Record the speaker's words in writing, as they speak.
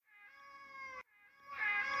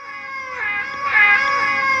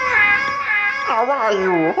how are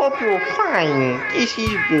you? Hope you're fine. This is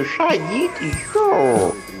the Yeti'S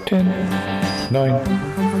show. 10,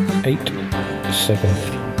 9, 8,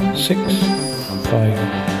 7, 6,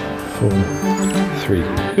 5, 4, 3.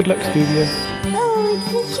 Good luck, studio. Oh, it's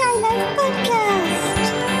the Shy Life podcast.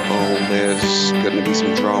 Oh, there's going to be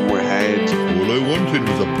some drama ahead. All I wanted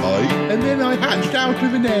was a pie, and then I hatched out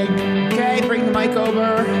of an egg. Okay, bring the mic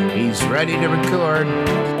over. He's ready to record.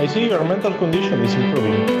 I see your mental condition is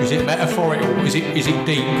improving. Is it metaphorical? Is it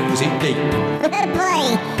deep? Is it deep?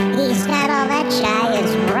 Boy, he's not all that shy,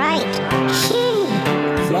 is right. Gee.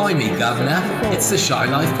 Blimey, Governor. It's the Shy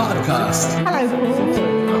Life podcast. Hello,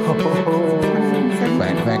 Paul.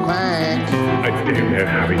 Quack, quack, quack. I don't know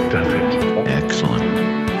how he does it. Excellent.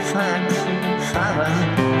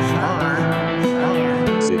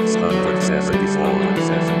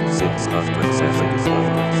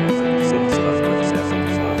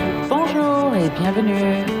 Bonjour et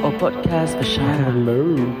bienvenue au podcast The Shy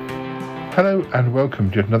Life. Hello and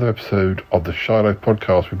welcome to yet another episode of the Shy Life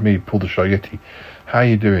podcast with me, Paul the Shy Yeti. How are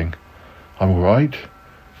you doing? I'm alright.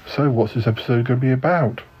 So what's this episode going to be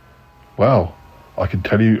about? Well, I can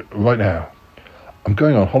tell you right now. I'm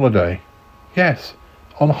going on holiday. Yes,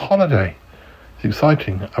 on holiday. It's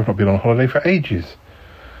exciting. I've not been on holiday for ages.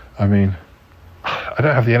 I mean, I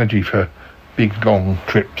don't have the energy for big long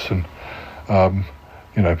trips and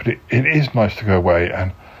but it is nice to go away,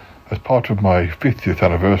 and as part of my 50th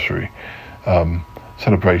anniversary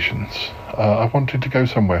celebrations, I wanted to go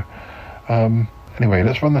somewhere. Anyway,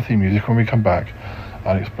 let's run the theme music when we come back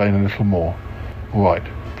and explain a little more. Alright,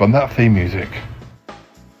 run that theme music.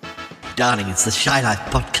 Darling, it's the Shy Life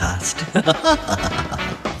podcast.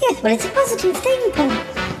 Yes, well, it's a positive thing, Paul.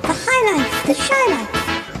 The high life, the shy life.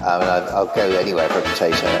 I'll go anywhere for a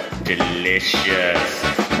potato. Delicious.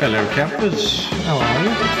 Hello, campers. How are you?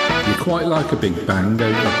 You quite like a big bang,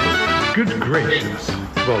 don't you? Good gracious.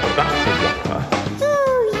 Well, that's a whopper.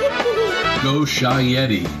 Oh, yippee. Go Shy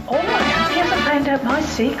Yeti. Oh, he hasn't found out my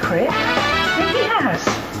secret. I think he has.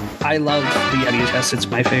 I love the Yeti'S. It's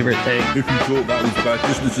my favorite thing. If you thought that was bad,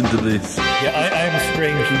 just listen to this. Yeah, I am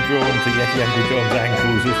strangely drawn to Yeti Uncle John's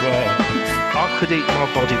ankles as well. I could eat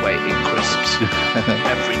my body weight in crisps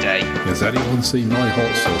every day. Has anyone seen my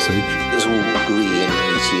hot sausage? It's all gooey and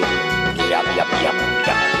easy. Yum, yum, yum,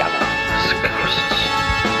 yum, yum.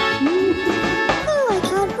 Oh, I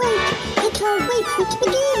can't wait. I can't wait for it to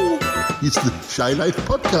begin. It's the Shy Life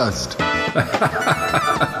podcast. I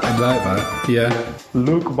like that. Yeah.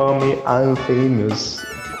 Look, mommy, I'm famous.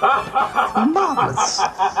 Marvellous.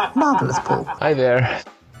 Marvellous, Paul. Hi there.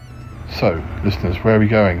 So, listeners, where are we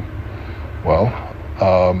going? Well,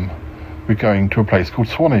 we're going to a place called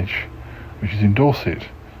Swanage, which is in Dorset,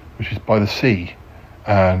 which is by the sea.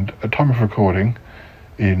 And at time of recording,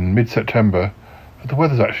 in mid-September, the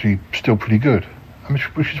weather's actually still pretty good,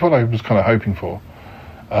 which is what I was kind of hoping for.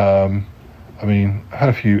 I mean, I had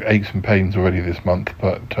a few aches and pains already this month,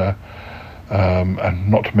 but and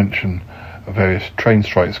not to mention various train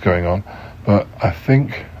strikes going on. But I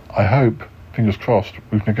hope, fingers crossed,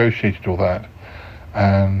 we've negotiated all that.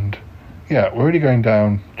 And yeah, we're already going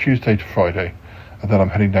down Tuesday to Friday, and then I'm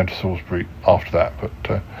heading down to Salisbury after that. But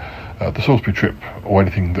the Salisbury trip or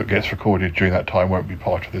anything that gets recorded during that time won't be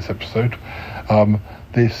part of this episode.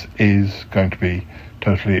 This is going to be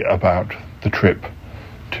totally about the trip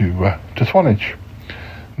to Swanage.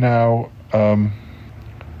 Now, am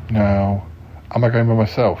I going by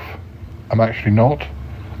myself? I'm actually not.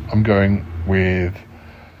 I'm going with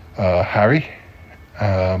Harry.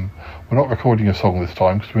 We're not recording a song this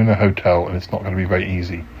time because we're in a hotel and it's not going to be very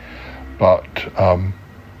easy. But,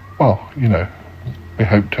 we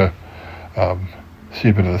hope to see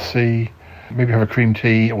a bit of the sea, maybe have a cream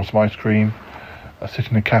tea or some ice cream, sit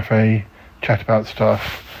in a cafe, chat about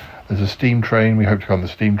stuff. There's a steam train. We hope to go on the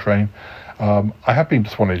steam train. I have been to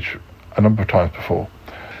Swanage a number of times before,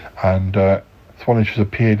 and Swanage has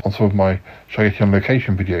appeared on some of my Shy Yeti on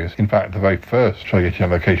Location videos. In fact, the very first Shy Yeti on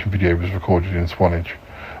Location video was recorded in Swanage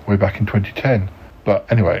way back in 2010. But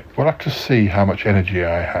anyway, we'll have to see how much energy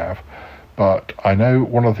I have. But I know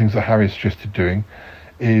one of the things that Harry suggested doing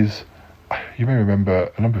is, you may remember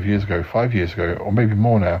a number of years ago, 5 years ago, or maybe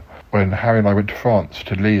more now, when Harry and I went to France,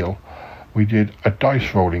 to Lille, we did a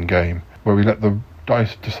dice rolling game where we let the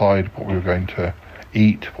dice decide what we were going to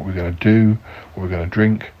eat, what we were going to do, what we were going to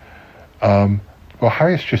drink. Well,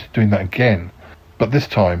 Harry's just doing that again, but this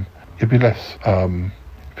time it'd be less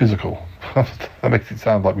physical. That makes it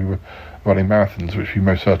sound like we were running marathons, which we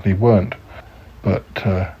most certainly weren't. But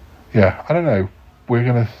yeah, I don't know. We're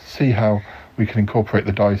going to see how we can incorporate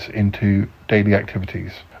the dice into daily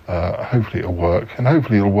activities. Hopefully it'll work, and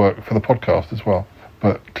hopefully it'll work for the podcast as well.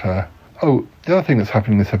 But Oh, the other thing that's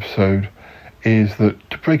happening in this episode is that,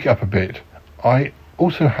 to break it up a bit, I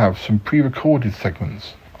also have some pre-recorded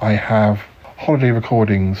segments. I have holiday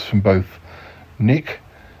recordings from both Nick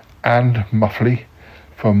and Muffley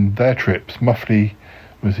from their trips. Muffley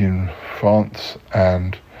was in France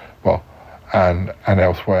and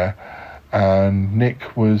elsewhere, and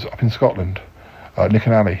Nick was up in Scotland, Nick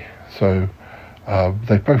and Ali. So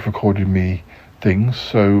they both recorded me things,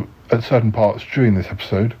 so at certain parts during this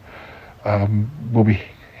episode we'll be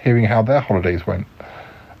hearing how their holidays went.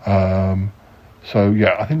 So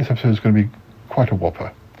yeah, I think this episode is going to be quite a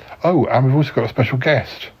whopper. Oh, and we've also got a special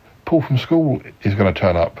guest. Paul from school is going to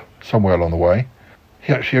turn up somewhere along the way.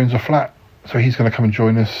 He actually owns a flat, so he's going to come and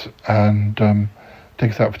join us and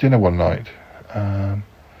take us out for dinner one night.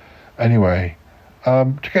 Anyway,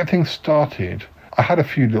 to get things started, I had a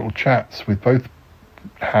few little chats with both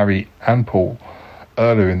Harry and Paul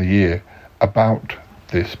earlier in the year about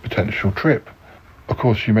this potential trip. Of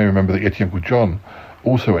course, you may remember that Yeti Uncle John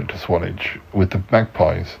also went to Swanage with the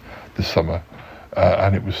Magpies this summer,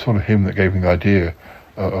 and it was sort of him that gave me the idea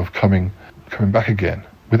of coming back again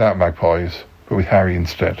without Magpies, but with Harry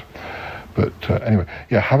instead. But anyway,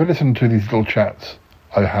 yeah, have a listen to these little chats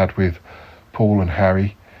I had with Paul and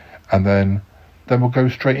Harry, and then we'll go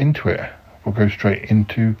straight into it. We'll go straight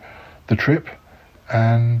into the trip,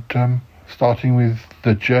 and starting with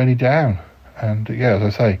the journey down. And yeah, as I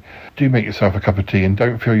say, do make yourself a cup of tea and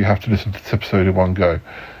don't feel you have to listen to this episode in one go.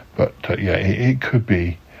 But yeah, it could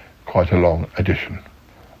be quite a long edition.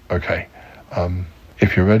 Okay,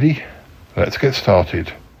 if you're ready, let's get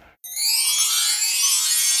started.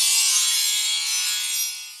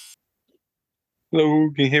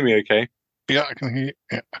 Hello, can you hear me okay? Yeah, I can hear you.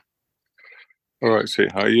 Yeah. All right,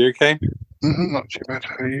 sweetheart, are you okay? Mm-hmm, not too bad.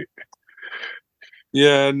 How are you?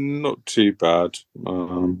 Yeah, not too bad.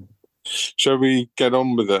 Shall we get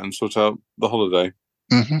on with it and sort out the holiday?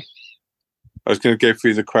 Mm-hmm. I was going to go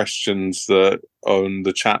through the questions that on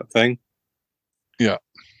the chat thing. Yeah.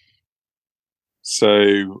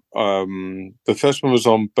 So the first one was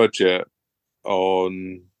on budget for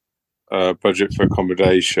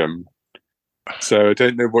accommodation. So I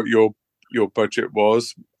don't know what your budget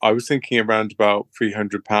was. I was thinking around about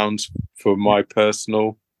 £300 for my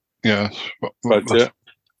personal budget.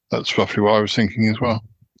 That's roughly what I was thinking as well.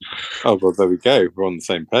 Oh, well, there we go. We're on the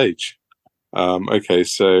same page. Okay,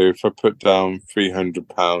 so if I put down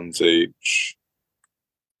 £300 each.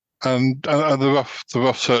 And the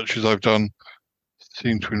rough searches I've done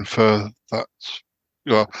seem to infer that,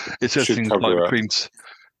 well, it says things like between...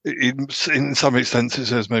 In some extent, it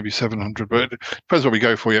says maybe 700, but it depends what we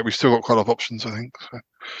go for. Yet we've still got quite a lot of options, I think. So.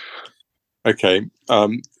 Okay.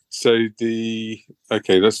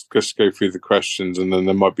 Let's just go through the questions, and then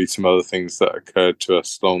there might be some other things that occurred to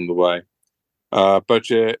us along the way.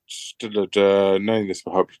 Budget, knowing this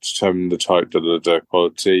will help you determine the type,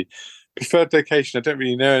 quality. Preferred location. I don't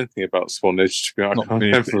really know anything about Swanage. To be honest,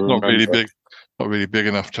 it's not really big. Not really big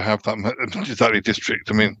enough to have that exactly district.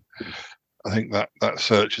 I mean, I think that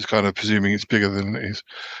search is kind of presuming it's bigger than it is.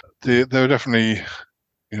 There are definitely,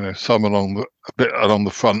 some a bit along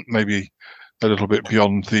the front, maybe a little bit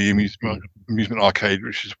beyond the amusement arcade,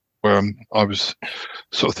 which is where I was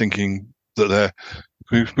sort of thinking that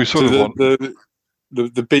we sort of want the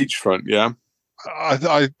beachfront, yeah.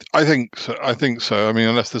 I think so. I think so. I mean,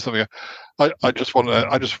 unless there's something, I just want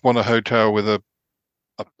a hotel with a.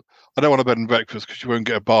 I don't want a bed and breakfast because you won't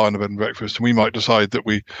get a bar and a bed and breakfast, and we might decide that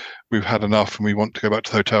we've had enough and we want to go back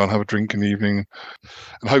to the hotel and have a drink in the evening,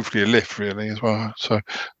 and hopefully a lift really as well. So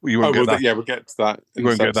you won't get that. Yeah, we'll get to that. You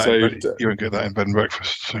won't get that. You won't get that in bed and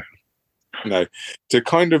breakfast. So. No, the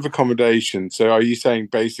kind of accommodation. So are you saying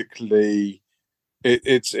basically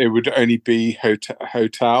it would only be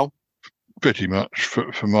hotel? Pretty much for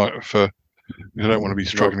you don't want to be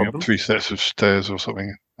struggling up 3 sets of stairs or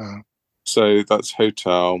something. So that's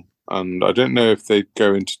hotel. And I don't know if they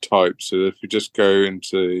go into types. So if we just go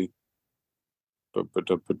into go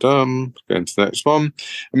into the next one.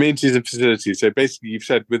 Amenities and facilities. So basically you've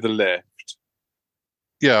said with a lift.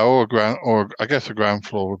 Yeah, or I guess a ground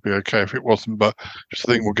floor would be okay if it wasn't, but just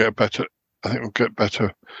I think we'll get better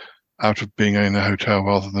out of being in a hotel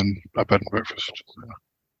rather than a bed and breakfast.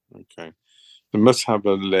 Okay. It must have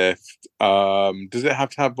a lift. Does it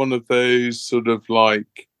have to have one of those sort of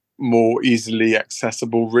like more easily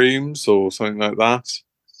accessible rooms or something like that?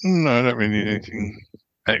 No, I don't really need anything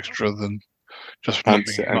extra than just not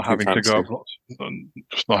having to go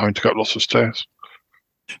up lots of stairs.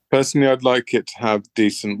 Personally, I'd like it to have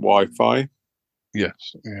decent Wi-Fi.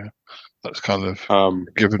 Yes, yeah, that's kind of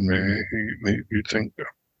given me. You'd think.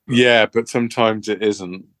 Yeah, but sometimes it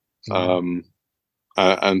isn't. And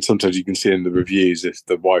And sometimes you can see in the reviews if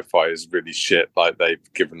the Wi-Fi is really shit, like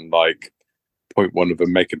they've given like 0.1 of a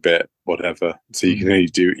megabit, whatever. So you can only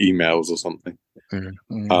do emails or something.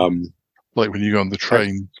 Like when you go on the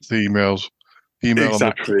train, the email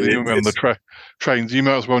exactly. on the trains, you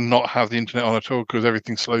might as well not have the internet on at all because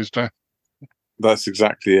everything slows down. That's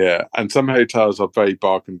exactly it. And some hotels are very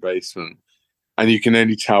bargain basement. And you can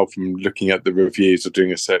only tell from looking at the reviews or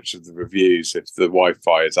doing a search of the reviews if the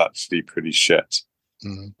Wi-Fi is actually pretty shit.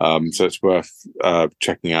 So it's worth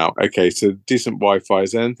checking out. Okay, so decent Wi-Fi.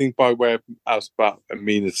 Is there anything by way of else about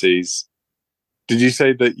amenities? Did you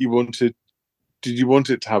say that you wanted? Did you want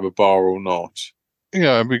it to have a bar or not?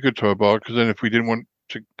 Yeah, it'd be good to have a bar because then if we didn't want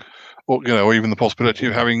to, or even the possibility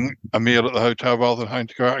of having a meal at the hotel rather than having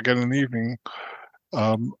to go out again in the evening.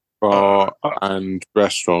 Bar and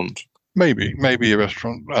restaurant. Maybe a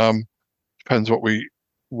restaurant. Depends what we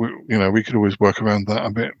could always work around that a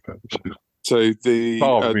bit. But so the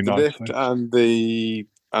nice, lift and the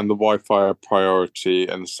Wi-Fi are priority,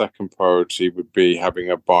 and the second priority would be having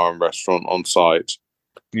a bar and restaurant on site.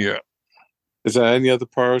 Yeah. Is there any other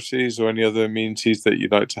priorities or any other amenities that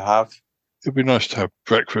you'd like to have? It'd be nice to have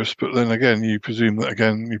breakfast, but then again, you presume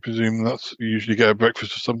that's you usually get a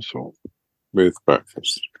breakfast of some sort. With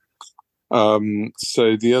breakfast.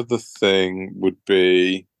 So the other thing would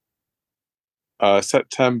be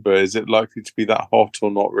September. Is it likely to be that hot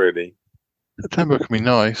or not really? September can be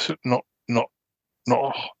nice. Not.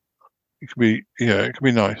 It can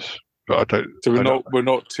be nice, but I don't. So we're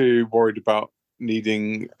not too worried about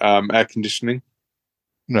needing air conditioning.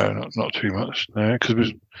 No, not too much. No,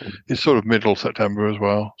 because it's sort of middle September as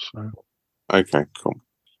well. So. Okay, cool.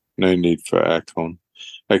 No need for aircon.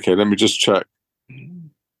 Okay, let me just check.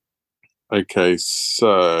 Okay,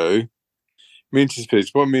 so amenities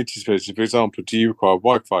page. What amenities page? For example, do you require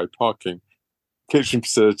Wi-Fi, parking, kitchen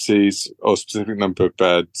facilities, or specific number of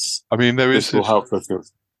beds? I mean, there is some of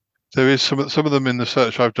them in the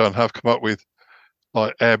search I've done have come up with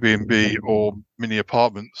like Airbnb or mini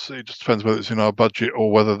apartments. It just depends whether it's in our budget or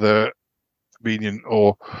whether they're convenient.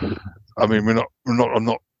 Or, I mean, I'm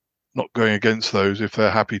not going against those if they're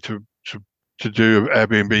happy to do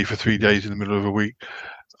Airbnb for 3 days in the middle of a week.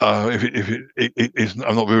 If it isn't,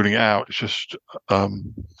 I'm not ruling it out. It's just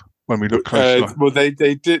when we look closer. Well, they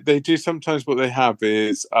do sometimes. What they have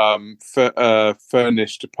is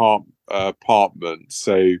furnished apartments.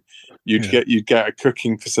 So you'd get a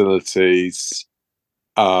cooking facilities,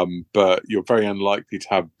 but you're very unlikely to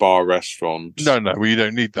have bar restaurants. No, well, you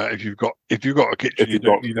don't need that if you've got a kitchen. If you've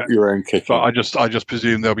got your own kitchen. But I just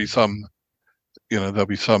presume there'll be some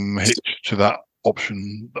hitch to that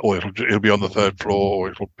option, or it'll be on the third floor,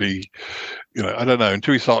 or it'll be, I don't know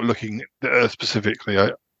until we start looking specifically.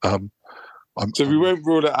 So we won't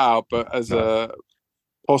rule it out, but as a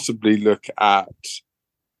possibly look at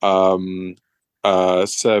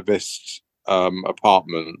serviced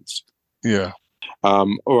apartments. Yeah.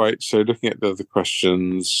 All right. So looking at the other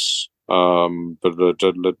questions,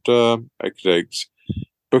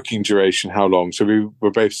 booking duration, how long? So we were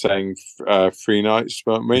both saying 3 nights,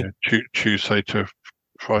 weren't we? Yeah, Tuesday to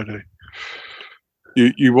Friday.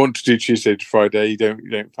 You want to do Tuesday to Friday? You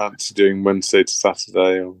don't fancy doing Wednesday to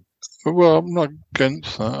Saturday? Or? Well, I'm not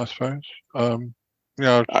against that, I suppose.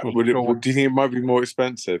 Yeah. Do you think it might be more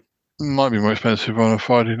expensive? It might be more expensive on a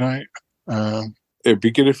Friday night. It'd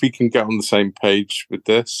be good if we can get on the same page with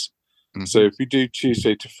this. Mm-hmm. So if we do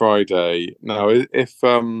Tuesday to Friday, now if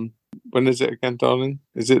when is it again, darling?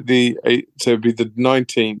 Is it the 8th? So it'd be the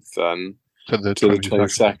 19th then to the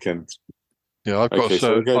 22nd. Yeah, I've got a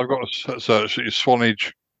search. It's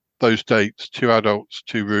Swanage. Those dates: 2 adults,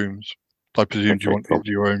 2 rooms. I presume you want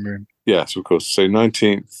your own room. Yes, of course. So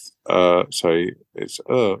 19th. It's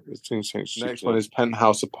next one is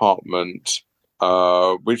penthouse apartment,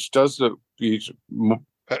 which does look beautiful,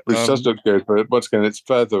 does look good, but once again, it's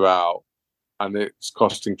further out, and it's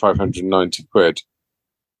costing £590.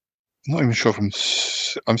 I'm not even sure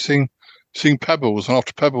if I'm seeing Pebbles, and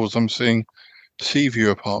after Pebbles, I'm seeing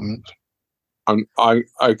Seaview apartment.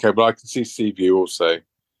 Okay, but I can see Seaview also,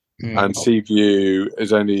 and Seaview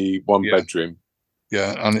is only 1 bedroom.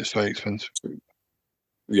 Yeah, and it's very expensive.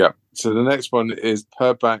 Yeah. So the next one is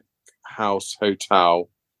Purbeck House Hotel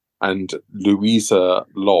and Louisa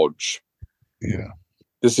Lodge. Yeah.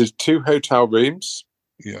 This is 2 hotel rooms.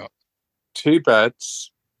 Yeah. 2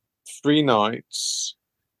 beds, 3 nights.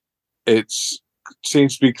 It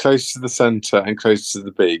seems to be close to the centre and close to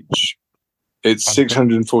the beach. It's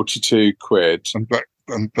 £642.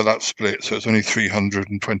 But that's split, so it's only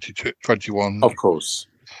 321. Of course.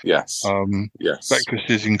 Yes. Yes. Breakfast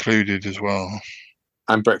is included as well.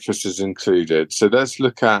 And breakfast is included. So let's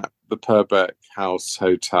look at the Purbeck house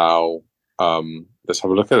hotel. Let's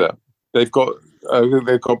have a look at it. They've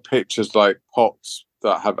got pictures like pots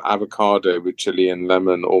that have avocado with chili and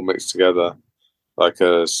lemon all mixed together, like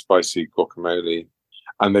a spicy guacamole.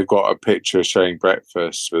 And they've got a picture showing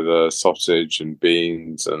breakfast with a sausage and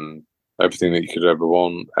beans and everything that you could ever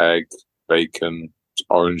want: egg, bacon,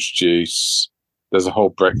 orange juice. There's a whole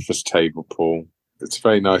breakfast table, Paul. It's a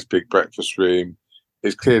very nice big breakfast room.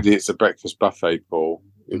 It's a breakfast buffet, Paul.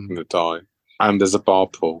 You're going to die. And there's a bar,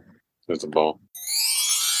 Paul. There's a bar.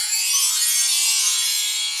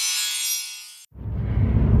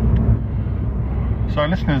 So,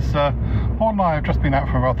 listeners, Paul and I have just been out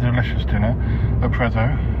for a rather delicious dinner at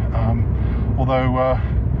Prezzo. Although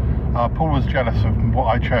Paul was jealous of what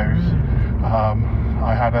I chose.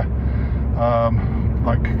 I had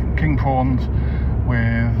like king prawns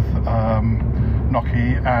with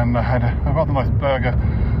gnocchi, and I had a rather nice burger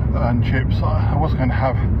and chips. I was going to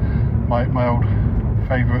have my old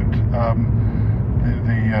favourite,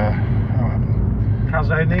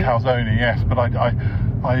 calzone. The calzone, yes, but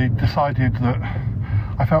I decided that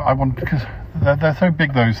I felt I wanted, because they're so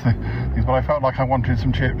big, those things, but I felt like I wanted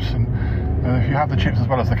some chips, and if you have the chips as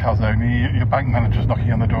well as the calzone, your bank manager's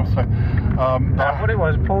knocking on the door. So what it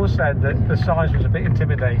was, Paul said that the size was a bit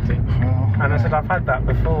intimidating, and I said I've had that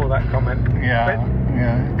before, that comment. Yeah,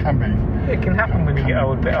 it can be. It can happen when you get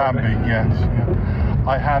old. It can be, yes. Yeah.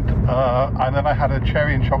 I had, and then I had a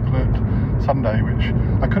cherry and chocolate sundae, which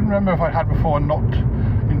I couldn't remember if I'd had before and not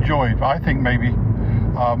enjoyed, but I think maybe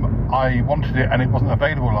I wanted it and it wasn't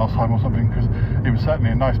available last time or something, because it was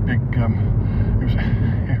certainly a nice big,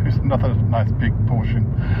 it was another nice big portion.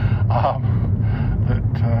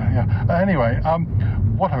 Anyway,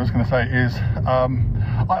 what I was going to say is,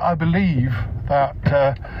 I believe that,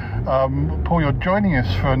 Paul, you're joining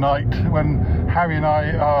us for a night when Harry and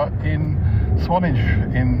I are in Swanage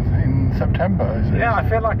in September. I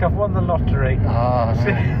feel like I've won the lottery.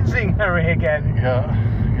 Seeing Harry again.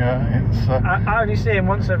 Yeah, it's. I only see him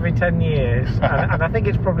once every 10 years, and I think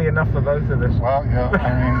it's probably enough for both of us. Well, yeah,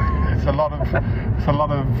 I mean, it's a lot of. You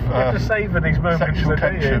have to savour these moments. Sexual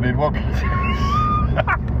tension in one.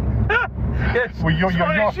 Yes. Well, your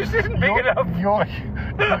just isn't big enough.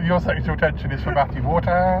 Your sexual tension is for Matthew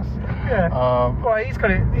Waterhouse. Yeah. Well, he's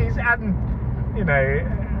got it.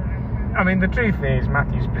 I mean, the truth is,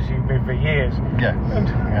 Matthew's pursued me for years. Yes.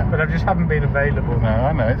 But I just haven't been available. No,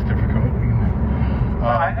 I know it's difficult.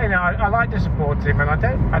 I like to support him, and I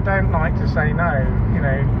don't like to say no.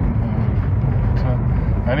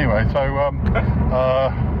 Anyway, so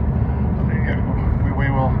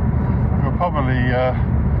we'll probably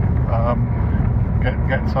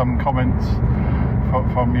get some comments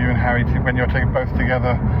from you and Harry when you're both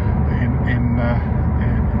together in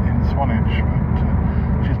Swanage,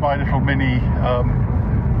 which is my little mini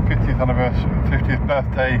 50th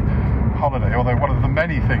birthday holiday. Although one of the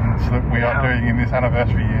many things that we are doing in this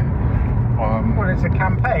anniversary year. Well, it's a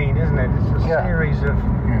campaign, isn't it? It's a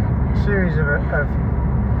series of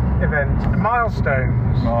events,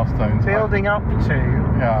 milestones, building up to.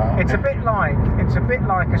 Yeah. It's a bit like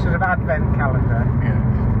a sort of advent calendar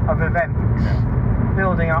of events,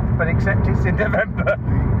 building up, but except it's in November,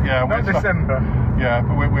 not December. Yeah,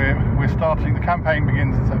 but we're starting. The campaign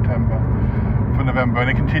begins in September for November, and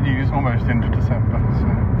it continues almost into December. So,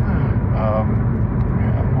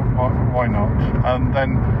 why not? And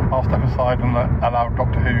then I'll step aside and allow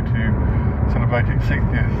Doctor Who to celebrate its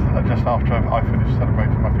 60th just after I finish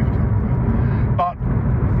celebrating my 50th. But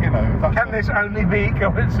can this only be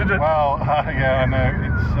coincidence? Well, I know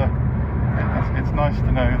it's nice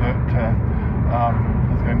to know that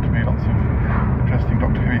there's going to be lots of interesting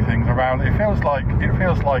Doctor Who things around. It feels like it's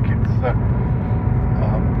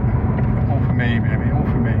all for me, really, all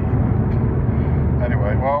for me. But,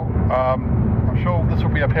 anyway, well, I'm sure this will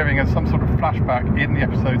be appearing as some sort of flashback in the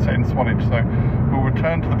episode set in Swanage. So we'll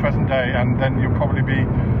return to the present day, and then you'll probably be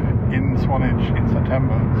in Swanage in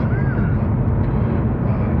September.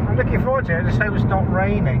 I'm looking forward to it. I just hope it's not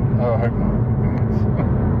raining. Oh, I hope not.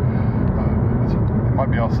 It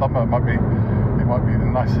might be our summer. It might be the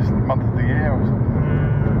nicest month of the year or something.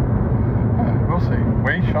 We'll see.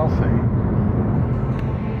 We shall see.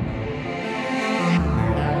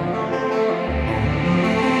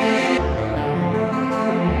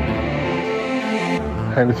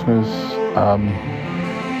 Hey listeners,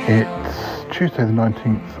 it's Tuesday the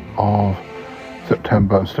 19th of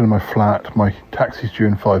September. I'm still in my flat. My taxi's due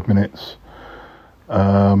in 5 minutes.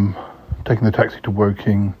 Taking the taxi to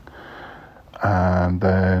Woking and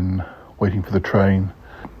then waiting for the train.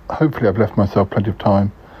 Hopefully I've left myself plenty of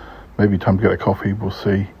time. Maybe time to get a coffee, we'll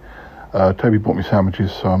see. Toby bought me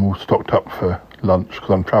sandwiches, so I'm all stocked up for lunch because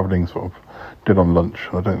I'm travelling sort of did on lunch.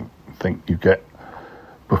 I don't think you get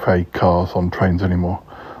buffet cars on trains anymore,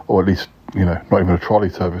 or at least, not even a trolley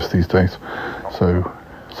service these days. So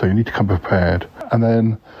you need to come prepared. And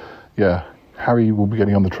then, Harry will be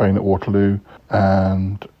getting on the train at Waterloo,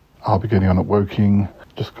 and I'll be getting on at Woking.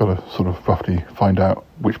 Just got to sort of roughly find out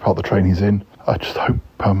which part of the train he's in. I just hope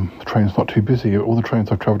the train's not too busy. All the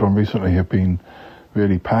trains I've travelled on recently have been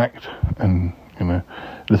really packed, and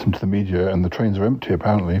listen to the media, and the trains are empty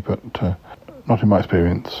apparently, but not in my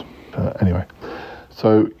experience. Anyway,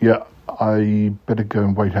 so I better go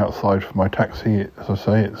and wait outside for my taxi. As I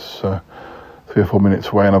say, it's 3 or 4 minutes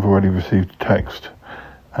away, and I've already received a text.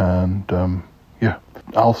 And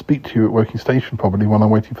I'll speak to you at Woking Station probably when I'm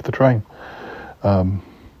waiting for the train.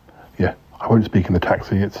 I won't speak in the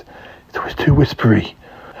taxi. It's always too whispery.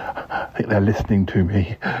 I think they're listening to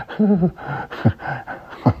me.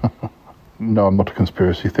 No, I'm not a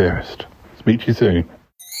conspiracy theorist. Speak to you soon.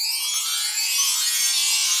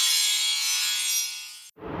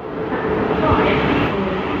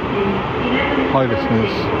 Hi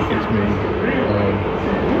listeners, it's me.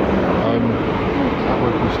 I'm at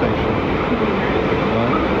Woking Station.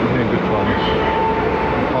 I'm here in good times.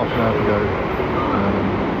 Half an hour to go.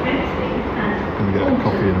 Going to get a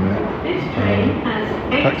coffee in a minute.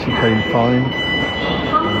 Taxi came fine.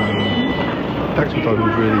 Taxi driver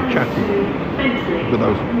was really chatty, but that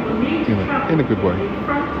was, in a good way.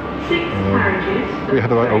 We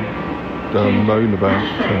had a old moan about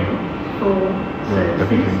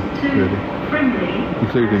everything, really,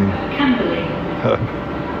 including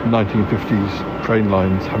 1950s train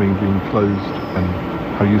lines having been closed and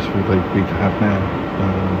how useful they'd be to have now.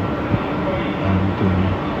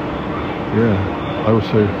 I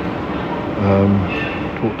also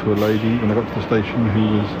talked to a lady when I got to the station who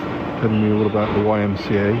was telling me all about the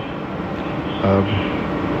YMCA,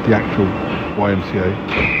 the actual YMCA.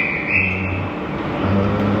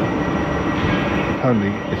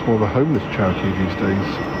 Apparently it's more of a homeless charity these days,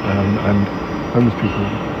 and homeless people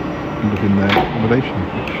live in their accommodation,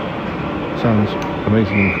 which sounds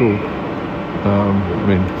amazing and cool.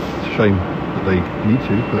 It's a shame that they need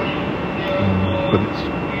to, but it's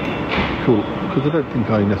cool, because I don't think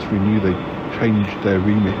I necessarily knew they changed their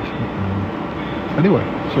remit. Anyway,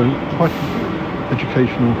 so quite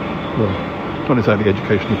educational, well, not exactly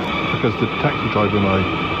educational, because the taxi driver and I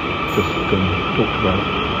just talked about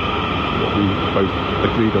what we both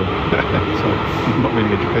agreed on. So not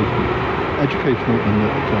really educational. Educational in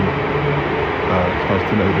that it's nice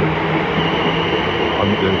to know that I'm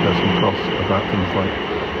not the only person across about things like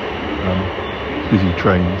busy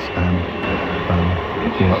trains and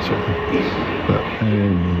all that sort of thing. But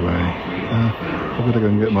anyway, I'm going to go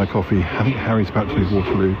and get my coffee. I think Harry's about to leave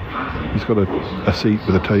Waterloo. He's got a seat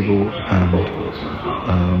with a table, and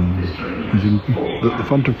he's in the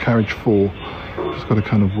front of carriage 4. Just got to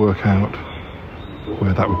kind of work out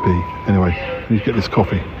where that would be. Anyway, I need to get this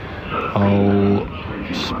coffee. I'll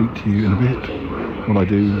speak to you in a bit. When I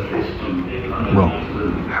do, well,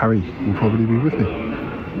 Harry will probably be with me.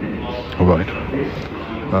 Alright,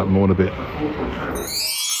 more in a bit.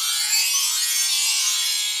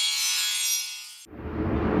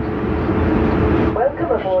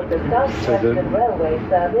 Welcome aboard the Southwestern Railway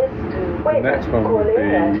service to Weymouth, Corley,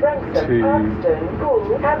 Branxton, Parkstone,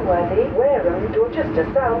 Goole, Hamworthy, Wareham, Dorchester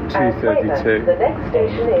South, and Weymouth. The next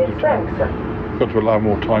station is Branxton. Got to allow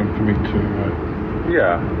more time for me to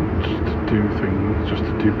just to do things, just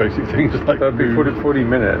to do basic things like that'll be 40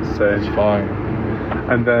 minutes, so it's fine.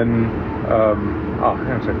 And then hang on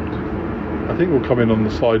a second. I think we'll come in on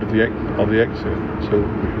the side of the exit, so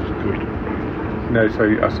which is good. No,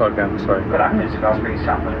 sorry, I start again, sorry. Good afternoon, Cigar Street,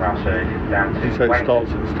 Southland Round down to... Did you say it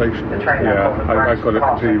starts at the station? I got it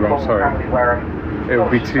completely wrong, sorry. It will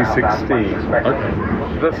be 2:16.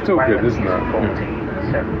 Okay. That's still good, isn't it?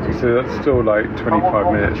 Yeah. So that's still like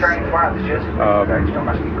 25 minutes. So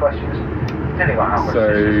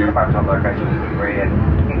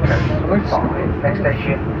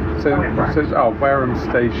Wareham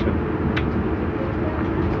Station.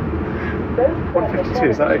 152,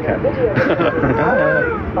 is that okay?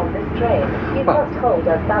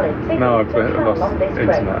 No, I've lost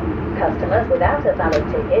internet. Customers without a valid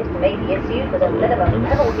ticket may be issued with a minimum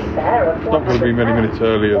penalty fare of not going to be many minutes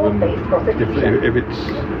earlier than if it's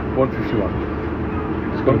 151.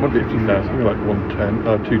 It's got 150 now, something like 110,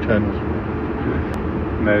 210 or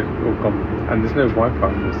something. No, all gone. And there's no Wi-Fi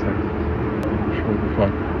in this thing. I'm sure it'll be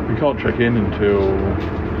fine. We can't check in until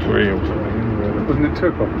 3 or something. Wasn't it 2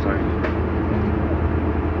 o'clock or something?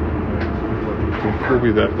 We'll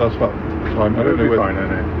be there. That's about time. I don't know where. Fine, I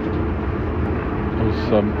know.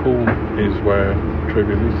 Because Poole is where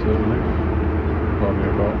Trivia Lisa live. well,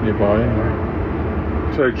 nearby anyway.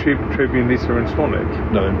 So Treby and Lisa are in Swanage?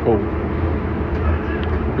 No, in Poole.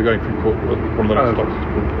 We're going through Poole, one of those stops is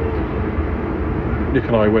Poole. Nick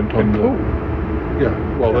and I went on the... Yeah,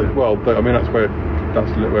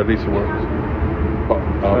 that's where Lisa works. But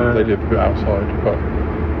they live a bit outside, but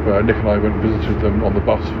Nick and I went and visited them on the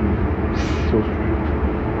bus from Salisbury.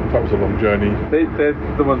 That was a long journey. They're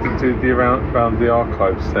the ones that do the around the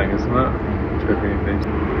archives thing, isn't it?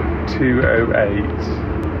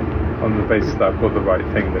 208 on the basis that I've got the right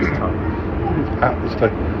thing this time. It's at the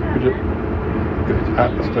station. If it's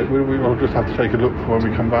at the station, we'll just have to take a look for when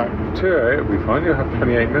we come back. 208 will be fine, you'll have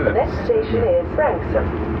 28 minutes. The next station is Branksome.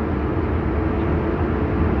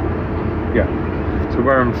 Yeah. So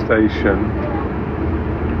Wareham Station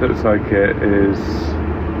looks like it is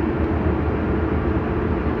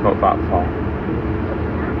not that far.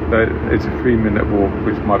 It's a 3-minute walk,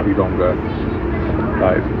 which might be longer,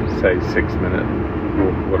 like say 6-minute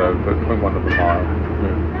walk, whatever, but 0.1 of a mile.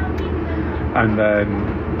 And then,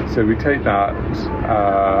 so we take that,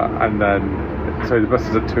 and then, so the bus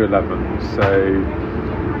is at 2:11.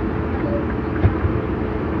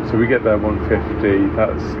 So we get there 1:50.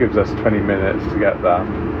 That gives us 20 minutes to get there.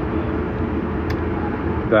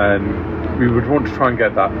 Then we would want to try and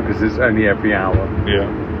get that because it's only every hour. Yeah.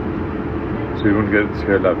 So we want to get to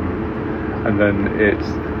 2:11, and then it's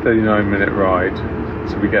 39-minute ride.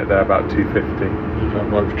 So we get there about 2:50. Is that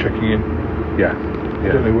right for checking in? Yeah. I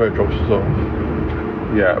don't know where it drops us off.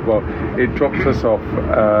 Yeah. Well, it drops us off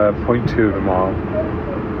 0.2 of a mile.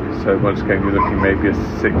 So once again, you're looking maybe a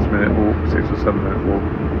 6-minute walk, 6 or 7-minute walk.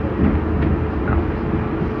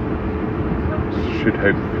 Should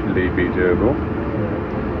hopefully be doable.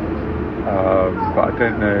 But I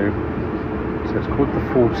don't know. So it's called the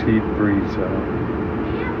 40 Breezer.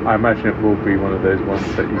 I imagine it will be one of those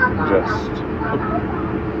ones that you can just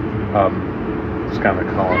scan a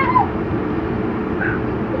card.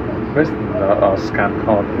 Most of them are scan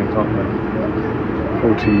card things, aren't they?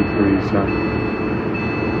 40 Breezer.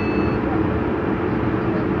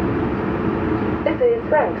 This is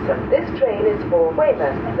Branksome. This train is for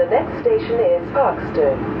Weymouth. The next station is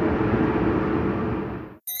Parkstone.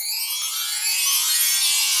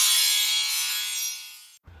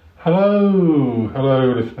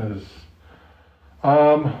 Hello listeners.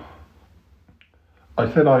 I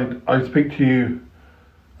said I'd speak to you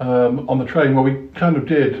on the train. Well, we kind of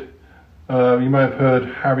did. You may have heard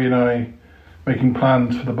Harry and I making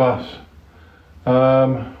plans for the bus.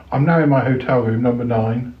 I'm now in my hotel room, number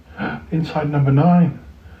 9. Inside number 9.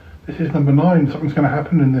 This is number 9. Something's going to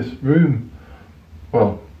happen in this room.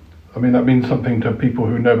 Well, I mean, that means something to people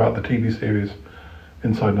who know about the TV series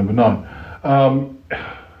Inside Number 9.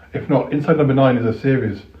 If not, Inside Number 9 is a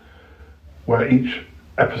series where each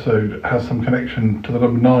episode has some connection to the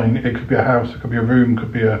number 9. It could be a house, it could be a room, it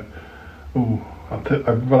could be a...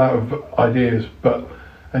 I've run out of ideas, but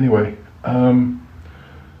anyway, yeah,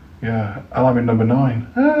 and I'm in number 9.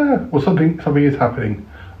 Well, something is happening.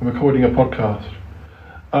 I'm recording a podcast.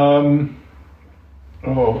 I'm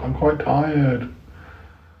quite tired.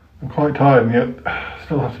 And yet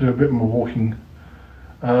still have to do a bit more walking.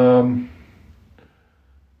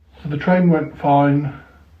 So the train went fine.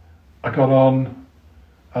 I got on.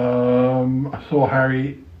 I saw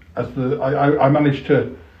Harry as I managed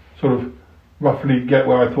to sort of roughly get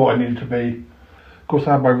where I thought I needed to be. Of course,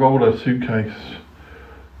 I had my roller suitcase,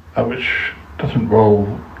 which doesn't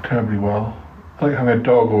roll terribly well. It's like having a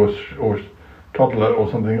dog or a toddler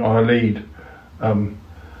or something on a lead,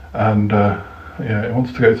 yeah, it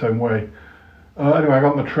wants to go its own way. Anyway, I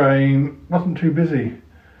got on the train. Wasn't too busy.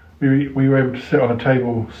 We were able to sit on a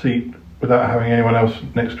table seat without having anyone else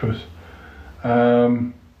next to us.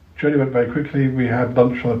 Journey went very quickly. We had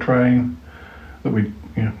lunch on the train.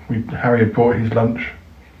 Harry had brought his lunch.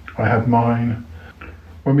 I had mine.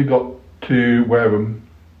 When we got to Wareham,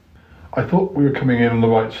 I thought we were coming in on the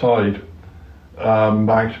right side, but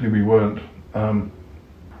actually we weren't.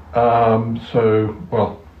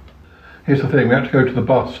 Well, here's the thing. We had to go to the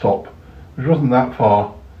bus stop, which wasn't that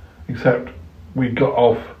far, except we got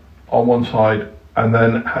off on one side and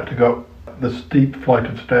then had to go up the steep flight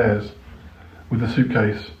of stairs with the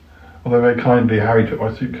suitcase. Although very kindly, Harry took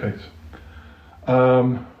my suitcase.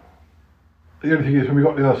 The only thing is, when we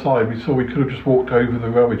got to the other side, we saw we could have just walked over the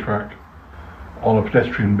railway track on a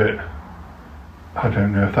pedestrian bit. I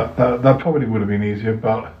don't know if that probably would have been easier,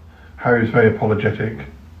 but Harry was very apologetic.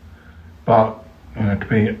 But, to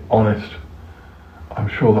be honest, I'm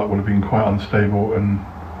sure that would have been quite unstable, and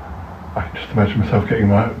I can just imagine myself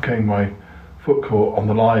getting my foot caught on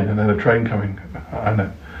the line and then a train coming. I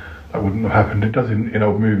know that wouldn't have happened. It does in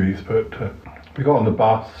old movies, but we got on the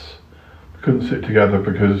bus couldn't sit together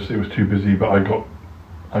because it was too busy, but I got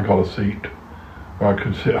a seat where I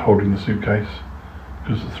could sit holding the suitcase,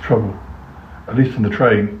 because it's the trouble. At least on the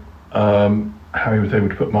train, Harry was able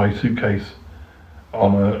to put my suitcase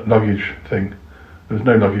on a luggage thing. There's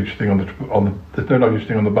no luggage thing there's no luggage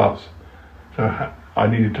thing on the bus, so I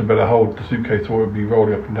needed to better hold the suitcase or it would be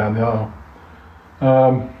rolling up and down the aisle.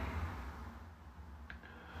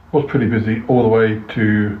 Was pretty busy all the way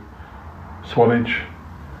to Swanage,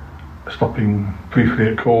 stopping briefly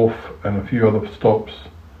at Corfe and a few other stops.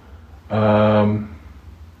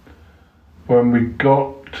 When we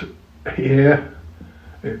got here,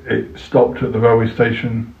 it stopped at the railway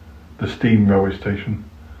station, the steam railway station,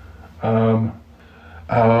 and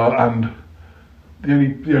the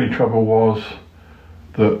only trouble was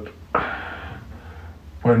that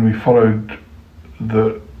when we followed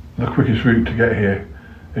the quickest route to get here,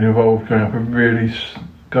 it involved going up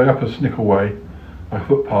a snickle way, a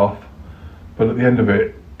footpath, but at the end of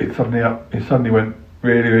it, it suddenly went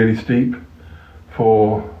really, really steep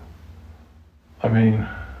for, I mean,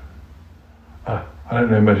 I don't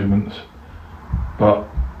know measurements, but,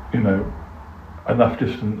 you know, enough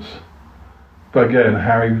distance. But again,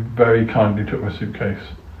 Harry very kindly took my suitcase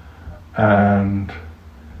and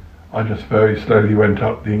I just very slowly went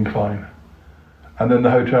up the incline. And then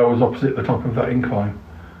the hotel was opposite the top of that incline.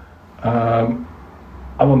 I'm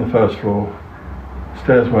on the first floor.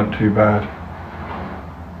 Stairs weren't too bad.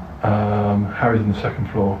 Harry's on the second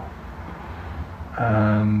floor.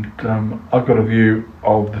 And I've got a view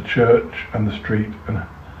of the church and the street, and I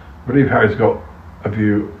believe Harry's got a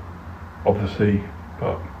view of the sea,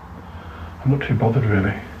 but I'm not too bothered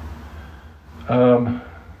really. So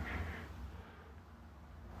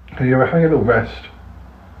yeah, we're having a little rest.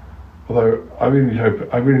 Although I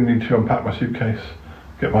really need to unpack my suitcase,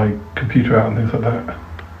 get my computer out and things like that. At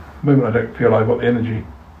the moment I don't feel I've got the energy.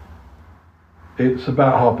 It's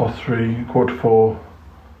about 3:30, 4:45.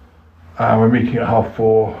 We're meeting at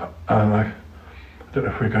 4:30, and I don't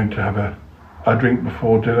know if we're going to have a drink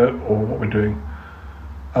before dinner or what we're doing.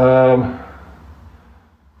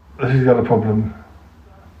 This is the other problem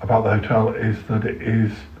about the hotel, is that it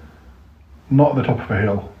is not at the top of a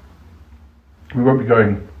hill. We won't be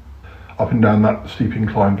going up and down that steep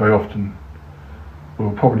incline very often.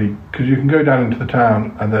 We'll probably, because you can go down into the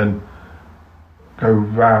town and then go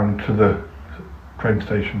round to the train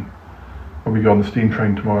station when we go on the steam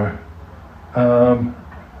train tomorrow.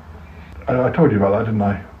 I told you about that, didn't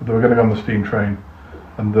I? That we're going to go on the steam train,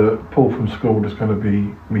 and the Paul from school is going to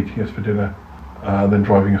be meeting us for dinner, then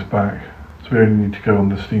driving us back. So we only need to go on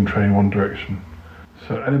the steam train one direction.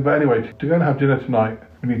 But anyway, to go and have dinner tonight,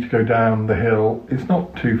 we need to go down the hill. It's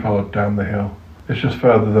not too far down the hill. It's just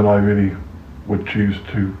further than I really would choose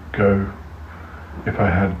to go if I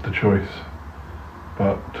had the choice.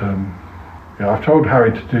 But yeah, I've told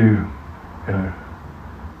Harry to do, you know,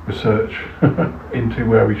 research into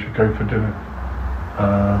where we should go for dinner.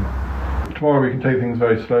 Tomorrow we can take things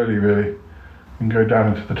very slowly, really. We can go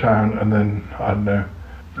down into the town and then, I don't know,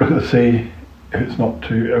 look at the sea. If it's not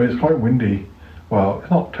too, I mean, it's quite windy. Well,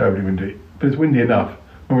 it's not terribly windy, but it's windy enough.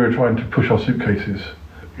 When we were trying to push our suitcases,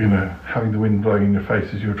 you know, having the wind blowing in your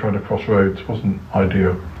face as you were trying to cross roads wasn't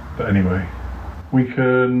ideal. But anyway, we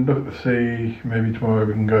can look at the sea. Maybe tomorrow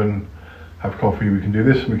we can go and have coffee. We can do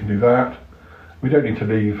this and we can do that. We don't need to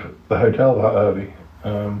leave the hotel that early.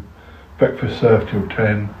 Breakfast served till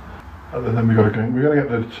 10. And then we're going to get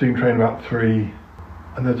the steam train about 3.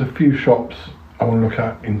 And there's a few shops I want to look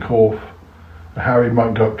at in Corfe. Harry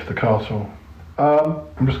might go up to the castle.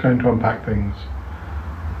 I'm just going to unpack things,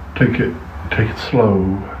 take it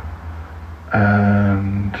slow,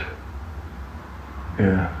 and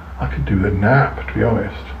yeah, I could do a nap, to be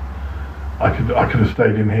honest. I could have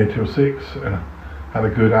stayed in here till 6 and had a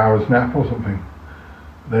good hour's nap or something.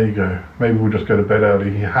 There you go. Maybe we'll just go to bed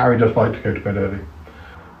early. Harry does like to go to bed early.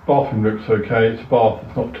 Bathroom looks okay. It's a bath.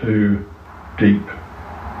 It's not too deep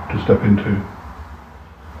to step into,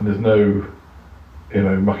 and there's no, you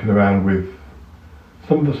know, mucking around with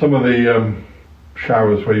some of the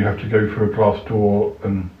showers where you have to go through a glass door,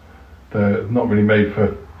 and they're not really made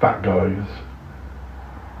for fat guys,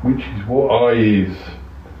 which is what I is.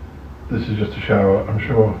 This is just a shower. I'm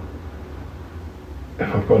sure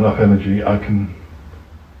if I've got enough energy I can,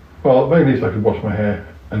 well, maybe at least I could wash my hair,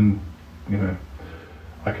 and you know,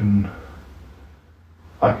 I can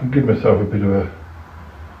give myself a bit of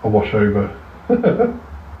a wash over.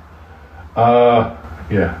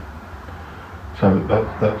 Yeah, so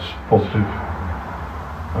that's positive.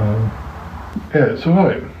 Yeah, it's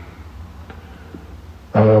alright.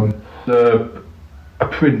 A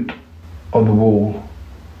print on the wall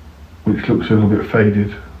which looks a little bit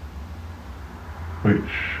faded.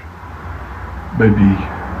 which maybe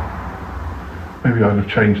I'd have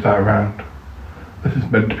changed that around. This is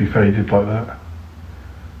meant to be faded like that.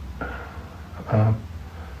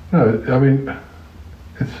 No, I mean,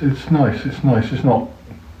 it's nice. It's nice. It's not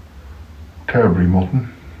terribly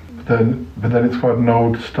modern, but then it's quite an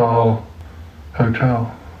old style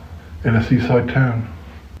hotel in a seaside town.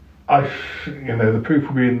 The proof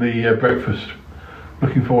will be in the breakfast.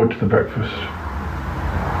 Looking forward to the breakfast.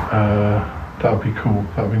 That would be cool.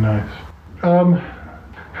 That would be nice.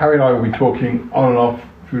 Harry and I will be talking on and off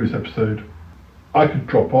through this episode. I could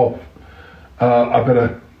drop off. I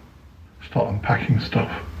better start unpacking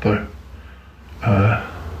stuff, though.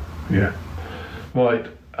 Yeah. Right.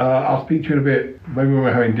 I'll speak to you in a bit. Maybe when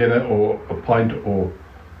we're having dinner or a pint or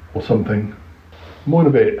something. More in a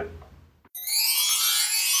bit.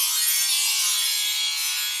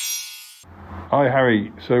 Hi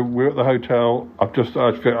Harry. So we're at the hotel. I've told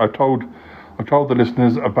the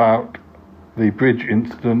listeners about the bridge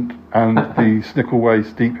incident and the Snickleway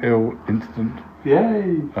steep hill incident.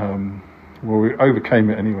 Yay! Well, we overcame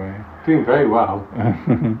it anyway. Doing very well.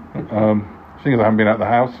 Seeing as I haven't been out of the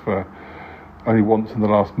house for only once in the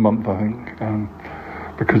last month, I think,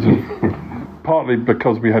 partly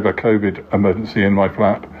because we had a COVID emergency in my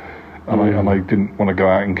flat, and I didn't want to go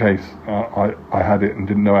out in case I had it and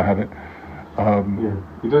didn't know I had it.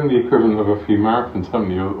 You've done the equivalent of a few marathons,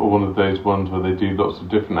 haven't you? Or one of those ones where they do lots of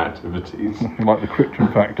different activities. Like the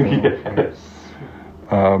Krypton Factor. Yes.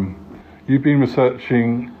 You've been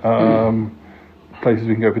researching places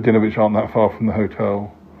we can go for dinner which aren't that far from the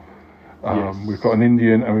hotel. Yes. We've got an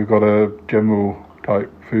Indian and we've got a general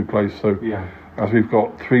type food place. So as we've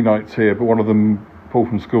got 3 nights here, but one of them, Paul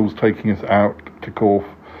from school's taking us out to Corfe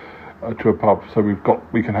to a pub. So we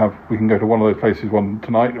can go to one of those places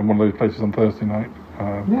tonight and one of those places on Thursday night.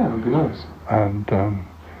 That'd be nice. And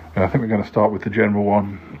I think we're going to start with the general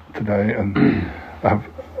one today and have.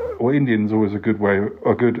 Well, Indian's always a good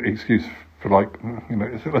excuse for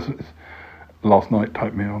it's last night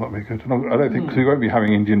type meal. That'd be good. And I don't think because we won't be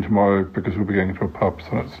having Indian tomorrow because we'll be going to a pub,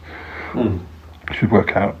 so that should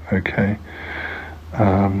work out okay.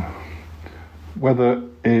 Weather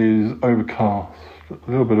is overcast, a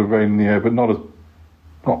little bit of rain in the air, but not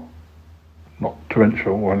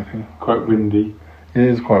torrential or anything. Quite windy. It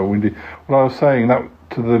is quite windy. Well, I was saying that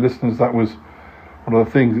to the listeners, that was one of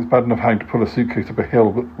the things. It's bad enough having to pull a suitcase up a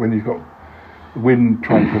hill, but when you've got wind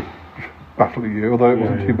trying to battle at you, although it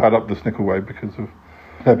wasn't too bad up the Snickleway because of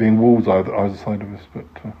there being walls either side of us. But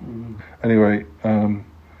anyway, so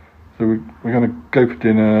we're going to go for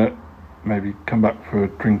dinner, maybe come back for a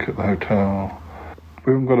drink at the hotel.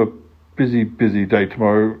 We haven't got a busy day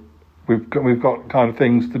tomorrow. We've got kind of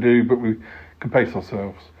things to do, but we can pace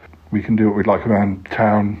ourselves. We can do what we'd like around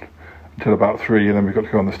town until about 3, and then we've got to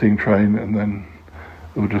go on the steam train, and then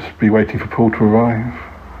we'll just be waiting for Paul to arrive.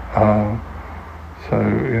 So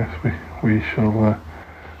yes, we shall.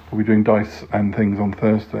 We'll be doing dice and things on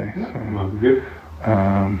Thursday. That'll be good.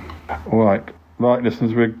 All right,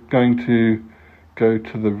 listeners, we're going to go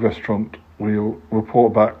to the restaurant. We'll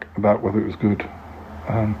report back about whether it was good.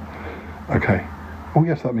 Okay. Oh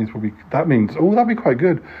yes, that'd be quite good. That means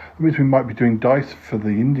we might be doing dice for the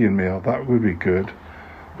Indian meal. That would be good.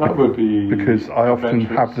 That would be because I often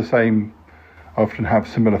have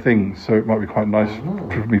similar things, so it might be quite nice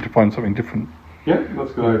for me to find something different. Yeah,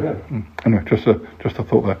 that's a good idea. Anyway, just a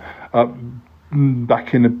thought there.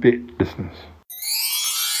 Back in a bit, listeners.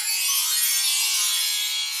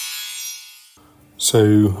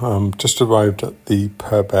 So, just arrived at the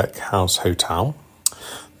Purbeck House Hotel.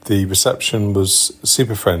 The reception was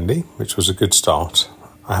super friendly, which was a good start.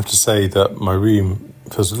 I have to say that my room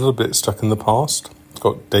feels a little bit stuck in the past. It's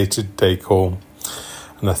got dated decor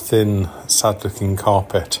and a thin, sad-looking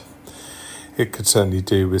carpet. It could certainly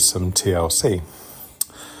do with some TLC.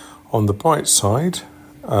 On the bright side,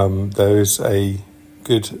 there is a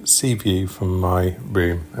good sea view from my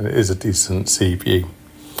room, and it is a decent sea view.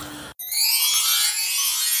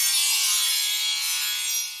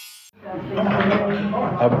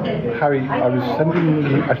 Harry, I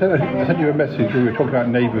sent you a message. We were talking about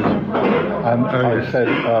neighbours, and I said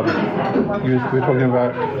we were talking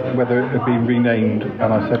about whether it had been renamed,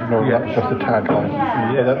 and I said no, that's just a tagline.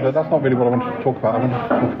 Yeah, that's not really what I wanted to talk about. I wanted to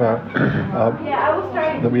talk about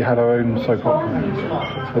that we had our own soap opera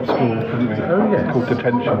at school, didn't we? Oh yes, called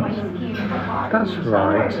Detentions. That's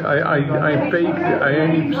right. I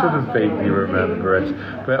only sort of vaguely remember it,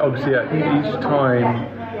 but obviously each time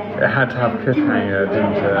it had to have cliffhanger,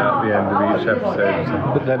 didn't it, at the end of each episode.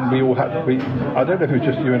 But then we all had to, I don't know if it was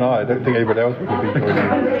just you and I don't think anybody else would have been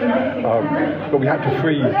joining. But we had to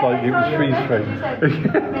freeze, like it was freeze frame.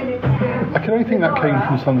 I can only think that came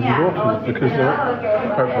from Sons and Daughters, because which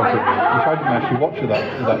I didn't actually watch at that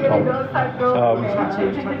time.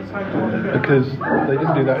 Because they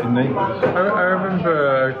didn't do that in Neighbours. I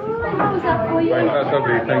remember... Right, that's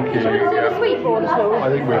lovely, thank you. Yeah. I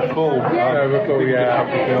think we're full. No, we're full, yeah. Have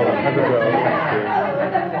a go.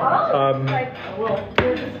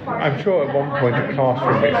 I'm sure at one point a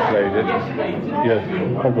classroom exploded. Yes,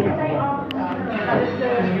 probably.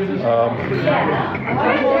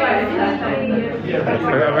 I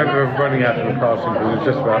remember running out of the classroom because it was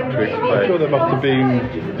just about to explode. I'm sure there must have been,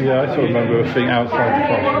 I sort of remember being outside the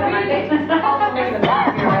classroom.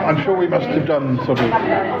 I'm sure we must have done sort of,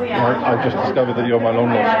 I just discovered that you're my long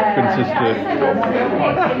lost twin sister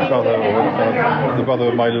brother, or the brother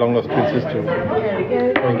of my long lost twin sister.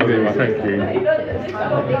 Thank you.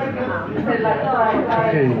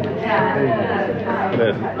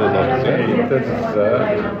 There's our dessert. There's dessert.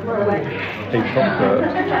 A chocolate.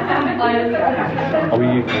 Are we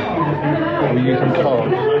using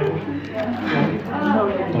cards?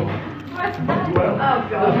 I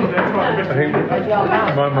think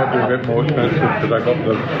mine might be a bit more expensive because I got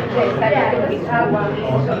the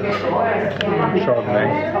Chardonnay.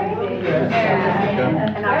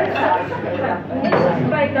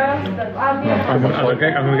 I'm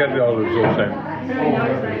going to get the olives also.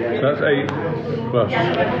 So that's 8 plus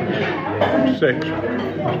 6,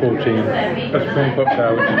 14. That's prawn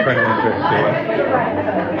cocktail, which is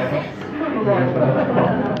 21.50.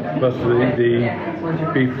 Plus the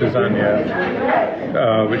beef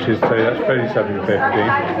lasagna, which is, so that's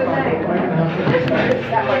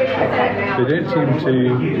 37.50. They don't seem to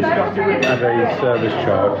have a service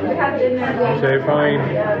charge. So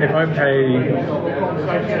if I pay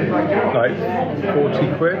like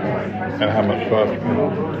 40 quid, and how much for?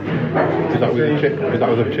 Is that with a chip? Is that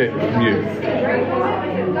with a chip from you?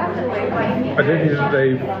 I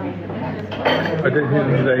don't think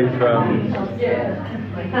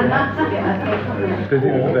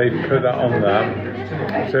they've put that on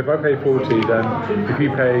there. So if I pay 40, then if you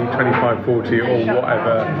pay 25, 40 or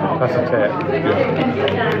whatever, that's a tip.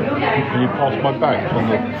 Can you pass my bag on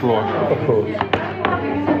the floor? Of course.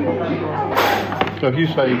 So if you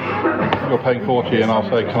say you're paying 40 and I'll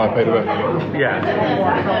say, can I pay the rest? Yeah.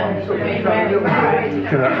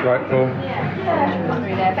 That's right, Paul.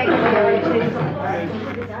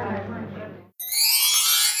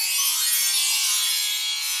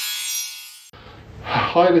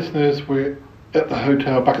 Hi listeners, we're at the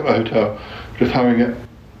hotel, back at the hotel, just having a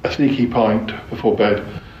sneaky pint before bed.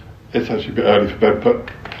 It's actually a bit early for bed,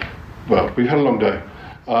 but, well, we've had a long day.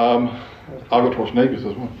 I got to watch Neighbours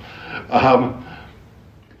as well.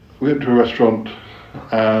 We went to a restaurant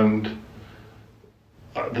and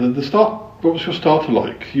the start, what was your starter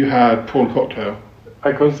like? You had prawn cocktail.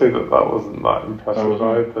 I can say that wasn't that impressive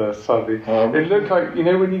either, sadly. It looked like,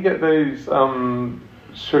 when you get those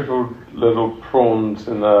shriveled little prawns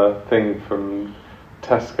in a thing from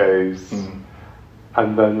Tesco's,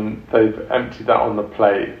 and then they've emptied that on the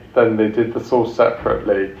plate, then they did the sauce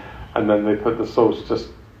separately, and then they put the sauce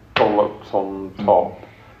just dolloped on top,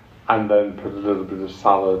 and then put a little bit of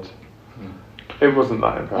salad. It wasn't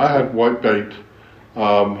that impressive. I had white baked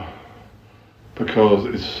because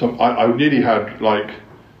it's I nearly had like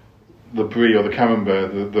the brie or the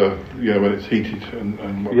camembert, the when it's heated and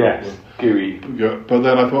gooey. Yeah, but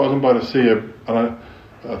then I thought I was going to see and I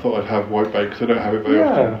thought I'd have white bake because I don't have it very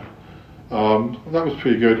often. That was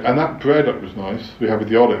pretty good, and that bread was nice. We had with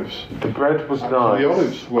the olives. The bread was nice. The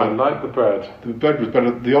olives were. I like the bread. The bread was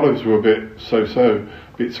better. The olives were a bit so-so,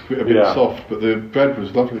 a bit soft, but the bread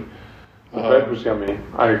was lovely. The bread was yummy.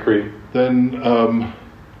 I agree. Then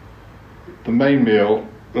the main meal.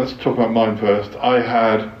 Let's talk about mine first. I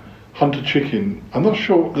had hunter chicken. I'm not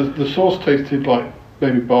sure. The sauce tasted like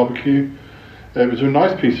maybe barbecue. It was a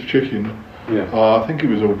nice piece of chicken. Yeah. I think it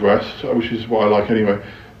was all breast, which is what I like anyway.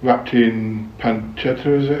 Wrapped in pancetta,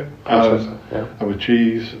 is it? Pancetta, yeah. And with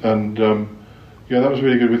cheese, and that was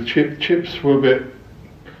really good. With chips were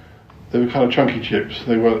they were kind of chunky chips.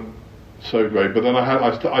 They weren't so great. But then I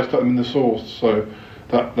stuck them in the sauce, so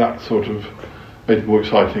that sort of made it more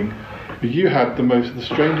exciting. But you had the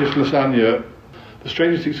strangest lasagna. The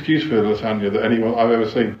strangest excuse for the lasagna that anyone I've ever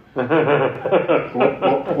seen.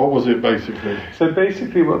 What was it basically? So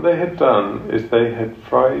basically what they had done is they had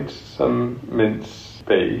fried some minced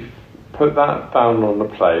beef, put that down on a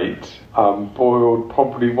plate, boiled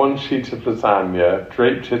probably one sheet of lasagna,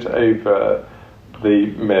 draped it over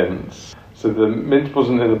the mince, So the mince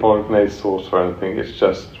wasn't in the bolognese sauce or anything, it's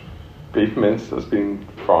just beef mince that's been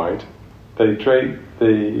fried. They drape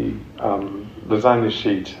the lasagna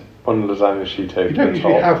sheet, one lasagna sheet over the top. You don't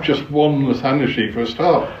usually have just one lasagna sheet for a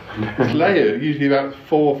start. It's layered, usually about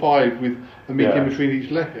 4 or 5 with the meat in between each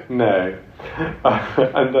layer. No.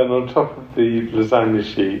 And then on top of the lasagna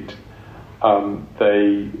sheet,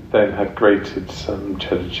 they then had grated some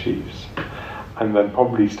cheddar cheese and then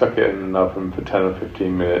probably stuck it in an oven for 10 or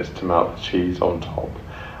 15 minutes to melt the cheese on top.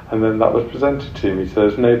 And then that was presented to me. So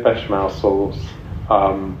there's no bechamel sauce,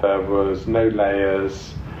 there was no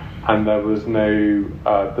layers, and there was no,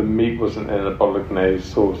 the meat wasn't in a bolognese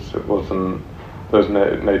sauce, there was no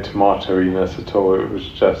tomato-iness at all, it was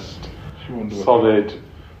just solid.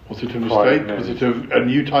 Was it a mistake? Was it a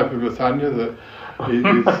new type of lasagna that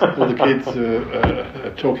all the kids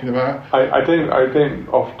are talking about? I don't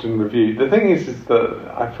often review. The thing is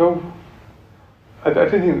that I feel I don't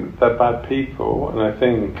think they're bad people, and I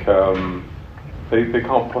think they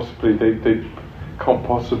can't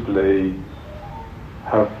possibly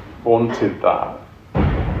have wanted that.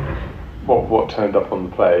 What turned up on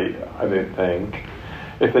the plate, I don't think.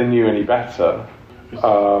 If they knew any better.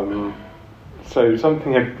 So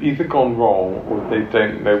something had either gone wrong or they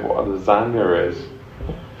don't know what a lasagna is.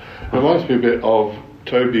 It reminds me a bit of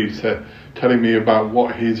Toby telling me about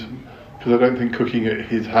what his, because I don't think cooking at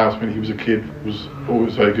his house when he was a kid was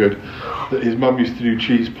always very good, that his mum used to do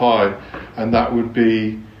cheese pie, and that would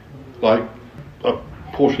be like a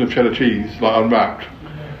portion of cheddar cheese, like unwrapped,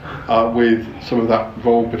 with some of that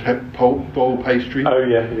roll pastry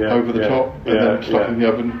over the top, and then stuck in the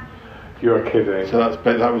oven. You're kidding. So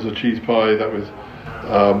that was a cheese pie. That was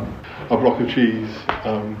a block of cheese.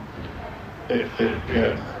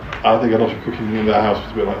 I think a lot of cooking in their house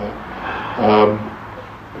was a bit like that.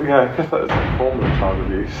 I guess that's a form of child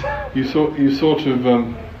abuse. You sort of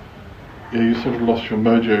lost your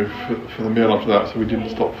mojo for the meal after that, so we didn't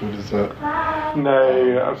stop for dessert.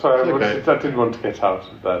 No, I'm sorry. I didn't want to get out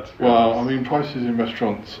of that. Well, I mean, prices in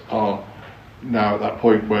restaurants are now at that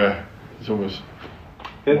point where it's almost.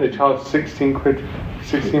 Yeah, they charge £16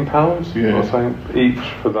 or something each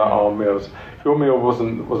for our meals. Your meal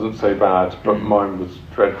wasn't so bad, but mine was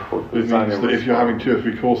dreadful. It means that if you're having 2 or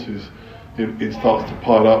 3 courses, it starts to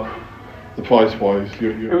pile up the price-wise.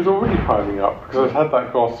 It was already piling up because I'd had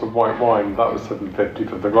that glass of white wine. That was $7.50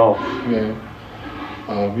 for the glass.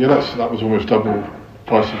 That was almost double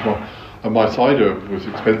price of mine. And my cider was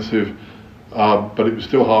expensive, but it was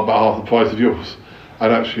still about half the price of yours.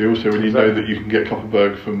 And actually, also, when you know that you can get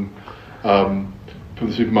Copperberg from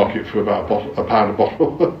the supermarket for about £1 a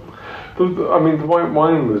bottle. I mean, the white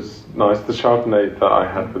wine was nice. The Chardonnay that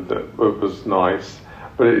I had with it was nice,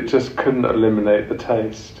 but it just couldn't eliminate the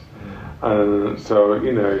taste. And so,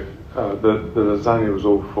 the lasagna was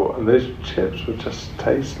awful, and those chips were just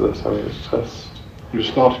tasteless. I mean, it's just. You're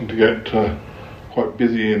starting to get quite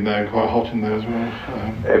busy in there and quite hot in there as well.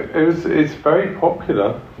 It's very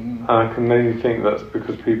popular, and I can only think that's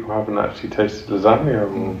because people haven't actually tasted lasagna.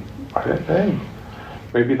 I don't know.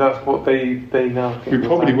 Maybe that's what they now think. We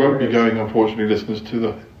probably won't be going, unfortunately, listeners, to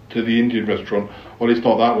the Indian restaurant, or at least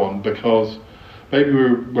not that one, because maybe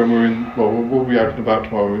we'll be out and about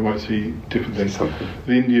tomorrow. We might see different things.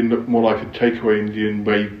 The Indian looked more like a takeaway Indian,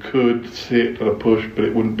 where you could sit at a push, but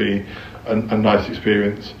it wouldn't be a nice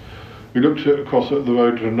experience. We looked across at the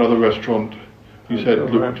road at another restaurant. You said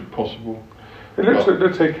it looked possible. It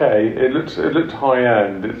looked okay. It looked high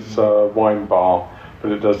end. It's a wine bar,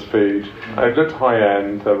 but it does food. It looked high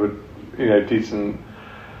end. There were decent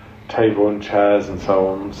table and chairs and so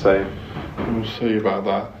on. So we'll see about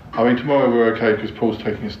that. I mean, tomorrow we're okay because Paul's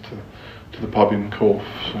taking us to the pub in Corfe.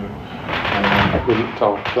 So I couldn't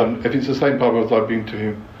tell. And if it's the same pub as I've been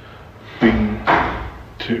to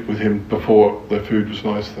with him before, the food was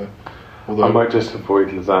nice there. Although, I might just avoid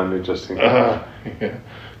lasagna just in case.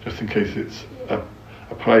 Just in case it's a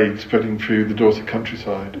plague spreading through the Dorset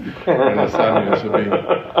countryside and lasagnas are being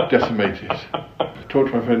decimated. I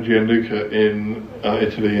talked to my friend Gianluca in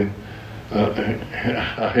Italy, and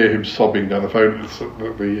I hear him sobbing down the phone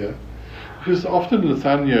because often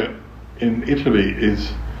lasagna in Italy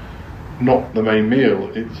is not the main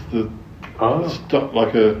meal. It's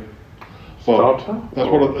like a starter. That's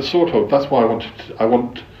what sort of. That's why I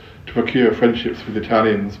want to procure friendships with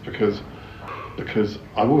Italians because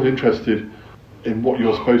I'm always interested in what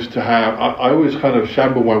you're supposed to have. I always kind of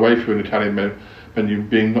shamble my way through an Italian menu,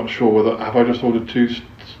 being not sure whether have I just ordered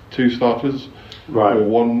two starters, right, or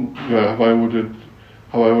one. Have I ordered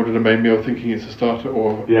a main meal thinking it's a starter,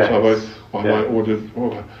 or have I ordered?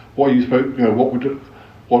 What are you supposed?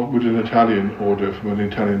 What would an Italian order from an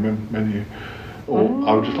Italian menu? Or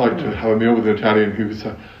I would just like to have a meal with an Italian who would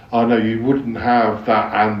say, "Oh no, you wouldn't have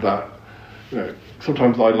that and that." You know,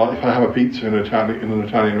 sometimes I like, if I have a pizza in an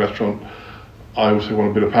Italian restaurant, I also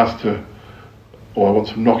want a bit of pasta, or I want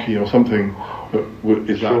some gnocchi or something. But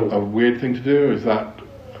is that a weird thing to do? Is that,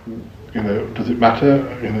 you know, does it matter?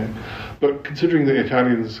 You know, but considering that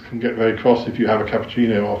Italians can get very cross if you have a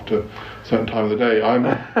cappuccino after a certain time of the day,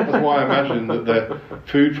 that's why I imagine that their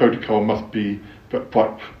food protocol must be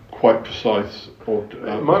quite precise. Or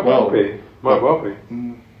might well be.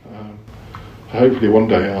 Hopefully one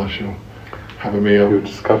day I shall have a meal. You'll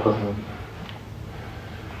discover.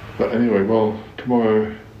 But anyway, well,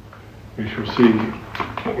 tomorrow we shall see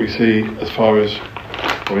what we see as far as.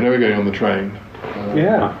 Well, we know we're going on the train.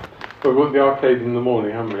 Yeah. We've got the arcade in the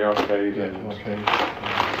morning, haven't we? Arcade. Arcade.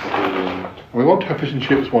 We want to have fish and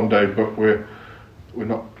chips one day, but we're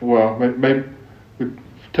not. Well, maybe we're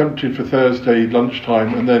tempted for Thursday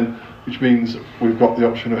lunchtime, and then which means we've got the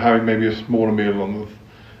option of having maybe a smaller meal in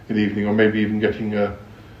the evening, or maybe even getting a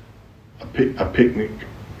picnic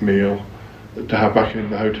meal to have back in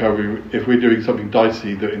the hotel room if we're doing something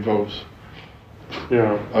dicey that involves.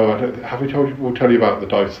 Yeah. Oh, have we told you? We'll tell you about the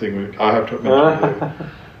dice thing. I have to mention.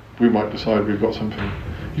 We might decide we've got something.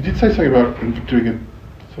 You did say something about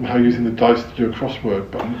somehow using the dice to do a crossword,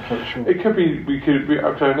 but I'm not quite sure. It could be. Okay,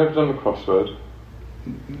 I've never done the crossword.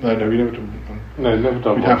 No, we never done. No, never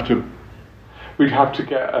done. We'd have to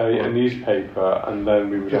get a newspaper, and then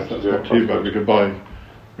we would have to do a crossword.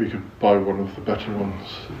 We could buy one of the better ones,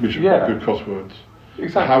 which are quite good crosswords.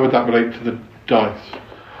 Exactly. How would that relate to the dice?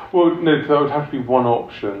 Well, no, that would have to be one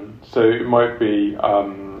option. So it might be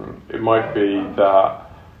that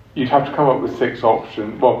you'd have to come up with 6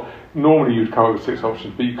 options. Well, normally you'd come up with 6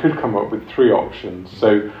 options, but you could come up with 3 options.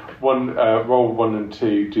 So roll 1 and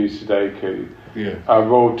 2, do Sudoku. Yeah.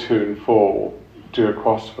 Roll 2 and 4, do a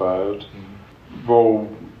crossword. Roll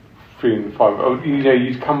 3 and 5.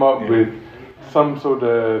 You'd come up with some sort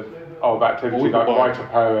of activity, like write a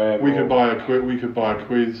poem. We could buy a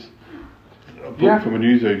quiz. A book from a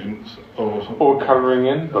newsagent or something. Or colouring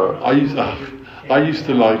in book. I used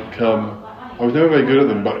to like. I was never very good at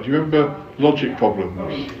them, but do you remember logic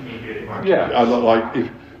problems? Yeah. Like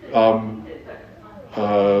if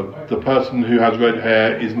the person who has red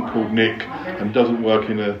hair isn't called Nick and doesn't work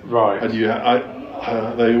in a right. And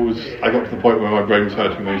I got to the point where my brain was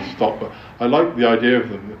hurting. They used to stop, but I liked the idea of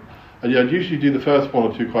them. And I'd usually do the first 1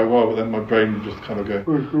 or 2 quite well, but then my brain would just kind of go,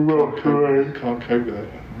 can't cope with it.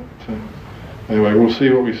 So, anyway, we'll see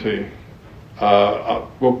what we see.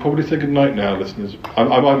 We'll probably say good night now, listeners. I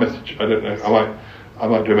might message. I don't know. I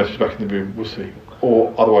might do a message back in the room. We'll see.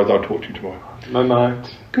 Or otherwise, I'll talk to you tomorrow. Good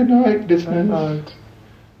night. Good night, listeners. Good night.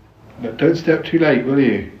 No, don't stay up too late, will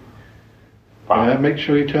you? Make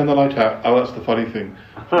sure you turn the light out. Oh, that's the funny thing.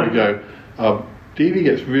 Here we go. Dee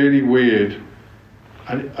gets really weird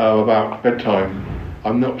about bedtime.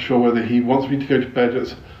 I'm not sure whether he wants me to go to bed at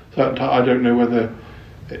a certain time. I don't know whether.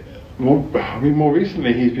 More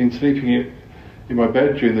recently he's been sleeping in my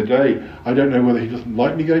bed during the day. I don't know whether he doesn't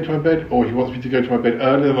like me going to my bed or he wants me to go to my bed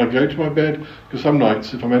earlier than I go to my bed, because some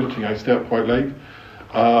nights if I'm editing I stay up quite late.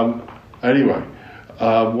 Anyway,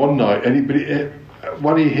 one night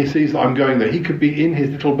when he sees that I'm going there, he could be in his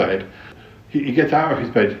little bed. He gets out of his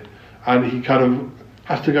bed and he kind of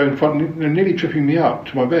has to go in front, nearly tripping me up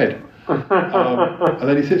to my bed. And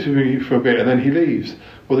then he sits with me for a bit and then he leaves.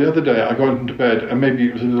 Well, the other day I got into bed and maybe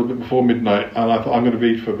it was a little bit before midnight and I thought I'm going to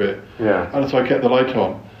read for a bit. Yeah. And so I kept the light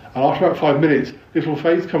on. And after about 5 minutes, little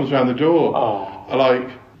face comes around the door. Oh. Like,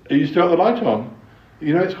 are you still got the light on?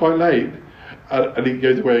 You know it's quite late. And he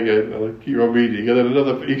goes away again and I keep on reading. And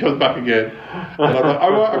then he comes back again. And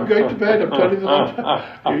I'm like, I'm going to bed, I'm turning the light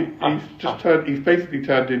on. He's basically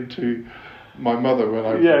turned into my mother when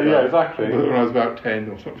I was exactly. When I was about 10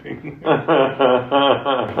 or something.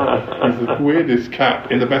 He's the weirdest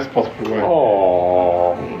cat in the best possible way.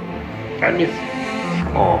 Oh, I miss.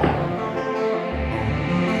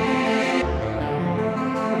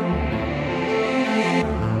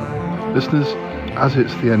 Listeners, as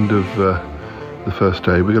it's the end of the first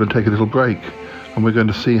day, we're going to take a little break, and we're going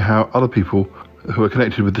to see how other people who are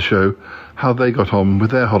connected with the show, how they got on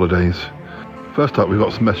with their holidays. First up, we've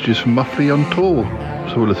got some messages from Muffley on tour,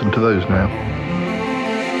 so we'll listen to those now.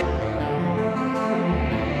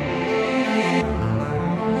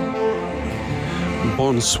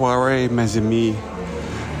 Bonsoir, mes amis.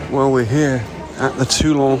 Well, we're here at the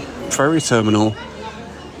Toulon ferry terminal,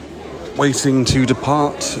 waiting to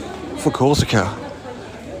depart for Corsica.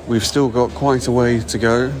 We've still got quite a way to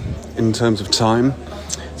go in terms of time.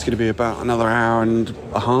 It's going to be about another hour and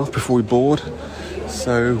a half before we board.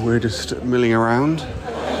 So we're just milling around.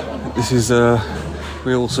 This is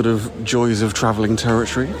real sort of joys of travelling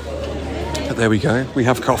territory. But there we go. We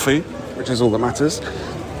have coffee, which is all that matters,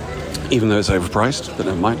 even though it's overpriced, but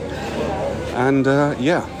never mind. And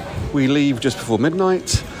we leave just before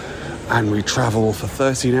midnight, and we travel for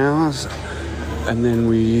 13 hours, and then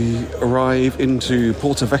we arrive into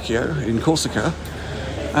Porto Vecchio in Corsica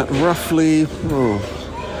at roughly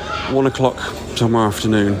 1 o'clock tomorrow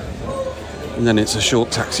afternoon. And then it's a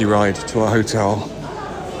short taxi ride to our hotel,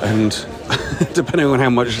 and depending on how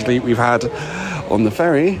much sleep we've had on the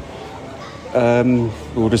ferry,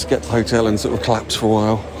 we'll just get to the hotel and sort of collapse for a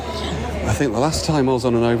while. I think the last time I was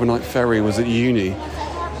on an overnight ferry was at uni,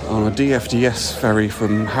 on a DFDS ferry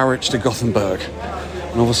from Harwich to Gothenburg.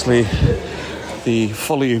 And obviously, the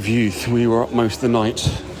folly of youth, we were up most of the night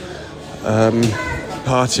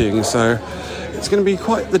partying, so it's going to be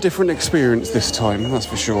quite the different experience this time, that's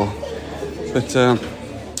for sure. But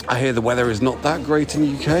I hear the weather is not that great in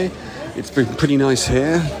the UK. It's been pretty nice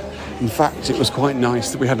here. In fact, it was quite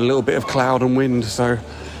nice that we had a little bit of cloud and wind, so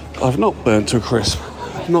I've not burnt to a crisp.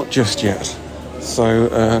 Not just yet. So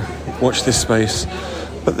watch this space.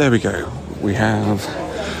 But there we go. We have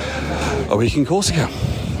a week in Corsica.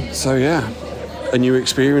 So yeah, a new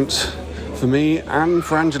experience for me and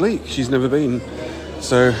for Angelique. She's never been.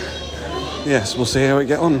 So yes, we'll see how we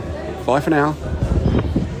get on. Bye for now.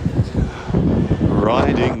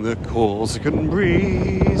 Riding the Corsican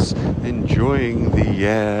breeze, enjoying the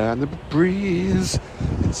air and the breeze.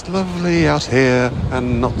 It's lovely out here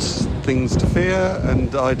and not things to fear,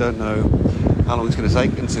 and I don't know how long it's going to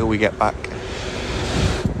take until we get back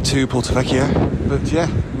to Porto Vecchio. But yeah,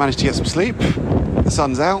 managed to get some sleep. The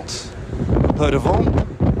sun's out, peu de vent,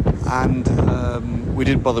 and we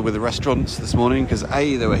didn't bother with the restaurants this morning because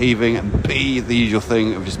A, they were heaving, and B, the usual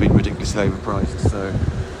thing have just been ridiculously overpriced. So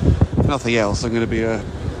if nothing else, I'm going to be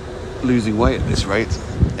losing weight at this rate.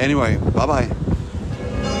 Anyway, bye-bye.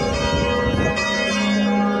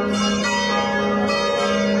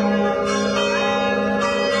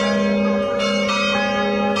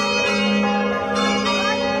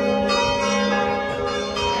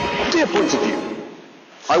 Point of view.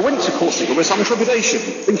 I went to Corsica with some trepidation,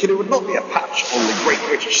 thinking it would not be a patch on the Great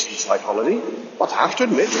British Seaside holiday, but I have to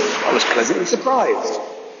admit, I was pleasantly surprised.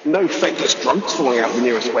 No faithless drunks falling out the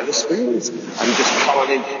nearest Wetherspoons and just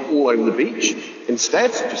carnage all over the beach.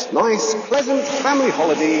 Instead, just nice, pleasant family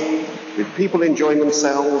holiday with people enjoying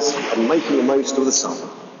themselves and making the most of the sun.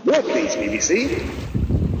 More please, BBC.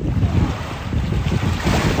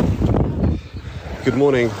 Good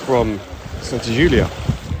morning from Santa Giulia.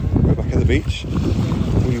 At the beach.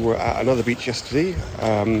 We were at another beach yesterday,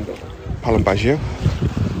 Palambaggio,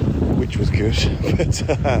 which was good, but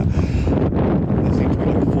there seemed to be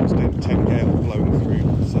like a force 10 gale blowing through,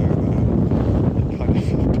 so it kind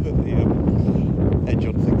of put the edge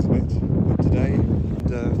on things a bit. But today,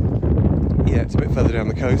 it's a bit further down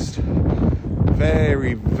the coast,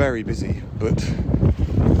 very, very busy, but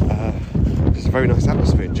just a very nice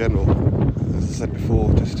atmosphere in general. As I said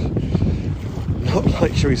before, just not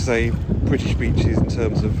like, shall we say, British beaches in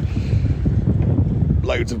terms of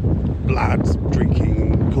loads of lads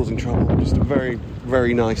drinking and causing trouble. Just a very,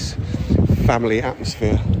 very nice family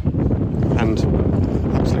atmosphere, and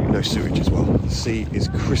absolutely no sewage as well. The sea is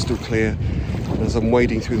crystal clear, and as I'm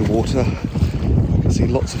wading through the water, I can see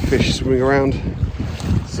lots of fish swimming around.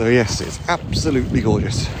 So yes, it's absolutely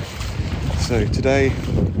gorgeous. So today,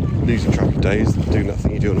 losing track of days, do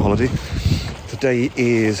nothing you do on holiday. Today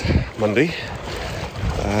is Monday.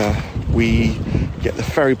 We get the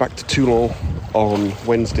ferry back to Toulon on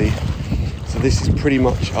Wednesday, so this is pretty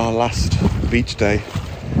much our last beach day.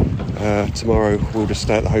 Tomorrow we'll just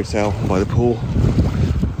stay at the hotel by the pool,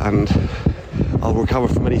 and I'll recover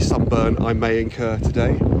from any sunburn I may incur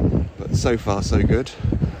today, but so far so good.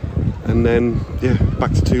 And then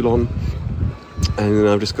back to Toulon, and then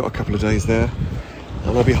I've just got a couple of days there,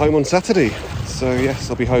 and I'll be home on Saturday. So yes,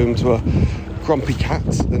 I'll be home to a grumpy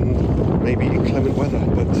cat and maybe inclement weather,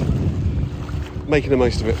 but making the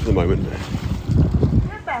most of it for the moment.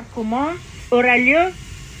 L'embarquement aura lieu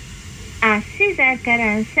à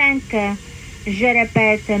 6h45. Je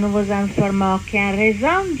répète, nous vous informons qu'en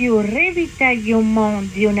raison du ravitaillement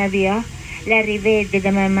du navire, l'arrivée de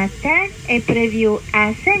demain matin est prévue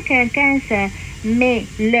à 5h15, mais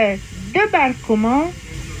le débarquement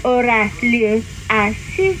aura lieu à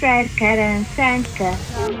 6h45.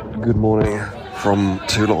 Good morning from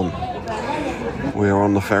Toulon. We are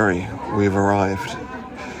on the ferry. We've arrived.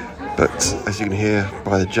 But as you can hear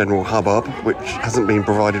by the general hubbub, which hasn't been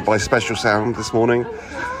provided by special sound this morning,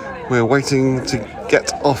 we're waiting to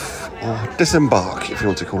get off, or disembark, if you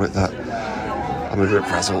want to call it that. I'm a bit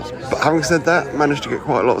frazzled. But having said that, managed to get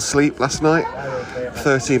quite a lot of sleep last night.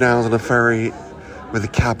 13 hours on a ferry with a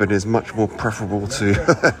cabin is much more preferable to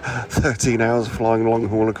 13 hours flying long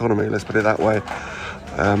haul economy, let's put it that way.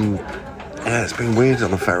 Yeah, it's been weird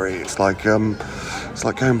on a ferry. It's like going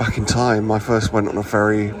back in time. I first went on a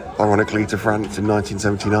ferry, ironically, to France in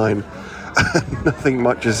 1979. Nothing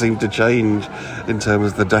much has seemed to change in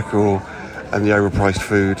terms of the decor and the overpriced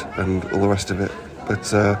food and all the rest of it.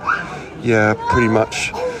 But yeah, pretty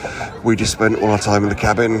much we just spent all our time in the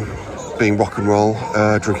cabin being rock and roll,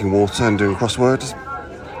 drinking water and doing crosswords,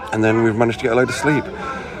 and then we've managed to get a load of sleep.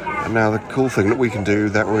 And now the cool thing that we can do,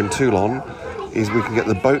 that we're in Toulon, is we can get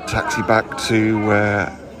the boat taxi back to where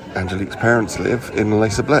Angelique's parents live in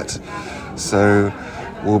Les Sablettes. So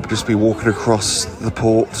we'll just be walking across the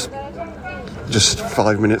port, just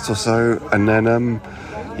 5 minutes or so, and then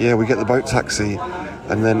yeah, we get the boat taxi,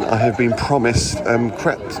 and then I have been promised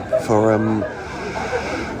crêpes for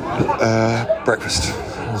breakfast.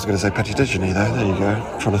 I was going to say petit déjeuner though. There you go.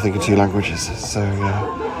 Trying to think in two languages. So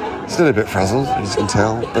yeah, still a bit frazzled, as you can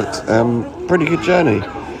tell, but pretty good journey.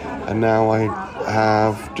 And now I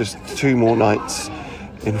have just 2 more nights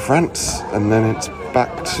in France, and then it's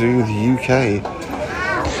back to the UK.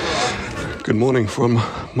 Good morning from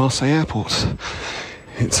Marseille Airport.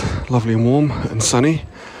 It's lovely and warm and sunny.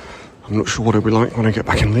 I'm not sure what it'll be like when I get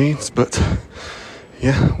back in Leeds, but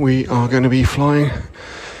yeah, we are going to be flying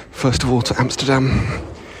first of all to Amsterdam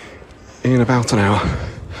in about an hour,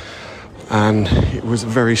 and it was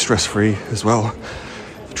very stress-free as well.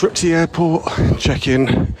 Trip to the airport,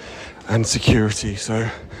 check-in and security, so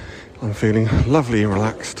I'm feeling lovely and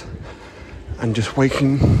relaxed and just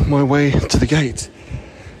waking my way to the gate.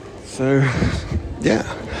 So yeah,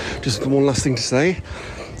 just one last thing to say.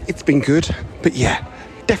 It's been good, but yeah,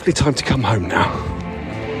 definitely time to come home now.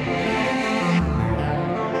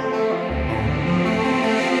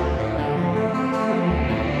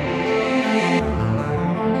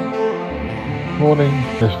 Morning,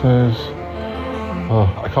 listeners.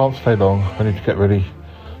 I can't stay long. I need to get ready,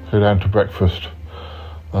 go down to breakfast.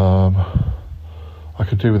 I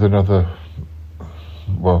could do with a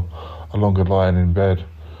longer lie in bed.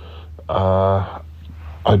 I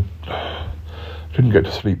didn't get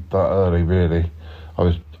to sleep that early, really.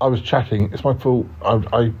 I was chatting. It's my fault.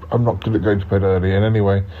 I'm not good at going to bed early, and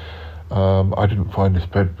anyway, I didn't find this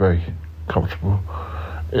bed very comfortable.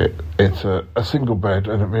 It's a single bed,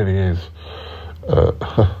 and it really is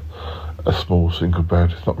a small single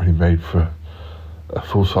bed. It's not really made for a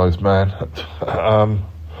full-size man.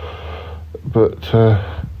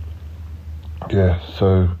 Yeah.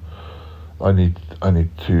 So I need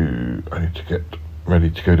to get ready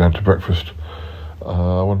to go down to breakfast.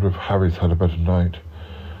 I wonder if Harry's had a better night.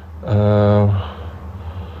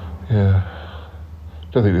 Yeah.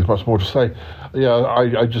 Don't think there's much more to say. Yeah,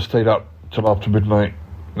 I just stayed up till after midnight,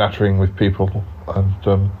 nattering with people and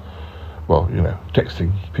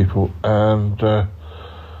texting people and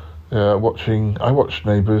watching. I watched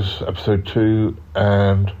Neighbours episode 2,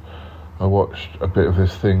 and I watched a bit of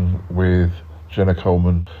this thing with Jenna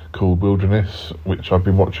Coleman called Wilderness, which I've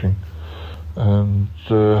been watching. And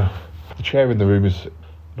the chair in the room is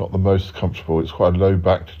not the most comfortable. It's quite a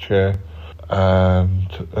low-backed chair. And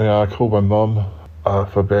I called my mum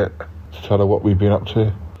for a bit to tell her what we've been up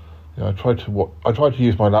to. I tried to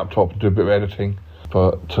use my laptop and do a bit of editing,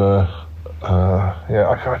 but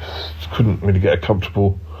I just couldn't really get a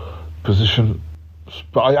comfortable position.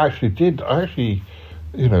 But I actually did. I actually,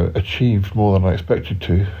 achieved more than I expected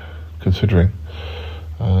to, considering.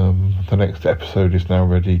 The next episode is now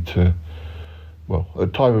ready to,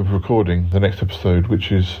 at time of recording, the next episode,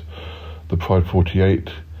 which is the Pride 48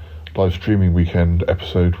 live streaming weekend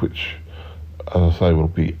episode, which, as I say, will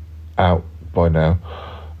be out by now.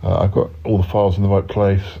 I've got all the files in the right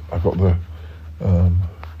place. I've got the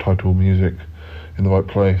title music in the right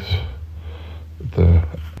place, the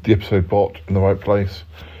episode bot in the right place.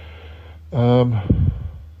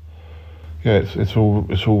 It's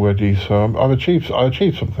all ready. So I achieved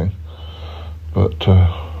something. But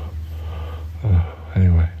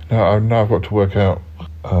anyway, now I've got to work out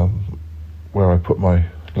where I put my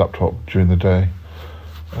laptop during the day.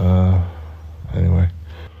 Anyway,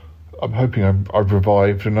 I'm hoping I've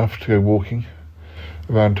revived enough to go walking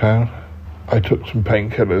around town. I took some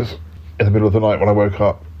painkillers in the middle of the night when I woke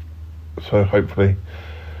up, so hopefully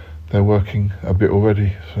they're working a bit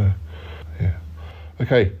already. So yeah,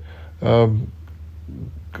 okay.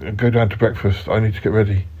 Go down to breakfast. I need to get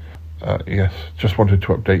ready. Yes, just wanted to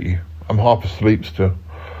update you. I'm half asleep still.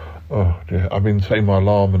 Oh dear, I've been setting my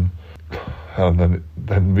alarm and then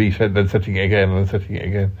setting it again and then setting it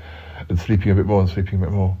again, and sleeping a bit more and sleeping a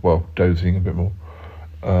bit more. Well, dozing a bit more.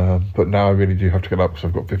 But now I really do have to get up because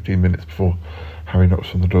I've got 15 minutes before Harry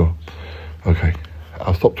knocks on the door. Okay,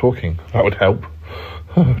 I'll stop talking. That would help.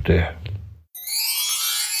 Oh dear.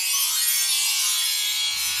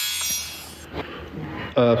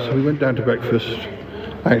 So we went down to breakfast.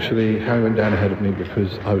 Actually, Harry went down ahead of me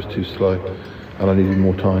because I was too slow and I needed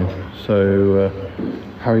more time. So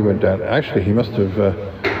Harry went down. Actually, he must have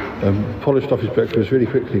polished off his breakfast really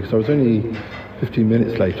quickly because I was only 15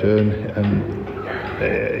 minutes later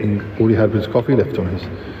and all he had was coffee left on his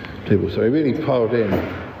table. So he really piled in.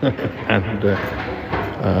 And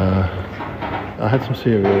I had some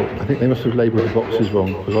cereal. I think they must have labelled the boxes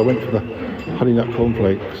wrong because I went for the honey nut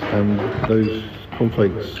cornflakes and those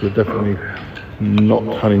cornflakes were definitely not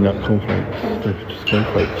honey nut cornflakes. They were just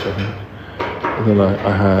cornflakes, I think. And then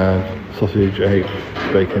I had sausage, egg,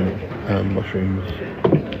 bacon, mushrooms,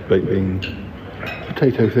 baked beans,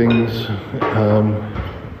 potato things,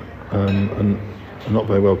 and a not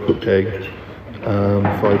very well cooked egg,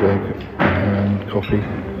 fried egg, and coffee.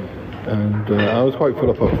 And I was quite full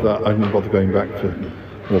up after that. I didn't bother going back for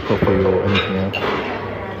more coffee or anything else.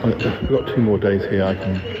 We've got 2 more days here. I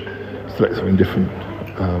can select something different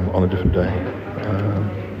on a different day.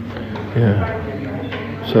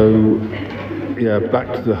 So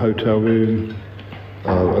back to the hotel room,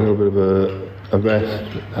 a little bit of a rest,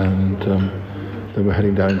 and then we're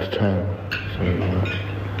heading down into town. So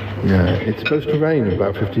it's supposed to rain in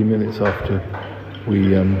about 15 minutes after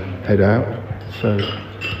we head out. So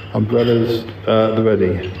umbrellas they're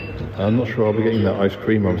ready. I'm not sure I'll be getting that ice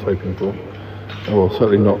cream I was hoping for. Well,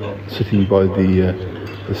 certainly not sitting by the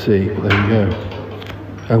sea, but there we go.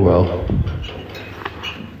 Oh well.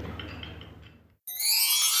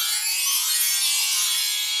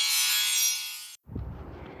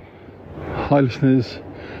 Hi listeners,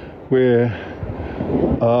 we're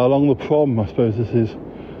along the prom, I suppose this is.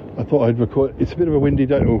 I thought I'd record. It's a bit of a windy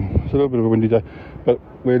day. Oh, it's a little bit of a windy day, but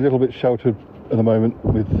we're a little bit sheltered at the moment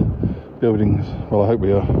with buildings. Well, I hope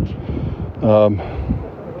we are.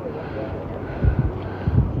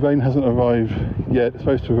 The rain hasn't arrived yet. It's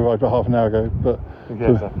supposed to have arrived about half an hour ago, but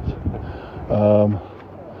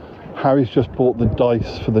Harry's just bought the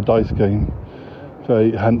dice for the dice game.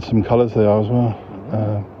 Very handsome colours they are as well.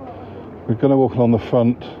 We're going to walk along the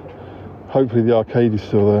front. Hopefully the arcade is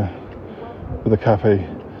still there with a cafe.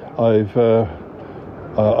 I've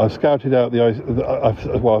scouted out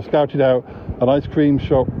I've scouted out an ice cream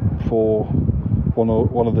shop for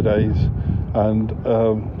one of the days, and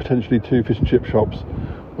potentially 2 fish and chip shops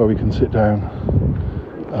where we can sit down.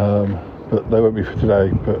 But they won't be for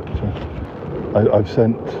today. But I've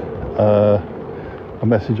sent a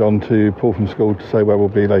message on to Paul from school to say where we'll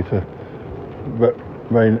be later.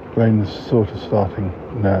 Rain's sort of starting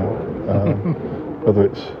now. Whether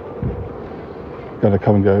it's going to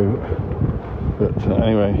come and go, but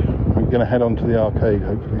anyway, we're going to head on to the arcade,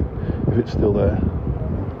 hopefully, if it's still there.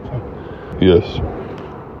 So, yes.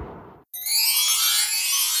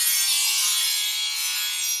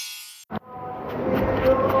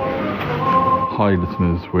 Hi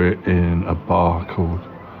listeners, we're in a bar called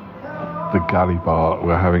the Galley Bar.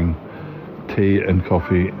 We're having tea and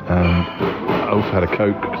coffee, and I also had a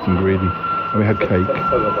Coke because I'm greedy, and we had cake.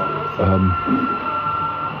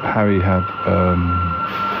 Harry had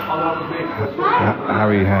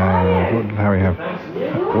what did Harry have?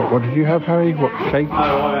 What did you have, Harry? What cake?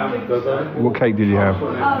 What cake did you have?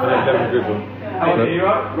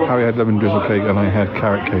 Harry had lemon drizzle cake and I had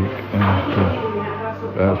carrot cake, and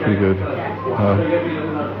that was pretty good.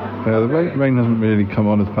 The rain hasn't really come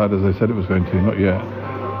on as bad as they said it was going to, not yet.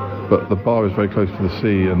 But the bar is very close to the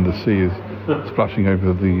sea, and the sea is splashing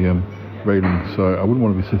over the railing, so I wouldn't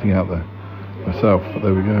want to be sitting out there myself, but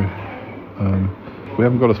there we go. We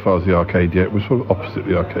haven't got as far as the arcade yet. We're sort of opposite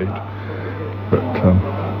the arcade, but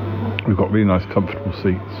we've got really nice comfortable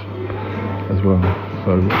seats as well,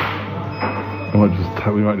 so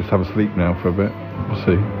we might just have a sleep now for a bit. We'll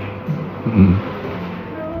see.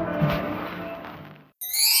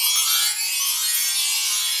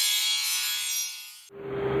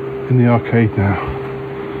 In the arcade now.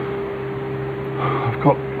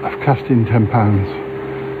 I've cashed in £10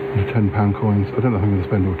 into £10 coins. I don't know if I'm going to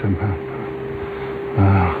spend all £10.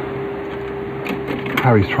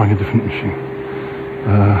 Harry's trying a different machine.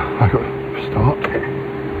 I got start.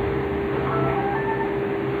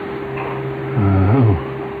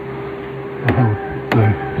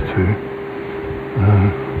 Those 2.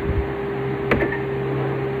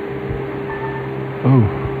 Okay.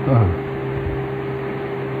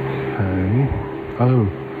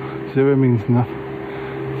 0 means nothing.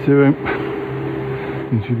 0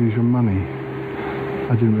 means you lose your money.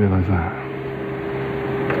 I didn't realise that.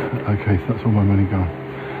 Okay, so that's all my money gone.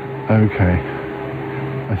 Okay.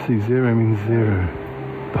 I see 0 means 0.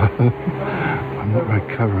 I'm not very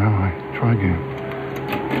clever, am I? Try again.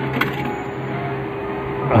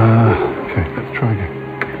 Okay, let's try again.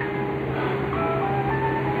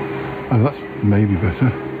 Oh, that's maybe better.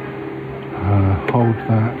 Hold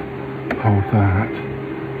that,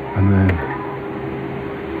 and then...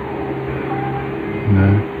 No.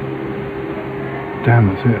 Damn,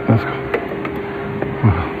 that's it. That's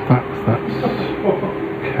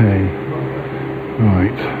okay.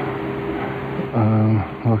 Right.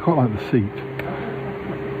 Well, I quite like the seat.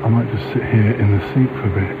 I might just sit here in the seat for a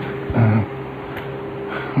bit. I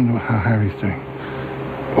wonder how Harry's doing.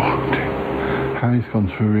 Oh, dear. Harry's gone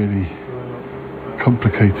through really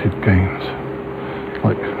complicated games.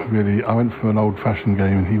 Like, really, I went for an old-fashioned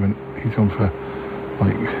game and he's gone for,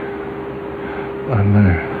 like, I don't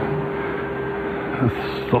know.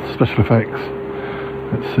 There's lots of special effects.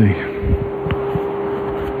 Let's see.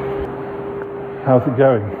 How's it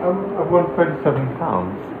going? I've won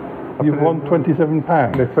 £37. You've won £27?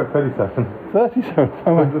 No, 37. 37?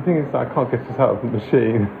 Oh, but the thing is that I can't get this out of the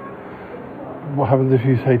machine. What happens if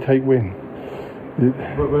you say take win?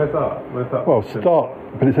 Where's that? Well, start.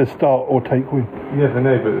 But it says start or take win. Yes, I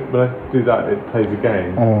know, but when I do that, it plays a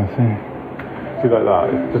game. Oh, I see. See, like that,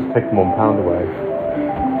 it's just taking £1 away.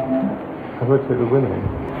 How do I take the winning?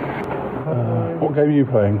 What game are you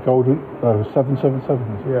playing? Golden?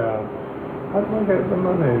 777? Yeah. How do I get the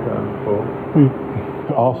money then for?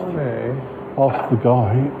 Ask the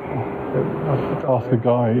guy. Ask the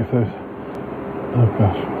guy if there's... Oh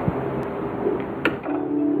gosh.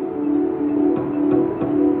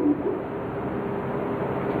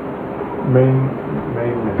 Main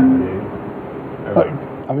menu.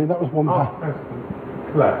 I mean, that was £1.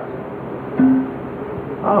 Collect.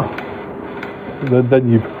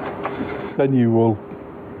 Then you will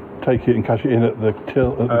take it and cash it in at the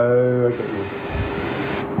till. Oh, I get you.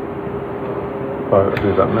 Oh,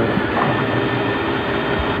 do that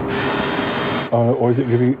now. Or is it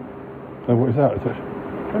giving? Oh, what is that? Is it?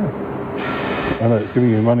 Oh no, it's giving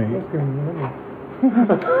you money. It's giving you money.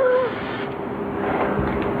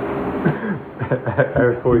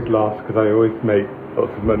 Eric always laughs because I always make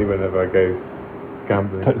lots of money whenever I go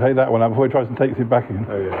gambling. Take that one out before he tries and takes it back in.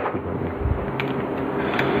 Oh yeah, good money.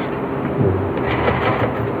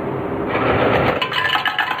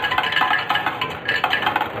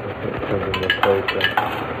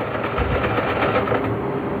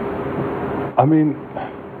 I mean,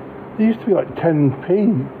 there used to be like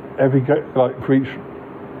 10p every go, like for each.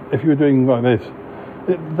 If you were doing like this,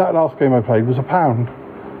 that last game I played was £1,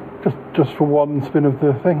 just for one spin of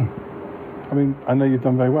the thing. I mean, I know you've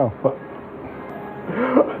done very well, but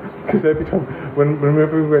because every time,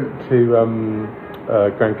 whenever we went to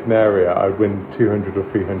Gran Canaria, I'd win 200 or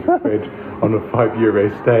 300 quid on a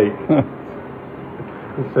 €5 stake.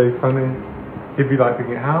 It's so funny. He'd be like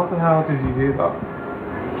thinking, how the hell did you do that?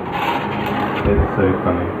 It's so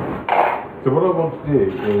funny. So what I want to do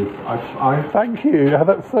is, I thank you.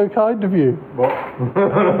 That's so kind of you. What?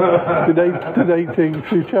 Donating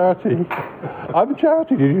to charity. I'm a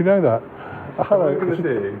charity. Did you know that? Hello. What I'm going to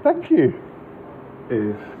do? Thank you.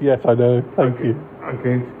 Is yes, I know. Thank you. I'm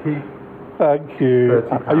going to keep. Thank you.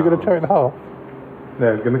 Are you going to tear it in half?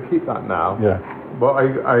 No, I'm going to keep that now. Yeah. What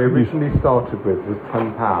I originally started with was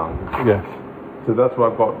 £10. Yes. So that's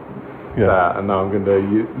what I've got there, and now I'm going to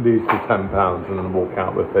lose the £10 and then walk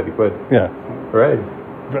out with 30 quid. Yeah. Hooray.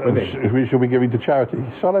 We shall be giving to charity.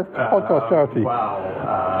 Podcast charity. Wow.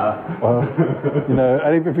 Well, you know,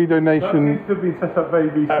 any fee donation. That needs to be set up very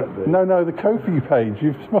recently. No, the Ko-fi page.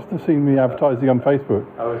 You must have seen me advertising on Facebook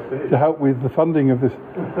to help with the funding of this.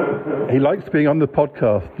 He likes being on the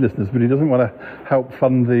podcast, listeners, but he doesn't want to help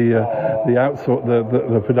fund the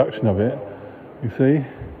the production of it. You see,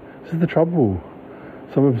 this is the trouble.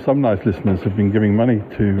 Some nice listeners have been giving money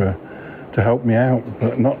to help me out,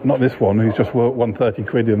 but not this one who's just won 30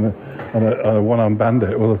 quid on a one-armed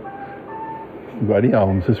bandit. Well, I've got any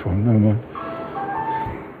arms, this one, never mind.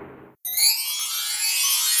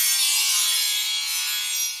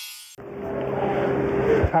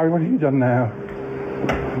 Harry, what have you done now?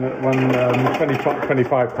 Won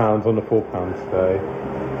 £25 on the £4 stay.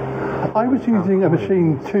 I was using a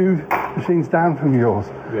machine 2 machines down from yours.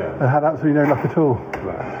 Yeah. And had absolutely no luck at all.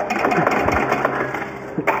 Right.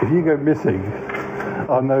 If you go missing,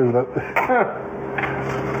 I'll know that.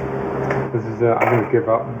 This is I'm going to give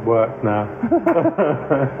up work now.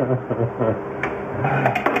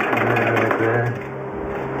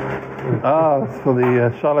 It's for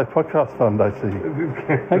the Charlotte Podcast Fund, I see.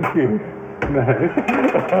 Thank you. No.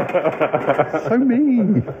 So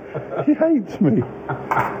mean. He hates me.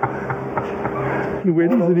 He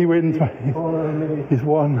wins and he wins. He's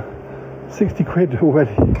won 60 quid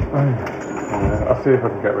already. I'll see if I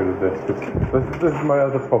can get rid of this. This is my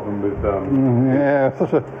other problem with... yeah,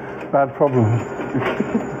 such a bad problem.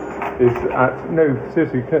 No,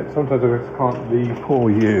 seriously, sometimes I just can't leave. Poor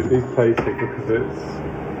you. Leave PlayStation because it's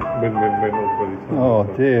win all the bloody time. Oh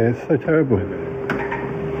dear, it's so terrible.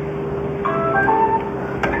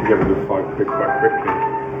 Get rid of 5 quid quite quickly.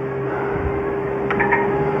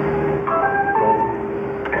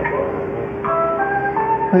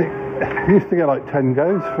 You used to get like 10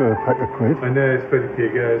 goes for a pack of quid. I know, it's 20p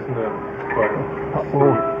a go, isn't it? Quite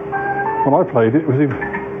when I played it was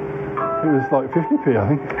like 50p, I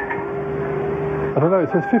think. I don't know, it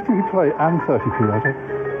says 50p play and 30p. I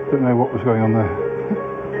don't know what was going on there.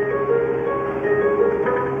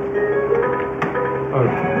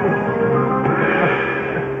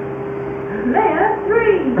 Layer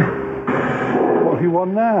 3. What have you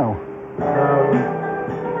won now?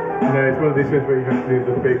 No, it's one of these things where you have to do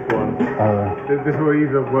the big one. This will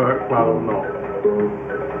either work well or not.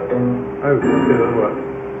 Oh, it didn't work.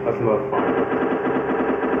 That's another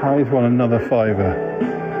fiver. Harry's won another fiver.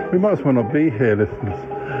 We might as well not be here, listeners.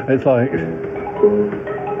 It's like...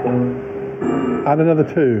 add another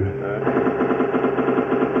 2.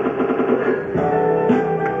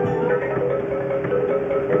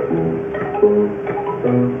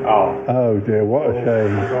 Oh dear, what a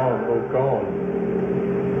shame. All gone.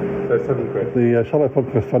 So 7 quid. The Charlotte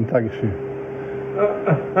Podcast Fund thanks you.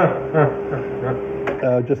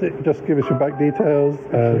 Just give us your bank details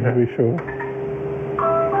and be sure.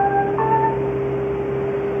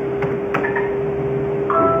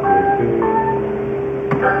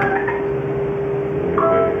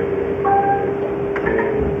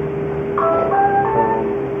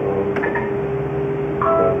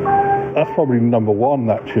 That's probably number 1,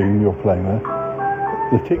 that tune you're playing there.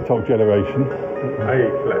 The TikTok generation. Hey,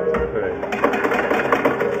 flex, okay.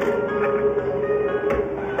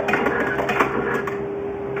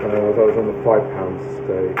 That was on the £5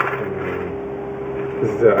 stake. This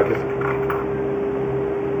is it, I just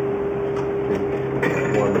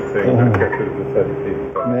one thing, and get rid of the 30p.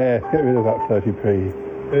 Yeah, get rid of that 30p.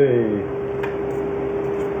 Hey.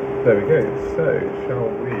 There we go, so shall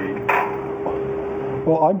we...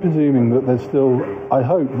 Well, I'm presuming that there's still, I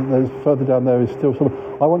hope that there's further down there is still sort of,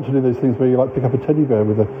 I want to do those things where you like pick up a teddy bear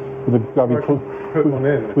with a grabby claw,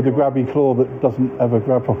 with a grabby claw that doesn't ever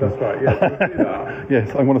grab properly. That's right, yes, we'll do that.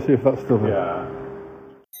 Yes, I want to see if that's still there. Yeah.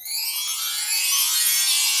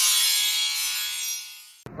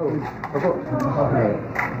 Oh, I've got...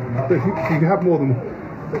 So if you have more than...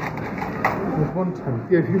 There's 110.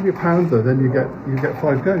 Yeah, if you give me a pounder, then you get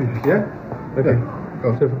 5 goes. Yeah? Okay. Yeah.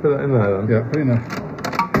 Oh. So if I put that in there then? Yeah, put it in there.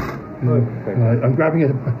 Okay. Right, I'm grabbing a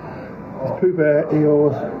Pooh Bear,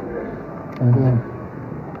 Eeyores, and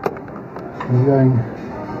I'm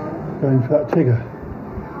going for that Tigger.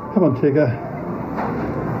 Come on, Tigger.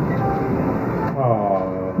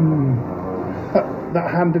 That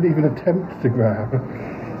hand didn't even attempt to grab.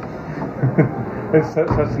 It's such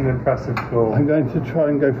an impressive claw. I'm going to try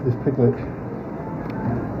and go for this piglet.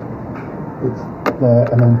 It's there,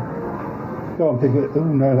 and then go on, piglet. Oh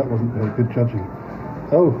no, that wasn't very good judging.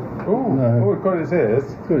 Oh no! Oh, it got his ears.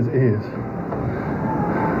 It's got his ears.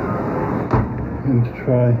 I'm going to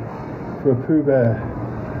try for a Pooh Bear.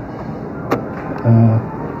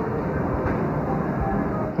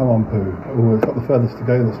 Come on, Pooh. Oh, it's got the furthest to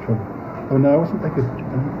go. That's trouble. Oh no, I wasn't that good.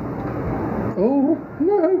 Oh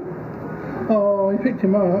no! Oh, he picked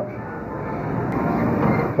him up.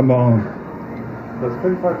 Come on. That's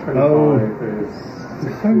 25.25 is...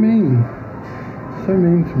 It's so mean. So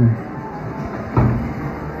mean to me.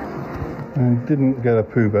 I didn't get a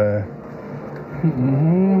Pooh Bear.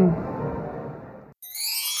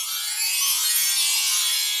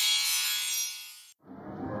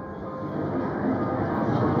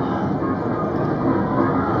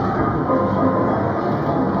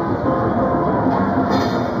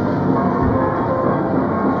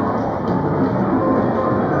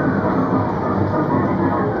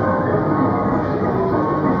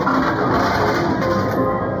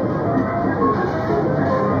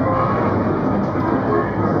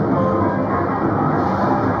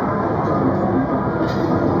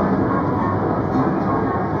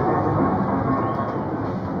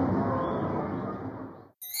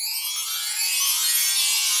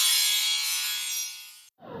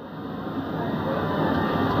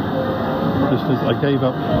 I gave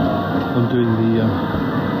up on doing the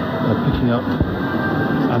picking up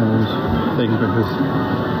animals thing because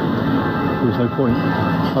there was no point.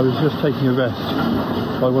 I was just taking a rest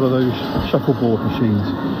by one of those shuffleboard machines,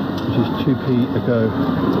 which is 2p a go.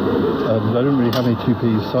 I didn't really have any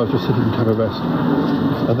 2p's, so I was just sitting to have a rest.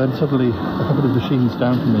 And then suddenly a couple of machines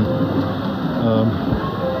down from me,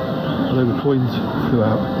 a load of coins flew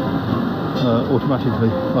out automatically,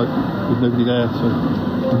 like with nobody there, so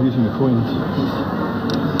I'm using the coins.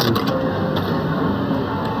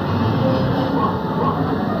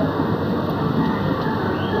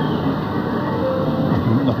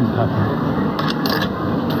 Nothing's happened.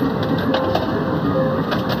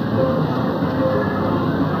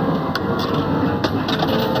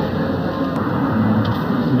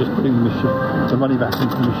 I'm just putting the money back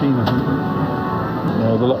into the machine, I think.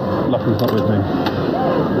 The luck is not with me.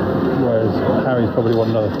 Whereas Harry's probably won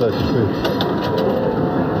another 30 quid.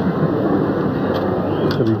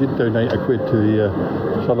 So we did donate a quid to the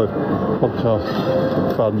Charlotte Podcast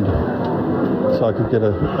Fund so I could get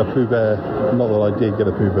a Pooh Bear. Not that I did get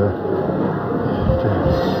a Pooh Bear.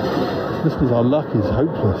 Listeners, our luck is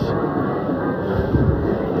hopeless.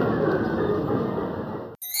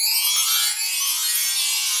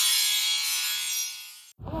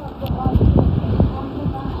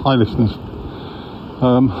 Hi listeners.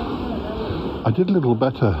 I did a little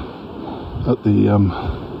better at the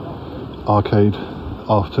arcade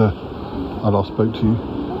after I last spoke to you.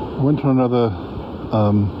 I went on another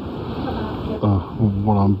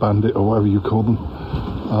one-armed bandit or whatever you call them.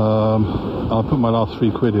 I put my last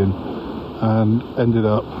 3 quid in and ended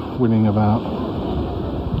up winning about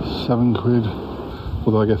 7 quid,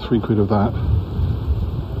 although I guess 3 quid of that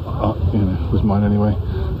was mine anyway.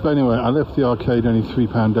 But anyway, I left the arcade only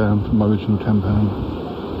 £3 down from my original £10.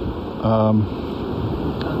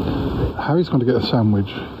 Harry's gone to get a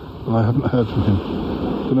sandwich, but I haven't heard from him.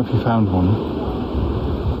 Don't know if he found one.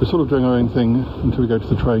 We're sort of doing our own thing until we go to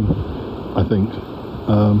the train, I think.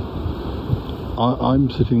 I'm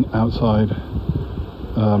sitting outside.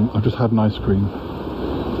 I've just had an ice cream,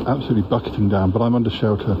 absolutely bucketing down, but I'm under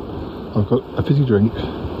shelter. I've got a fizzy drink,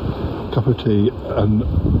 a cup of tea, and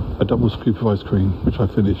a double scoop of ice cream, which I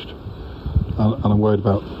finished. And I'm worried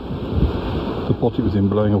about the pot it was in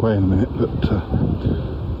blowing away in a minute, but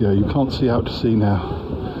yeah, you can't see out to sea now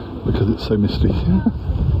because it's so misty.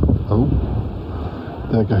 Oh,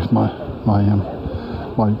 there goes my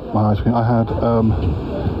ice cream. I had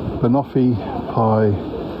banoffee pie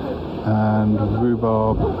and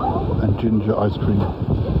rhubarb and ginger ice cream,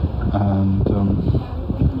 and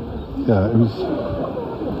yeah,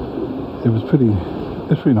 it's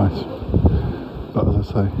pretty nice. But as I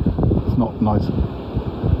say, it's not nice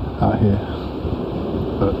out here.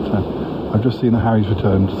 But I've just seen that Harry's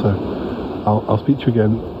returned, so I'll speak to you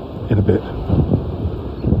again in a bit.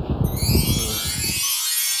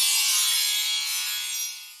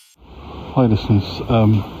 Hi listeners,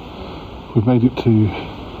 we've made it to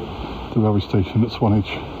the railway station at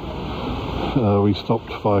Swanage. We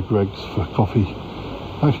stopped via Greg's for coffee,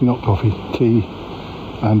 actually not coffee, tea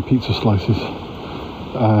and pizza slices,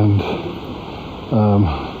 and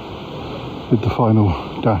did the final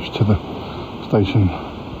dash to the station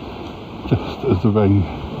just as the rain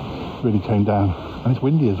really came down, and it's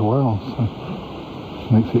windy as well, so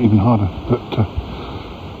it makes it even harder. But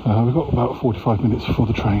we've got about 45 minutes before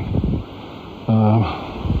the train,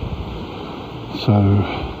 so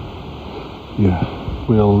yeah,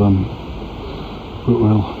 we'll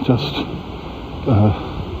just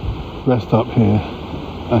rest up here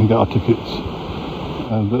and get our tickets.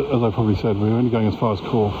 And as I probably said, we're only going as far as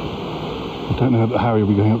Corfe. I don't know that Harry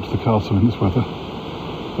will be going up to the castle in this weather.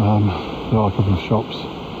 There are a couple of shops.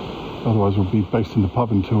 Otherwise we'll be based in the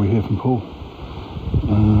pub until we hear from Paul.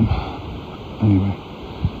 Anyway,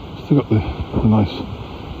 still got the nice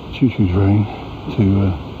choo-choo train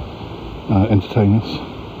to entertain us.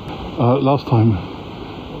 Last time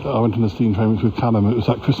I went on the steam train with Callum, it was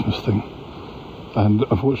that Christmas thing. And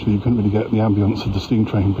unfortunately you couldn't really get the ambience of the steam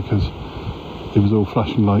train because it was all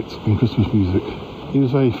flashing lights and Christmas music. It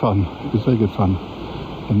was very fun. It was very good fun,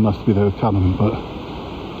 and nice to be there with Callum. But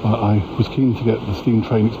I was keen to get the steam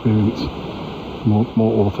train experience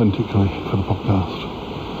more authentically for the podcast,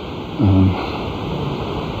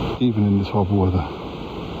 even in this horrible weather.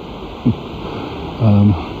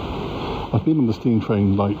 I've been on the steam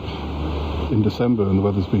train like in December, and the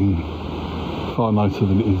weather's been far nicer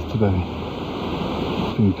than it is today.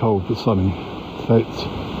 It's been cold but sunny. Today it's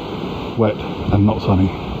wet and not sunny,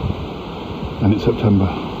 and it's September.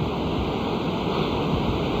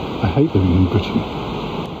 I hate living in Britain.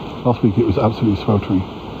 Last week it was absolutely sweltering,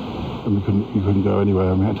 and you couldn't go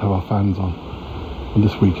anywhere, and we had to have our fans on. And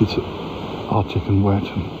this week it's Arctic and wet,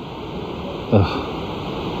 and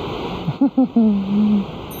Is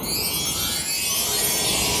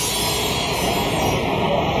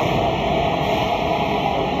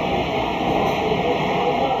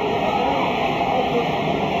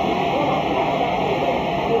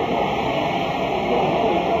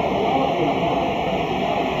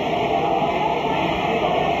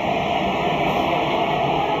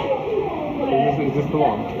this the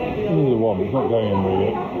one? This is the one, it's not going anywhere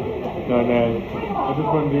yet. No. I just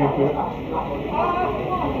wondered if it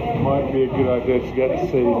might be a good idea to get the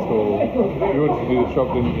seat, or you wanted to do the shop,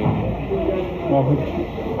 didn't you?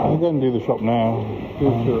 I'll go and do the shop now. Do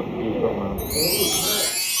the shop now.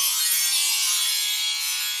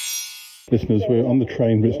 Listeners, we're on the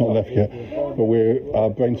train, but it's not left yet. But we're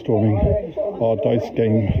brainstorming our dice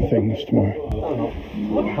game things tomorrow.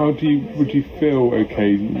 Would you feel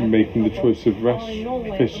okay making the choice of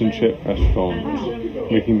fish and chip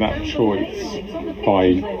restaurants, making that choice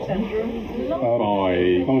by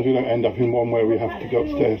as long as we don't end up in one where we have to go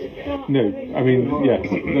upstairs. No, I mean, yes.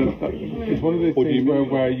 It's one of those things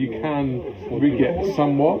where you can rig it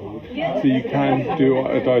somewhat, so you can do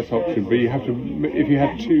a dice option, but you have to, if you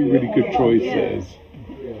had two really good choices,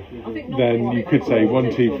 then you could say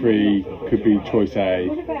 1, 2, 3 could be choice A,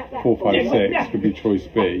 4, 5, 6 could be choice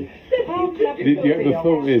B. The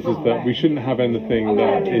thought is that we shouldn't have anything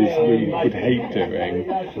that we would hate doing,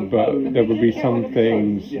 but there would be some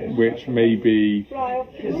things which maybe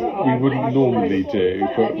we wouldn't normally do,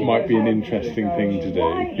 but might be an interesting thing to do.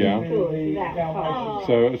 Yeah.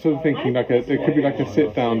 So I'm sort of thinking it could be like a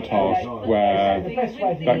sit-down task where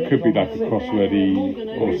that could be like a crosswordy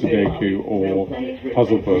or Sudoku or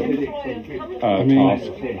puzzle book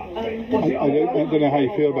task. I don't know how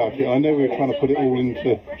you feel about it. I know we're trying to put it all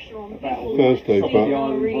into Thursday, but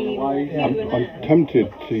I'm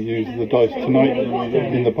tempted to use the dice tonight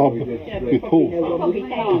in the pub with Paul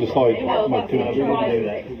to decide what my do.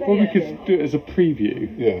 Well, we could do it as a preview.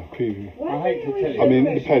 Yeah, preview. I mean,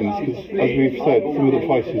 it depends, because as we've said, some of the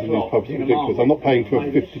prices in these pubs are ridiculous. I'm not paying for a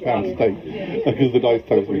 £50 steak because the dice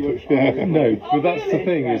tells me to. Yeah. No, but that's the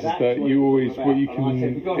thing, is that you always, what you can,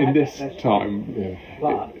 in this time... Yeah.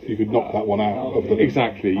 You could knock that one out of the...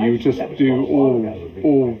 Exactly, you would just do all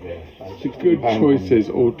good choices,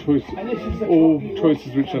 all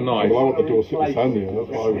choices which are nice. Well, I want the Dorset lasagna, that's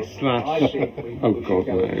what I would... Slash... Oh God,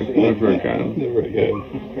 no. Never again. Never again.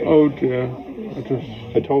 Oh dear.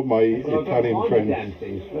 I told my Italian friend, I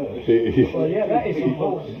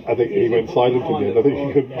think he went silent again. I think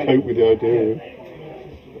he couldn't cope with the idea.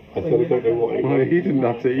 I said, I don't know what it was. Well, he didn't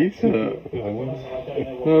have to eat it. That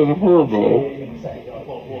was horrible.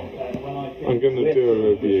 I'm going to do a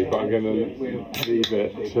review, but I'm going to leave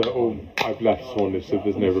it to all I've left on this, so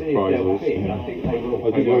there's no reprisals. Yeah. I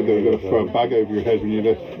didn't know they were going to throw a bag over your head when you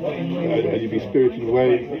left, and you'd be spirited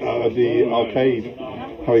away at the arcade.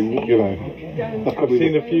 Having, you know, I've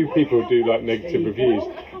seen a few people do like negative reviews,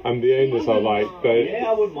 and the owners are like,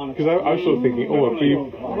 because I was sort of thinking, they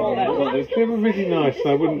were really nice, and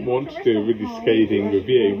I wouldn't want to do a really scathing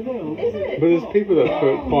review. But there's people that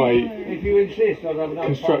put quite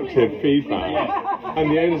constructive feedback,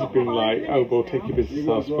 and the owners have been like, oh, well, take your business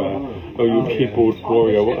elsewhere. Oh, your keyboard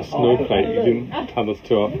warrior, what a snowflake! You didn't tell us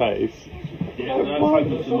to our face.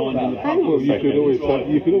 Well, you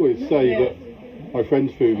could always say that my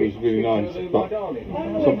friend's food was really nice, but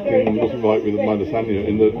something wasn't right with my lasagna.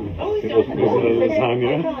 It wasn't a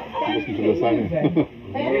lasagna. It wasn't a lasagna.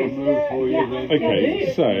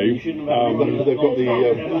 Okay, so they've got the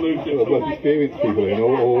work experience people in,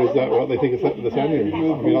 or is that what they think of lasagna? I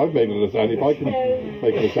mean, I've made a lasagna. If I can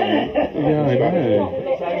make a lasagna, yeah, I know.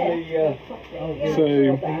 So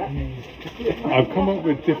I've come up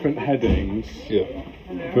with different headings. Yeah.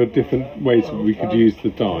 For different ways that we could use the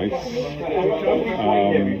dice.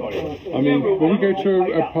 I mean, will we go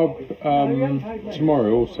to a pub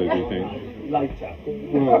tomorrow also, do you think?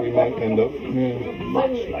 Well, we might end up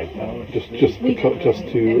just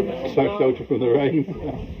to shelter from the rain.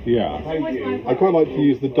 Yeah. I quite like to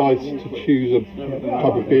use the dice to choose a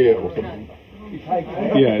type of beer or something.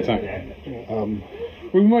 Yeah, exactly.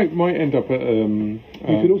 We might end up at... you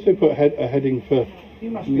could also put a heading for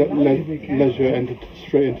leisure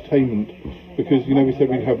straight entertainment, because you know we said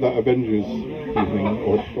we'd have that Avengers evening.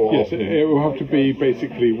 Yes, it will have to be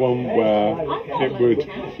basically one where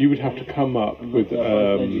you would have to come up with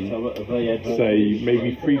say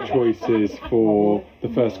maybe 3 choices for the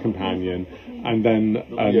first companion, and then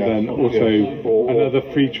also another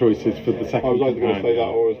 3 choices for the second. I was either going to say that,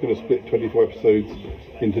 or I was going to split 24 episodes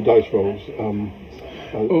into dice rolls.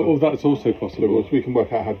 That's also possible. So we can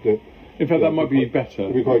work out how to do it. In fact, that might be better.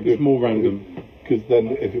 It'd be quite good. It's more random. Because then,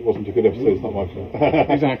 if it wasn't a good episode, it's not my fault.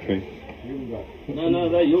 Exactly. No,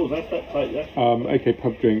 they're yours. That's that. Okay,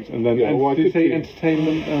 pub drinks, and then well, did you say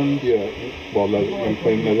entertainment and well,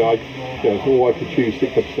 entertainment. So I could choose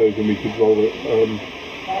 6 episodes, and we could roll it.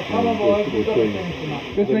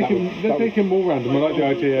 Let's make it more random. I like the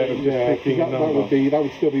idea of just picking that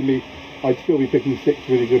would still be me. I'd still be picking 6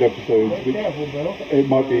 really good episodes. It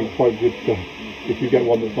might be quite good if you get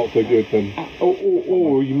one that's not so good, then.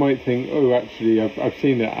 Or you might think, oh, actually, I've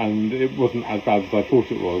seen it and it wasn't as bad as I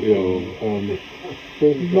thought it was.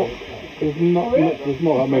 There's not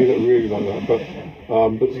that many that are really like that,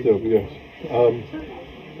 but still, yes.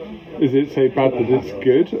 Is it so bad that it's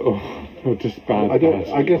good, or just bad? I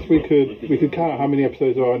guess we could count how many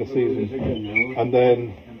episodes there are in a season, and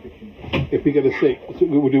then if we get a 6,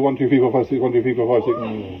 we'll do 1, 2, 3, 4, 5, 6, 1, 2, 3, 4, 5, 6,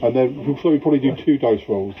 and then we'd probably do 2 dice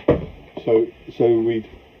rolls. So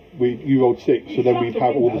you rolled 6, so then we'd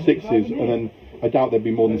have all the 6s, and then I doubt there'd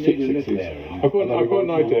be more than 6 6s. I've got an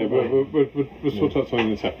idea, but we'll sort out something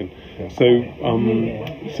in a second. Yeah. So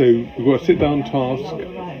we've got a sit-down task,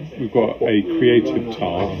 we've got a creative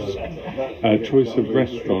task, choice of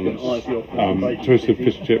restaurants, choice of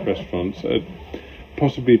fish and chip restaurants,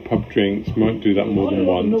 possibly pub drinks, might do that more than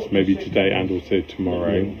once, maybe today and also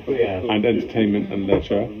tomorrow, and entertainment and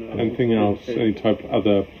leisure. Anything else, any type of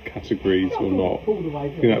other categories or not? I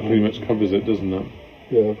think that pretty much covers it, doesn't it?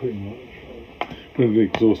 Yeah, pretty much. We're going to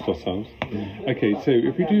exhaust ourselves. Okay, so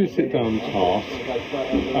if we do a sit-down task,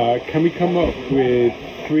 can we come up with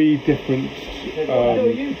 3 different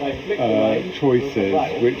choices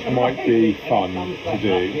which might be fun to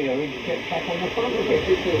do?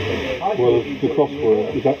 Well, the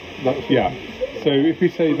crossword, that's yeah. So if we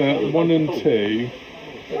say that 1 and 2,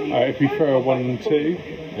 if we throw a 1 and 2,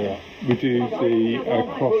 we do the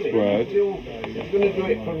crossword. He's going to do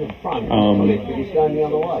it from the front, but he's going the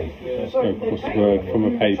other way. Crossword from a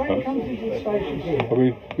paper. I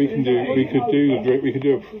mean, we could do the drink. We could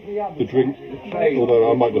do the drink.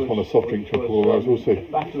 Although I might just want a soft drink triple. Otherwise, we'll see.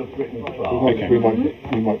 We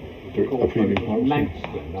might do a premium type.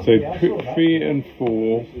 So 3 and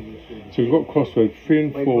 4. So we've got crossword 3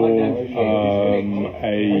 and 4.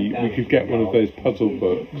 We could get one of those puzzle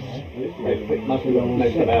books. And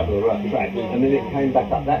then it came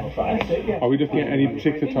back up that track. Are we looking at any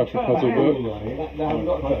particular type of puzzle book?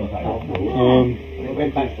 It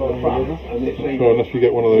went back to the front. Well, unless we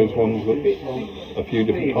get one of those ones that's a few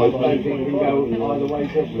different types.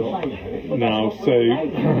 Now, so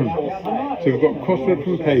we've got crossword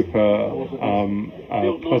from paper,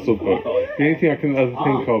 puzzle book. The only thing I can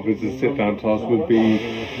think of as a sit-down task would be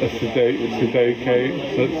a Sudoku.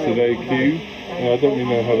 I don't really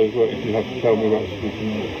know how those work. If you have to tell me about it.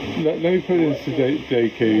 Let me put in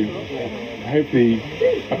Sudoku. Hopefully,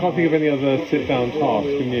 I can't think of any other sit-down tasks.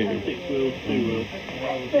 Can you?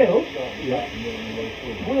 Bill?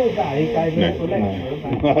 Will Day gave a little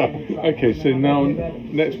lecture. Okay, so now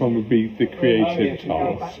next one would be the creative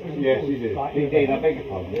task. Yes, he did. He did. I beg your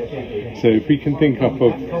pardon. Yes, he did. So if we can think up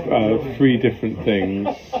of 3 different things,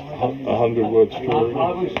 100-word story.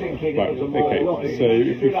 I was thinking. Right, okay. So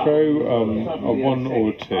if we throw a 1 or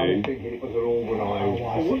a 2. It was an organised.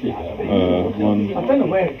 1. I don't know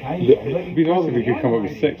where it came from. It'd be nice if we could come up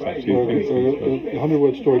with 6 actually.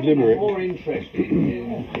 100-word story limerick. More interesting.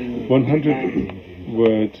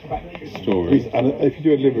 100-word story. And if you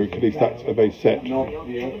do a limerick, at least that's a very set. 3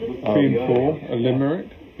 and 4, a limerick.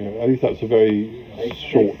 Yeah, at least that's a very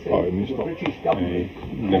short poem. It's not a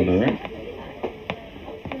limerick.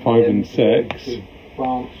 5 and 6.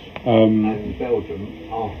 France and Belgium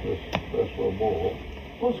after the First World War.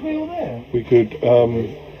 Was we all there? We could. I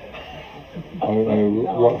don't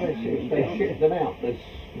know. They shipped them out.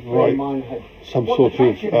 Right. Some sort of.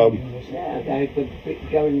 They did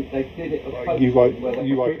it. You write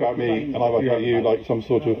about me, and I write about you, like some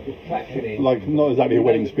sort of, like not exactly a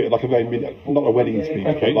wedding speech, like a very not a wedding speech,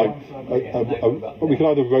 okay. But we could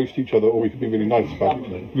either roast each other or we could be really nice about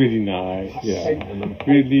it. Really nice. Yeah.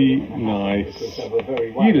 Really nice.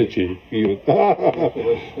 Eulogy.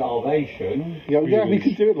 Starvation. Yeah, we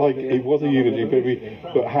could do it like it was a eulogy,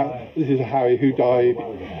 this is Harry who died.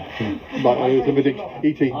 Like it was a bit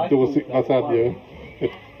eating Dorset lasagna.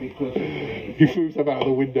 He threw himself out of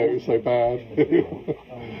the window. It was so bad.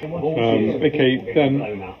 Okay,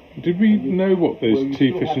 then did we know what those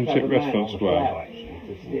 2 fish and chip restaurants were?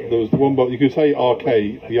 There was the one, but you could say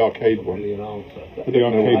arcade, the arcade one. The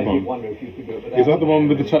arcade one. Is that the one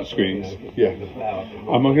with the touchscreens? Yeah.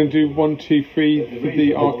 Am I going to do 1, 2, 3 for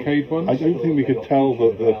the arcade one? I don't think we could tell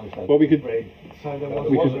that well, we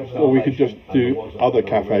could just do other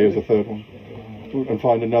cafe as a third one. And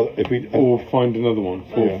find another. Or find another one.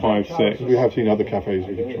 4, 5, 6. We have seen other cafes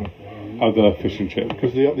we could try. other fish and chips?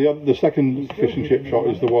 Because the second fish and chip shop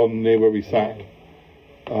is the one near where we sat.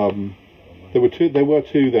 There were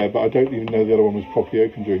two there, but I don't even know the other one was properly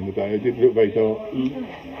open during the day. It did look very dark.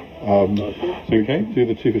 Okay. Do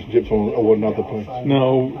the two fish and chips or another place.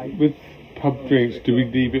 Now, with pub drinks, do we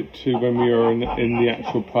leave it to when we are in the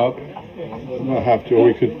actual pub? We might have to, or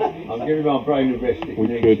we could. I'm giving my brain a rest.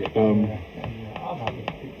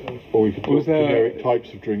 Or we could do generic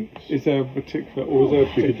types of drinks. Is there a particular? Or is there a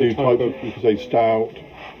particular we could do type of? We could say stout,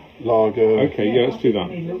 lager. Okay, yeah, let's do that.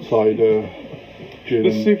 Cider. Gin,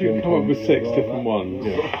 let's see if we can come up with 6 different ones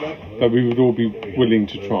that we would all be willing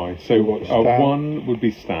to try. So, one would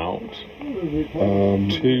be stout.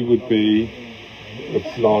 2 would be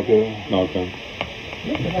lager.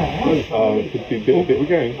 Could be we're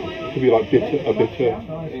going. Could be like a bitter.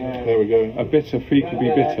 There we go. A bitter. 3 could be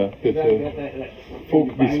bitter. 4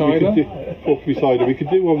 could be cider. 4 could be cider. We could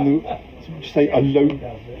do one. Say a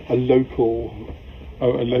local.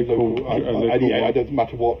 Oh, a local. It doesn't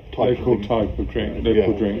matter what type. Local type of drink.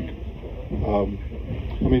 Local drink.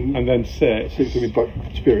 I mean, and then 6 would be like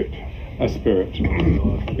spirit. A spirit.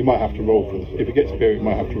 We might have to roll for this. If it gets spirit, we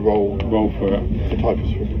might have to roll for it. The type of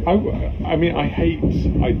spirit. I mean,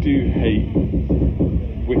 I do hate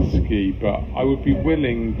whiskey, but I would be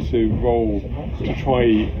willing to try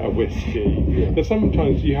a whiskey. There's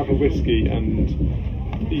sometimes you have a whiskey and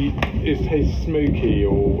it tastes smoky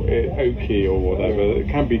or oaky or whatever. It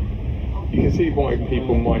can be. You can see why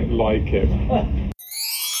people might like it.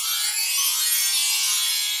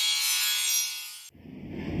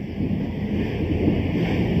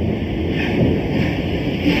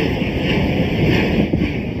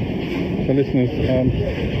 So listeners,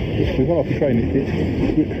 we got off the train.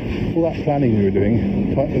 All that planning we were doing,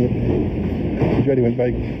 the journey went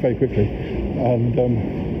very, very quickly, and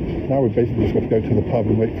now we've basically just got to go to the pub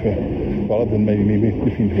and wait for, well, other than maybe me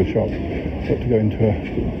nipping into a shop, got to go into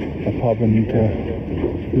a pub, and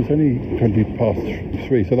it was only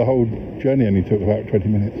 3:20, so the whole journey only took about 20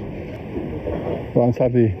 minutes. But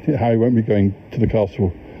sadly, Harry won't be going to the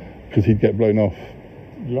castle because he'd get blown off.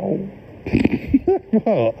 Lol.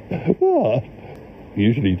 What?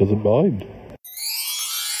 Usually he doesn't mind.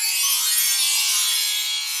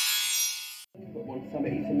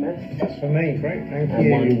 That's for me, great, thank you.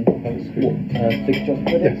 And one big job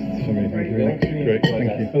pudding. Yes, that's for me, thank you very much. Great, thank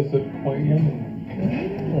you. Does it quite yummy?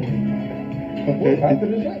 What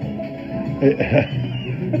happened is that?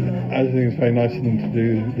 I think it's very nice of them to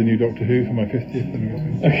do the new Doctor Who for my 50th.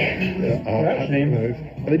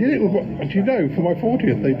 They did it with, do you know, for my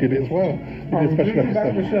 40th they did it as well. They did a special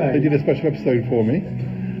episode. They did a special episode for me.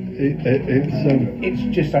 It's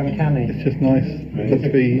just uncanny. It's just nice to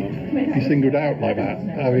be singled out like that.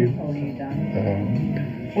 I mean,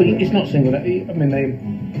 well, it's not singled out. I mean, they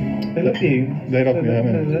love you. They love me.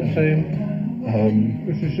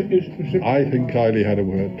 I think Kylie had a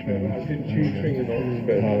word. I think tutoring in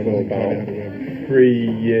Oxford for about 3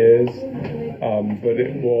 years, but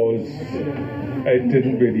it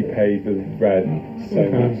didn't really pay the rent so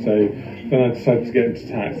much. So then I decided to get into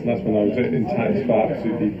tax, and that's when I was in tax for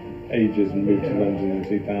absolutely ages and moved to London in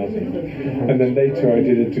 2000. And then later I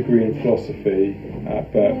did a degree in philosophy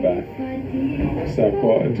at Birkbeck. So I've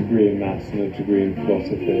got a degree in maths and a degree in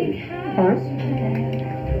philosophy.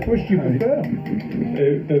 Which do you prefer?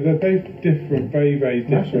 They're both different, very, very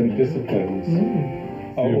different disciplines. So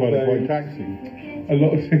you're going to avoid taxing? A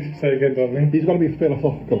lot of things say again, darling. He's got to be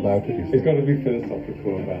philosophical about it. He's got to be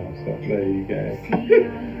philosophical about it. There you go.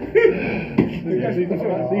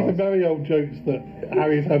 These are very old jokes that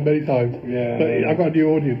Harry's heard many times. Yeah. But I've got a new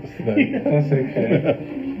audience today. That's okay.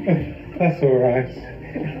 That's all right.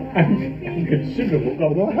 Considerable. No,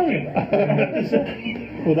 I haven't.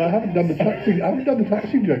 Although I haven't done the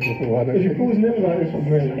taxing joke before. Because you've always known about this one,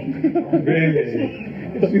 really. Really?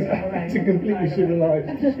 It's completely civilised.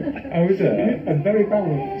 Oh, is it? And very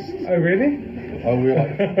balanced. Oh, really? Oh, we're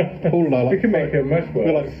like Paul and I like. We can make it much worse.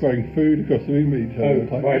 We're like throwing food across the room at each other.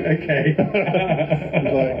 Oh, right, okay.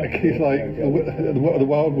 He's like the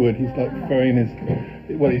Wildwood. He's like throwing his.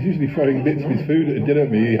 Well, he's usually throwing bits of his food at dinner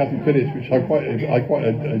at me. He hasn't finished, which I quite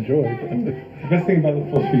enjoy. The best thing about the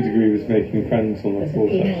philosophy degree was making friends on the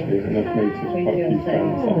course, actually, and I've made quite a few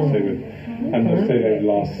friends. And I've stayed over the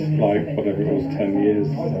last, whatever it was, 10 years.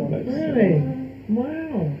 Really?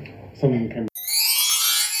 Wow. Some of them came.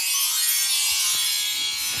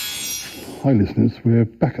 Hi listeners, we're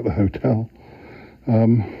back at the hotel.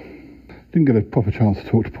 Didn't get a proper chance to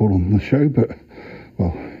talk to Paul on the show, but,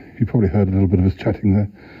 well, you probably heard a little bit of us chatting there.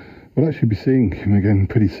 We'll actually be seeing him again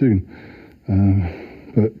pretty soon.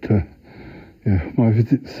 My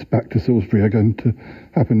visits back to Salisbury are going to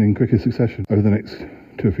happen in quicker succession over the next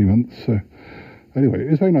 2 or 3 months. So anyway,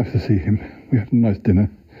 it was very nice to see him. We had a nice dinner,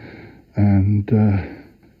 and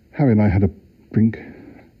Harry and I had a drink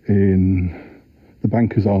in the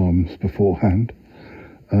Banker's Arms beforehand,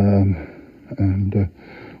 and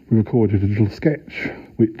we recorded a little sketch,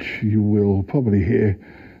 which you will probably hear,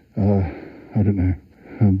 I don't know,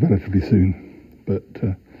 relatively soon. But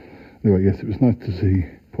anyway, yes, it was nice to see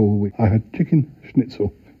Paul. I had chicken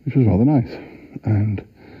schnitzel, which was rather nice, and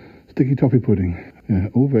sticky toffee pudding. Yeah,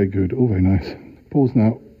 all very good, all very nice. Paul's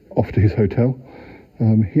now off to his hotel.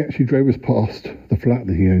 He actually drove us past the flat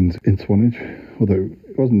that he owns in Swanage, although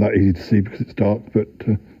it wasn't that easy to see because it's dark. But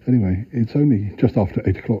anyway, it's only just after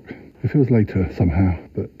 8 o'clock. It feels later somehow,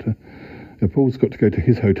 but Paul's got to go to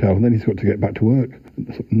his hotel, and then he's got to get back to work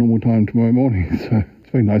at normal time tomorrow morning. So it's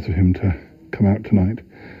very nice of him to come out tonight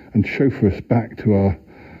and chauffeur us back to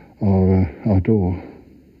our door.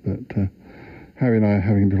 But Harry and I are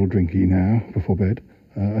having a little drinky now before bed.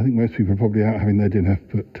 I think most people are probably out having their dinner,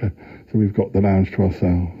 but so we've got the lounge to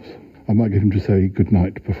ourselves. I might get him to say good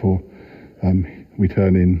night before we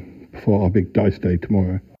turn in, before our big dice day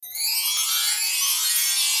tomorrow.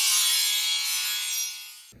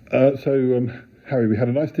 Harry, we had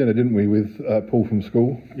a nice dinner, didn't we, with Paul from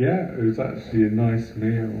school? Yeah, it was actually a nice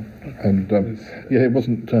meal. And it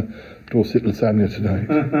wasn't Dorset lasagna today.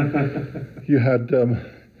 You had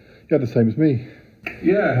the same as me.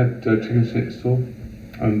 Yeah, I had chicken schnitzel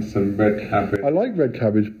and some red cabbage. I like red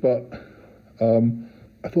cabbage, but I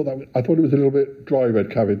thought it was a little bit dry red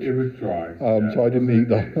cabbage. It was dry. So I didn't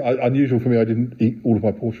eat unusual for me. I didn't eat all of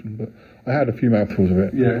my portion, but I had a few mouthfuls of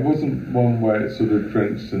it. Yeah, it wasn't one where it's sort of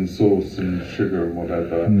drenched in sauce and sugar and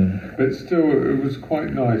whatever. No. But still, it was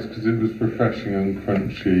quite nice because it was refreshing and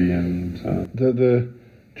crunchy. And the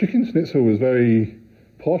chicken schnitzel was very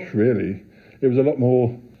posh, really. It was a lot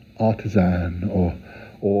more artisan or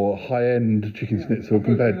high-end chicken schnitzel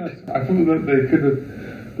compared. I thought that they could have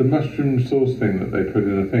the mushroom sauce thing that they put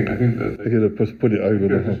in the thing. I think that they could have put it over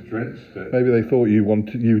the. Just drenched it. Maybe they thought you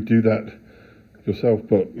would do that yourself,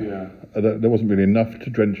 but there wasn't really enough to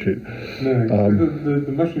drench it. No,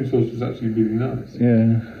 the mushroom sauce was actually really nice.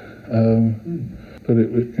 Yeah, but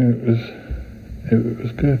it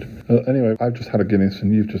was good. Anyway, I've just had a Guinness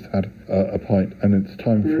and you've just had a pint, and it's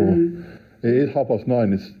time for. It is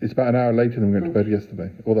 9:30. It's about an hour later than we went to bed yesterday.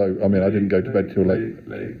 Although, I mean, I didn't go to bed till late.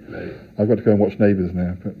 I've got to go and watch Neighbours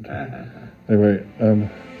now. But anyway,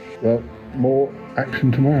 well, more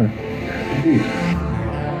action tomorrow. Indeed.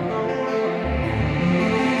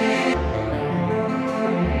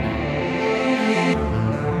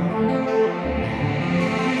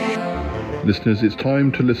 Listeners, it's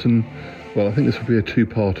time to listen. Well, I think this will be a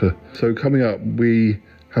two-parter. So coming up, we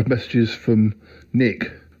have messages from Nick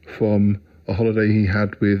from a holiday he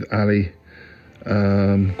had with Ali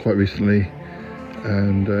quite recently,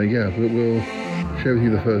 and we'll share with you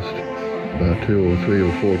the first 2 or 3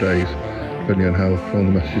 or 4 days, depending on how long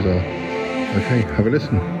the messages are. Okay, have a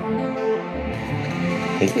listen.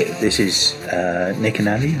 This is Nick and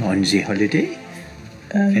Ali on the holiday,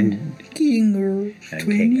 and Kinger,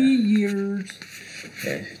 20 years.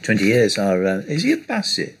 20 years are. Is he a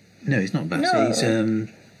Basset? No, he's not Basset. No. He's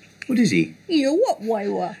what is he? He's a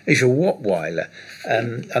Rottweiler. He's a Rottweiler.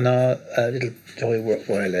 And our little toy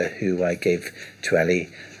Rottweiler, who I gave to Ali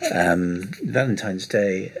Valentine's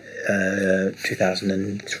Day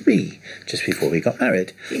 2003, just before we got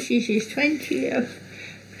married. This is his 20th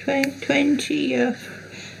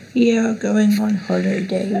year going on holiday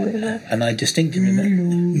with her. And I distinctly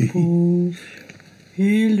remember.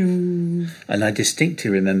 Hello. And I distinctly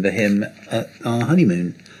remember him at our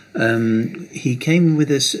honeymoon. He came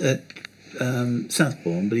with us at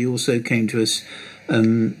Southbourne, but he also came to us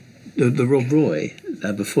the Rob Roy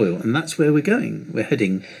Aberfoyle, and that's where we're going. We're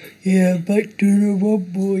heading. Yeah, back to the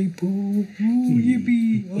Rob Roy pool. Ooh,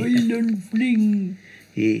 yippee, island fling.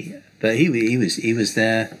 But he was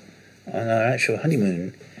there on our actual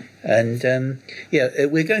honeymoon, and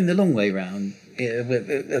we're going the long way round.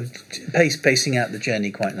 We're pacing out the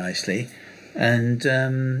journey quite nicely, and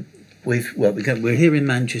we're here in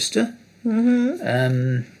Manchester.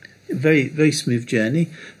 Mm-hmm. Very, very smooth journey.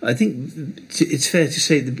 I think it's fair to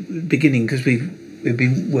say at the beginning, because we've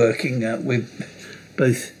been working. We're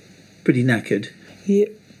both pretty knackered.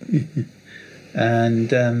 Yep. And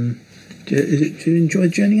did you enjoy the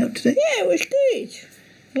journey up today? Yeah, it was good.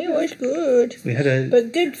 It was good. We had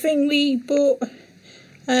but good thing we bought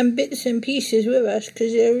bits and pieces with us,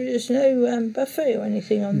 because there was no buffet or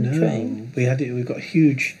anything on the train. We've got a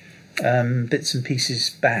huge bits and pieces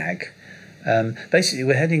bag, Basically,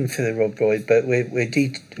 we're heading for the Rob Roy, but we're to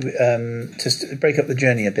break up the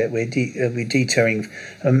journey a bit. We're detouring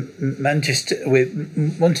Manchester. We're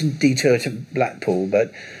wanting to detour to Blackpool,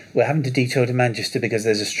 but we're having to detour to Manchester because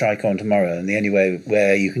there's a strike on tomorrow, and the only way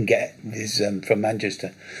where you can get is from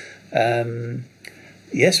Manchester.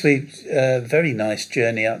 Yes, we very nice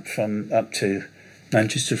journey up to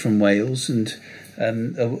Manchester from Wales, and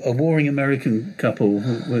a warring American couple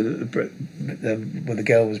where the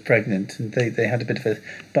girl was pregnant, and they had a bit of a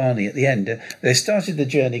barney at the end. They started the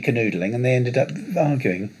journey canoodling, and they ended up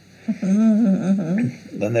arguing.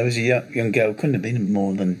 Then there was a young girl, couldn't have been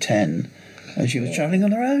more than 10, and she was travelling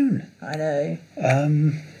on her own. I know.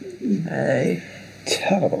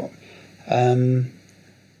 Terrible.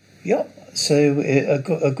 Yep. So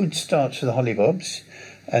a good start to the Hollybobs,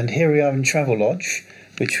 and here we are in Travelodge,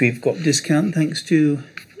 which we've got discount thanks to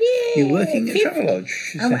you working at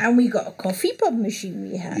Travelodge. And we got a coffee pod machine.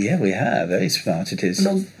 We have. Yeah, we have. Very smart it is.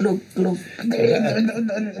 Glug, glug, glug.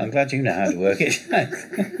 I'm glad you know how to work it.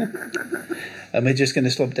 And we're just going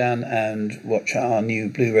to slop down and watch our new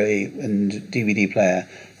Blu-ray and DVD player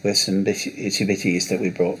with some itsy bitties that we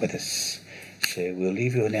brought with us. So we'll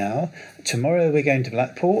leave you now. Tomorrow we're going to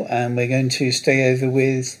Blackpool, and we're going to stay over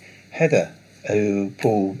with Heather, who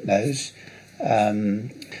Paul knows.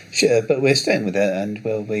 But we're staying with her, and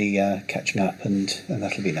we'll be catching up, and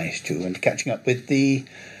that'll be nice too. And catching up with the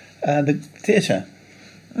theatre.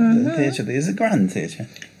 The theatre is the Grand Theatre.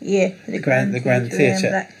 Yeah, the Grand Theatre.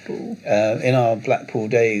 In Blackpool. In our Blackpool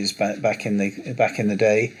days, back in the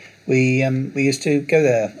day, we used to go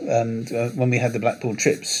there when we had the Blackpool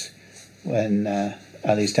trips. When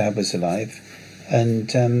Ali's dad was alive,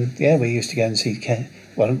 and we used to go and see Ken.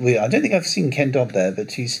 Well, I don't think I've seen Ken Dobb there,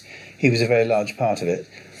 but he was a very large part of it.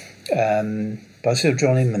 But I saw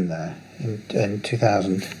John Inman there in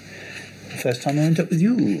 2000. The first time I went up with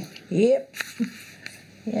you. Yep.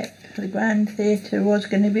 The Grand Theatre was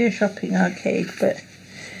going to be a shopping arcade, but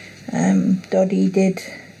Doddy did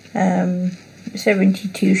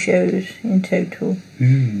 72 shows in total,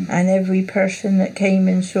 and every person that came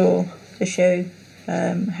and saw the show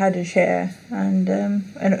had a share, and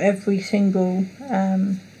every single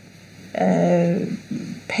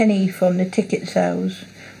penny from the ticket sales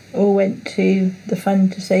all went to the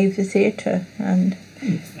fund to save the theatre. And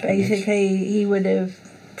basically he would have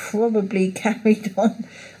probably carried on.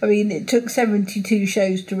 I mean, it took 72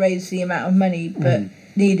 shows to raise the amount of money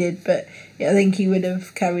needed, but I think he would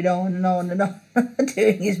have carried on and on and on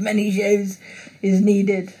doing as many shows as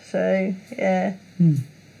needed. So yeah.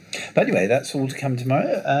 But anyway, that's all to come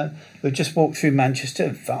tomorrow. We've just walked through Manchester, a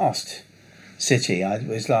vast city. I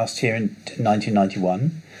was last here in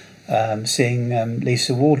 1991, seeing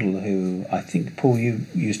Lisa Wardle, who I think, Paul, you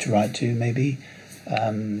used to write to, maybe,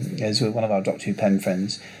 as one of our Doctor Who pen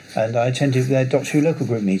friends. And I attended their Doctor Who local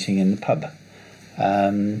group meeting in the pub.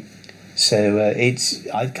 So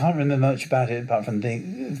I can't remember much about it apart from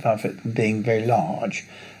it being very large.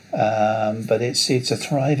 But it's a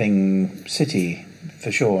thriving city,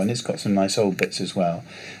 for sure, and it's got some nice old bits as well.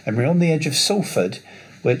 And we're on the edge of Salford,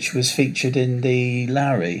 which was featured in the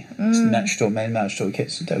Lowry. It's the main match store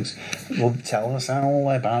Kits and Dogs. Will tell us all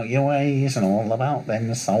about your ways and all about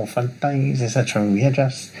them Salford days, etc. You're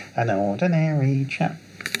just an ordinary chap.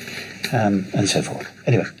 And so forth.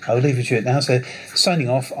 Anyway, I'll leave you to it now. So, signing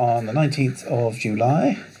off on the 19th of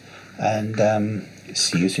July, and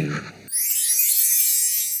see you soon.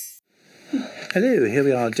 Hello, here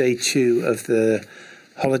we are, day 2 of the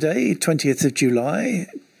holiday, 20th of July,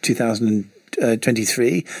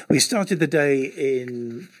 2023. We started the day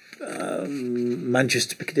in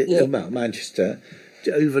Manchester, Piccadilly, Manchester,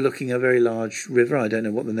 overlooking a very large river. I don't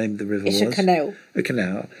know what the name of the river was. It's a canal. A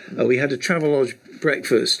canal. We had a Travelodge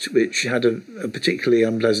breakfast, which had a particularly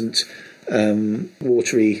unpleasant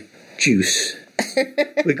watery juice.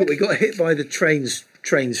 we got hit by the train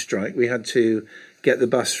strike. We had to get the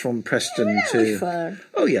bus from Preston to... Fun.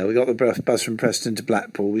 Oh, yeah, we got the bus from Preston to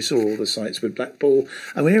Blackpool. We saw all the sights with Blackpool.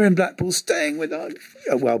 And we're in Blackpool staying with our...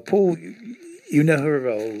 well, Paul, you know her of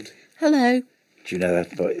old. Hello. Do you know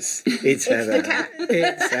that voice? It's Heather. It's the cat.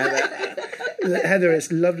 It's Heather. Heather,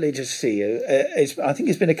 it's lovely to see you. I think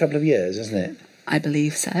it's been a couple of years, hasn't it? I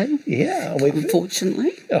believe so. Yeah.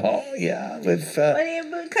 Unfortunately. Oh, yeah.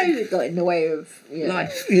 COVID got in the way of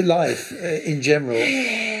life. Life in general.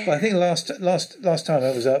 But I think last time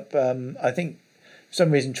I was up, I think for some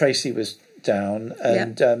reason Tracy was down,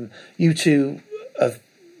 and you two have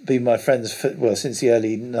been my friends since the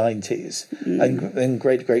early 90s, and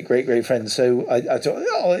great friends. So I thought,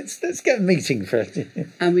 let's get a meeting for it.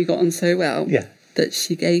 And we got on so well. Yeah. that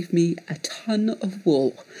she gave me a ton of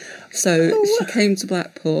wool. So she came to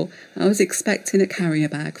Blackpool. I was expecting a carrier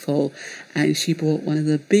bag full, and she brought one of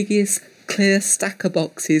the biggest clear stacker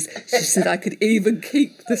boxes. She said I could even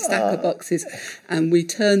keep the stacker boxes, and we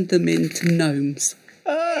turned them into gnomes.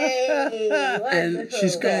 And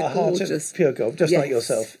she's got a heart of pure gold, just like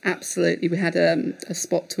yourself. Absolutely. We had a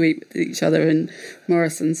spot to eat with each other in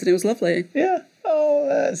Morrison's, and it was lovely. Yeah. Oh,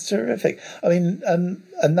 that's terrific. I mean, and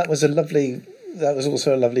that was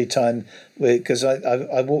also a lovely time because I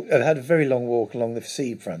had a very long walk along the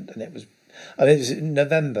seafront, and it was in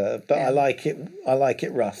November, but I like it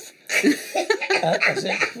rough.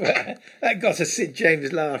 That got a Sid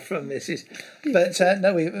James laugh from Mrs. But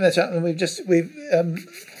no, we met up and we've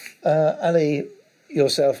Ali,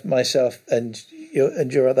 yourself, myself, and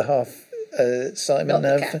your other half, Simon,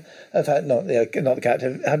 have had not the cat,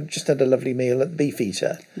 have just had a lovely meal at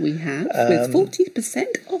Beefeater. We have with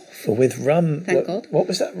 40% off with rum. Thank God. What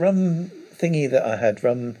was that rum thingy that I had?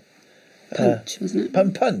 Rum. Punch, wasn't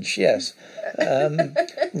it? Punch, yes.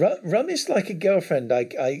 Rum is like a girlfriend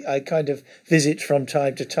I kind of visit from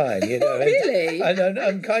time to time, you know. Really?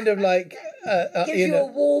 I'm kind of like... Gives you a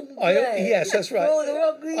warm glow. Yes, that's right.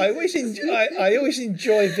 I always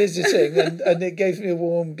enjoy visiting, and it gave me a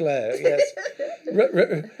warm glow, yes.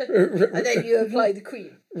 And then you apply the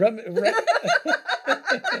cream. Rum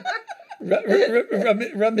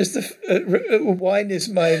is wine is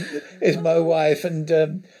my wife, and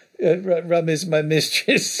rum is my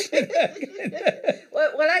mistress.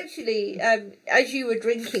 well, actually, as you were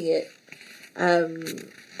drinking it,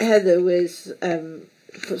 Heather was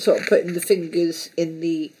sort of putting the fingers in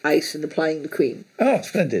the ice and applying the cream. Oh,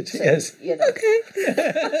 splendid! So, yes. You know. Okay.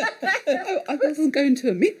 I wasn't going to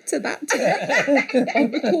admit to that today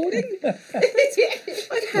on recording.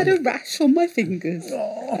 I'd had a rash on my fingers,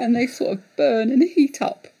 and they sort of burn and heat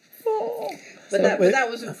up. But that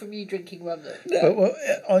wasn't from you drinking rum, though. No.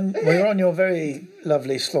 We're on your very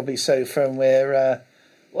lovely slobby sofa, and we're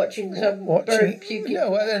watching bird puking.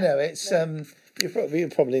 No, I don't know. It's you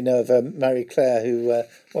probably know of Marie Claire, who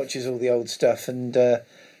watches all the old stuff and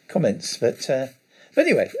comments. But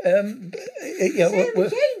anyway, Sarah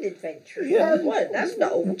Jane Adventure. Yeah, what? That's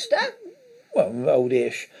not old stuff. Well,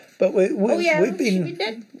 oldish, but we've been.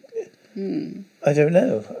 I don't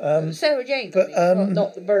know. Sarah Jane, but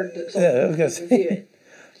not the bird that's on the reviewing.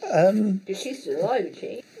 Because she's still alive, isn't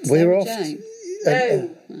she? We're off. No,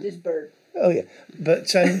 this bird. Oh yeah, but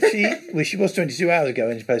she was 22 hours ago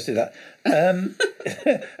when she posted that.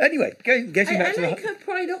 Anyway, getting back to her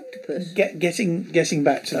pride octopus. Getting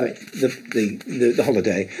back to the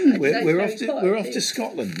holiday. We're off to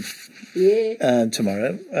Scotland. Yeah.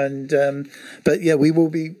 Tomorrow, and but yeah, we will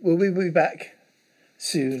be back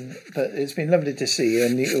soon. But it's been lovely to see you,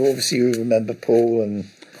 and obviously you remember Paul and.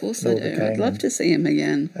 Of course I do. I'd love to see him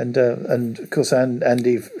again. And of course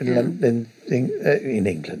Andy in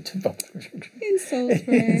England. In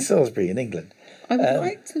Salisbury. In Salisbury, in England. I would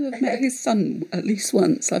like to have met his son at least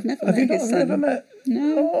once. I've never met his son. Never met?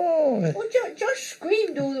 No. Oh. Well, Josh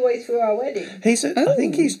screamed all the way through our wedding. I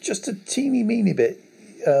think he's just a teeny bit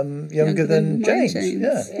younger than James.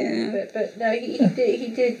 Yeah. But no, he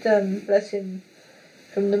did. Bless him.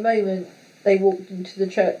 From the moment they walked into the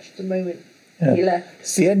church, the moment. Yeah. He left.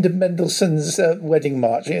 It's the end of Mendelssohn's wedding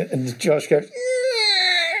march, and Josh goes.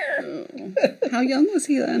 How young was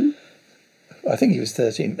he then? I think he was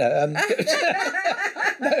 13. No,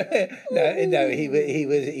 he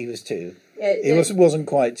was 2. Yeah, he wasn't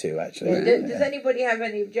quite 2 actually. Yeah, does anybody have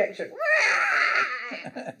any objection?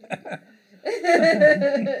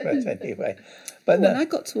 But anyway. And I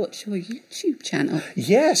got to watch your YouTube channel.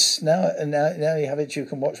 Yes, now you have it. You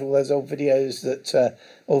can watch all those old videos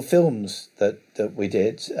old films that we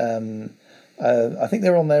did. I think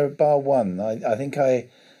they're on there, bar one. I think I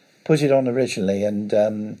put it on originally,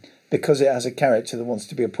 and because it has a character that wants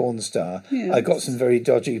to be a porn star, I got some very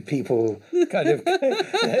dodgy people kind of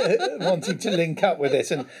wanting to link up with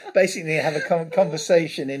it and basically have a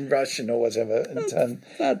conversation in Russian or whatever. And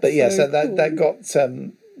but yeah, so that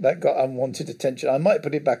got unwanted attention. I might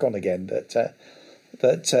put it back on again, but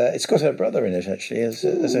it's got her brother in it actually as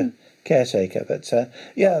a caretaker. But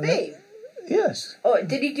Babe? Yes. Oh,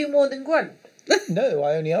 did he do more than grunt? No,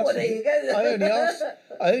 I only asked. Well, there you go.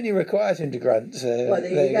 I only required him to grunt. So well,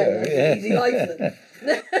 there you go. Yeah. Easy life for them.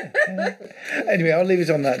 Anyway, I'll leave it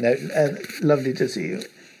on that note. Lovely to see you.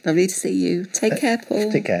 Lovely to see you. Take care, Paul.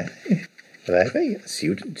 Take care. Bye. See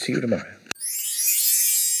you tomorrow.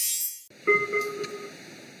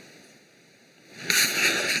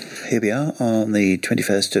 Here we are on the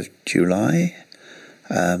 21st of July,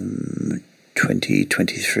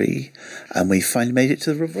 2023, and we finally made it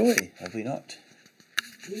to the Roy, have we not?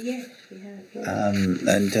 Yes, we have. Yes.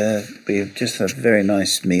 And we just had a very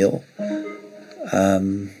nice meal.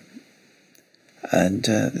 And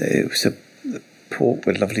it was a pork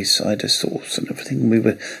with lovely cider sauce and everything. We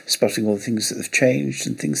were spotting all the things that have changed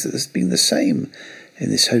and things that have been the same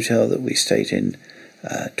in this hotel that we stayed in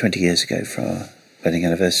 20 years ago for our wedding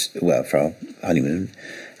anniversary, well, for our honeymoon,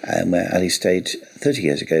 and where Ali stayed 30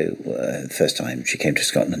 years ago, the first time she came to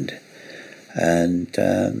Scotland. And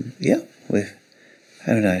we've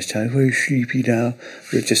had a nice time. We're sleepy now.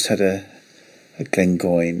 We've just had a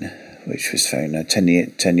Glengoyne, which was very nice,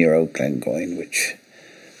 10-year-old Glengoyne, which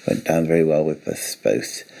went down very well with us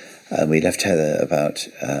both. We left Heather about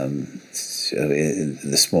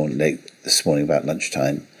this morning about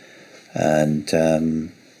lunchtime, and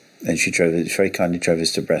she very kindly drove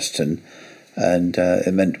us to Preston, and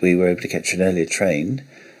it meant we were able to catch an earlier train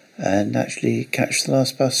and actually catch the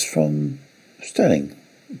last bus from Stirling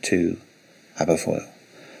to Aberfoyle,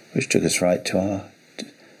 which took us right to our,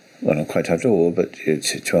 well, not quite our door, but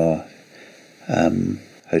to our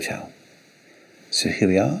hotel. So here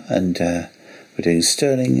we are, and we're doing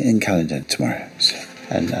Stirling and Callander tomorrow.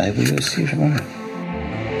 And I will see you tomorrow.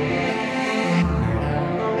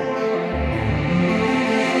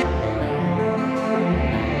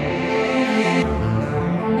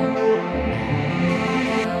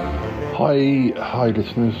 Hi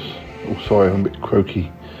listeners. Oh, sorry, I'm a bit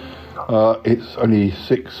croaky. It's only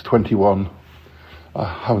 6:21. I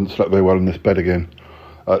haven't slept very well in this bed again.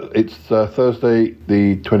 It's Thursday,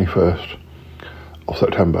 the 21st of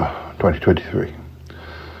September, 2023.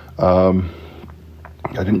 I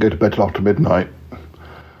didn't go to bed till after midnight.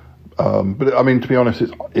 But I mean, to be honest,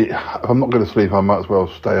 if I'm not going to sleep, I might as well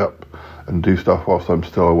stay up and do stuff whilst I'm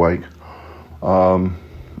still awake. I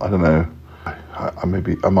don't know. I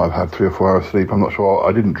might have had 3 or 4 hours sleep. I'm not sure.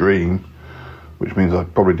 I didn't dream, which means I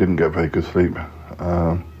probably didn't get very good sleep.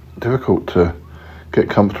 Difficult to get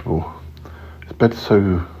comfortable. This bed's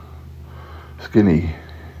so skinny.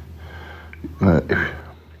 You know,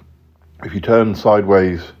 if you turn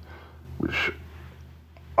sideways, which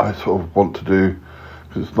I sort of want to do,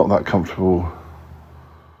 because it's not that comfortable.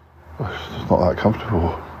 It's just not that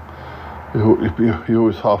comfortable. You're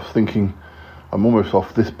always half thinking, I'm almost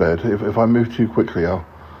off this bed. If I move too quickly, I'll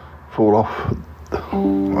fall off.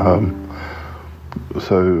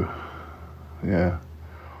 So, yeah.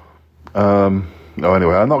 No,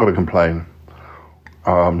 anyway, I'm not going to complain.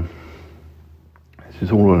 This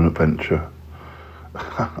is all an adventure.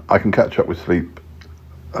 I can catch up with sleep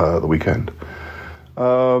the weekend.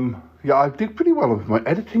 Yeah, I did pretty well with my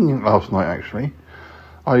editing last night, actually.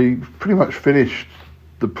 I pretty much finished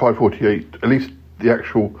the 548, at least the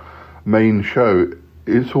actual main show.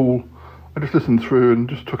 It's all, I just listened through and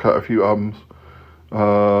just took out a few ums.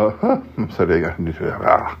 I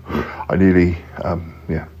nearly,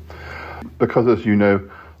 yeah. Because, as you know,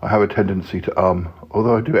 I have a tendency to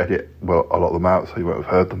although I do edit, well, a lot of them out, so you won't have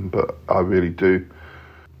heard them, but I really do.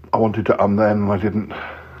 I wanted to then, and I didn't.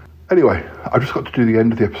 Anyway, I've just got to do the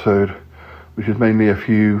end of the episode, which is mainly a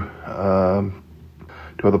few 2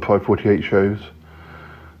 other 548 shows.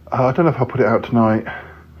 I don't know if I'll put it out tonight.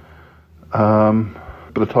 By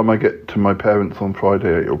the time I get to my parents on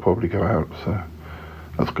Friday, it'll probably go out, so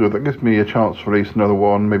that's good. That gives me a chance to release another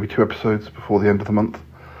 1, maybe 2 episodes before the end of the month.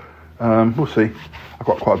 We'll see. I've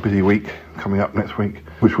got quite a busy week coming up next week,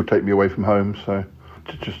 which will take me away from home, so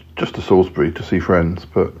just to Salisbury to see friends,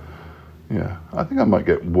 but yeah, I think I might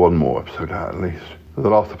get 1 more episode out at least. The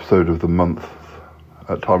last episode of the month,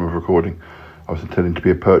 at time of recording, I was intending to be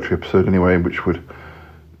a poetry episode anyway, which would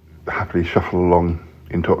happily shuffle along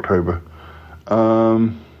into October.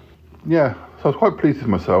 Yeah, so I was quite pleased with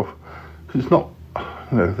myself, because it's not,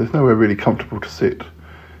 there's nowhere really comfortable to sit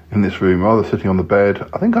in this room, rather sitting on the bed.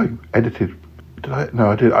 I think I edited,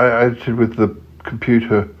 I did. I edited with the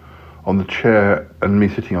computer on the chair and me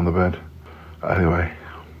sitting on the bed. Anyway,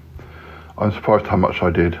 I'm surprised how much I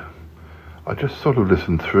did. I just sort of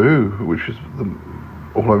listened through, which is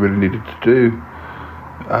all I really needed to do.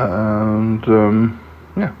 And,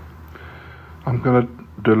 yeah, I'm going to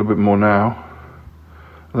do a little bit more now.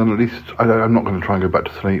 And then at least, I'm not going to try and go back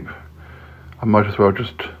to sleep. I might as well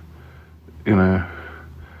just,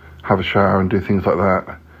 have a shower and do things like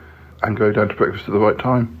that, and go down to breakfast at the right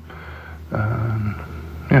time.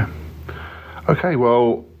 Yeah. Okay,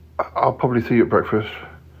 well, I'll probably see you at breakfast,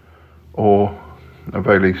 or at the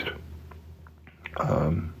very least.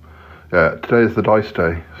 Yeah, today is the dice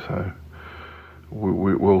day, so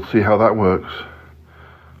we'll see how that works.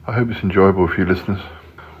 I hope it's enjoyable for you listeners.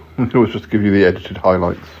 I can always just give you the edited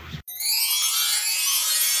highlights.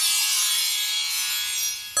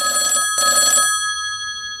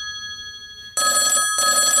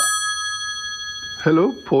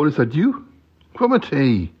 Hello, Paul, is that you?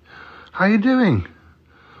 Cromitty, how you doing?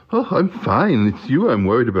 Oh, I'm fine. It's you I'm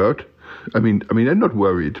worried about. I mean, I'm not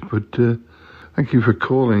worried, but thank you for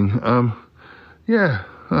calling. I'm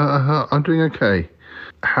doing okay.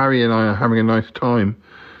 Harry and I are having a nice time,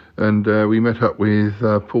 and we met up with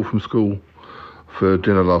Paul from school for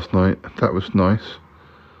dinner last night. That was nice.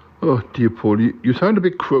 Oh, dear Paul, you sound a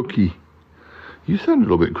bit croaky. You sound a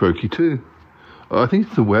little bit croaky too. I think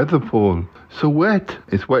it's the weather, Paul. So wet.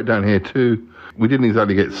 It's wet down here too. We didn't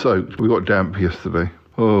exactly get soaked. We got damp yesterday.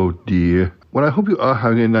 Oh dear. Well, I hope you are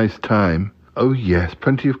having a nice time. Oh yes,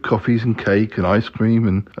 plenty of coffees and cake and ice cream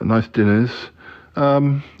and nice dinners.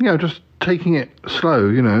 Just taking it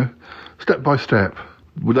slow, step by step.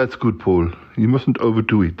 Well, that's good, Paul. You mustn't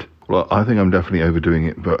overdo it. Well, I think I'm definitely overdoing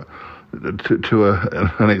it, but to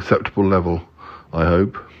an acceptable level, I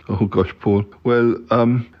hope. Oh gosh, Paul. Well,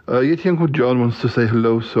 Yeti Uncle John wants to say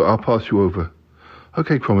hello, so I'll pass you over.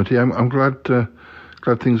 Okay, Cromitty, I'm glad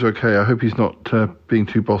things are okay. I hope he's not being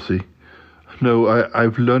too bossy. No,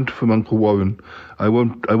 I've learnt from Uncle Warren. I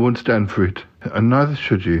won't stand for it, and neither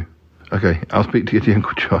should you. Okay, I'll speak to Yeti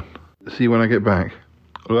Uncle John. See you when I get back.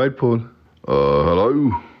 All right, Paul.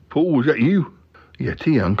 Hello, Paul. Is that you?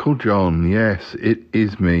 Yeti Uncle John. Yes, it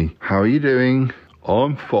is me. How are you doing?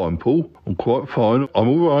 I'm fine, Paul. I'm quite fine. I'm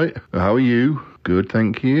all right. How are you? Good,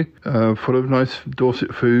 thank you. Full of nice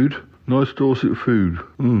Dorset food. Nice Dorset food.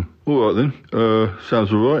 All right then.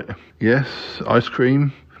 Sounds all right. Yes, ice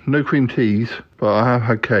cream. No cream teas, but I have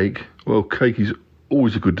had cake. Well, cake is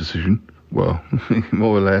always a good decision. Well,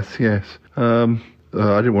 more or less, yes. I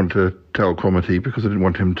didn't want to tell Cromitty because I didn't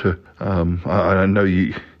want him to. I know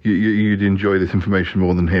you'd enjoy this information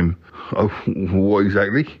more than him. Oh, what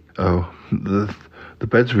exactly? Oh, the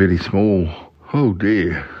bed's really small. Oh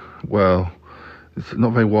dear. Well, it's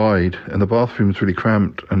not very wide, and the bathroom's really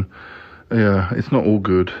cramped, and it's not all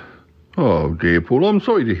good. Oh dear, Paul, I'm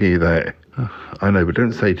sorry to hear that. I know, but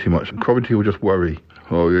don't say too much. Cromitty will just worry.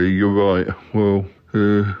 Oh yeah, you're right. Well,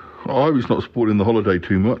 I hope it's not spoiling the holiday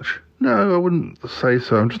too much. No, I wouldn't say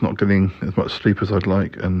so. I'm just not getting as much sleep as I'd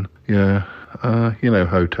like, and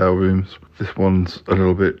hotel rooms. This one's a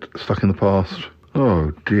little bit stuck in the past.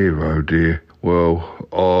 Oh dear. Well,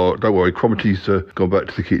 don't worry, Cromitty's gone back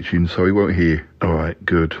to the kitchen, so he won't hear. All right,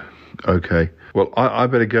 good. Okay. Well, I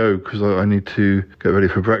better go, because I need to get ready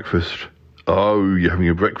for breakfast. Oh, you're having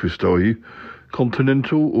a breakfast, are you?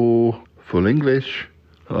 Continental or full English?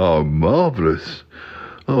 Oh, marvellous.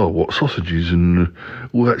 Oh, what sausages and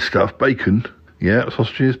all that stuff? Bacon? Yeah,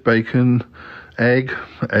 sausages, bacon, egg.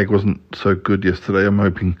 Egg wasn't so good yesterday. I'm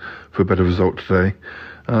hoping for a better result today.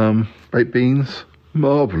 Baked beans?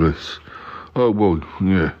 Marvellous. Oh, well,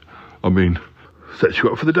 yeah. I mean, sets you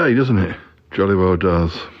up for the day, doesn't it? Jolly well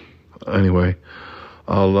does. Anyway,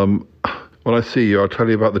 I'll, when I see you, I'll tell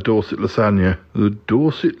you about the Dorset lasagna. The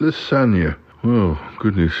Dorset lasagna. Oh,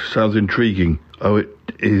 goodness. Sounds intriguing. Oh, it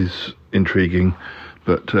is intriguing.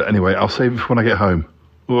 But anyway, I'll save it for when I get home.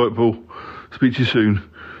 All right, Paul. Speak to you soon.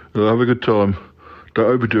 Have a good time. Don't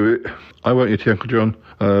overdo it. I won't, Yeti Uncle John.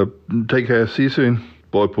 Take care. See you soon.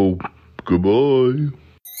 Bye, Paul. Goodbye.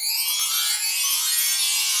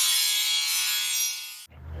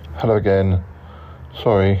 Hello again.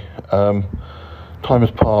 Sorry. Time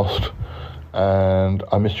has passed and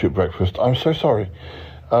I missed you at breakfast. I'm so sorry.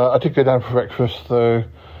 I did go down for breakfast, though.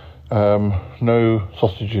 No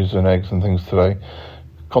sausages and eggs and things today.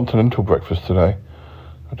 Continental breakfast today.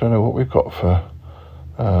 I don't know what we've got for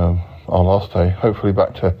our last day. Hopefully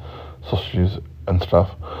back to sausages and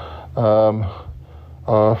stuff.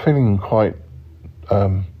 Feeling quite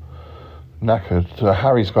knackered.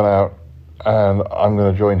 Harry's gone out and I'm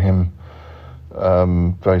going to join him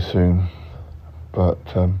very soon. But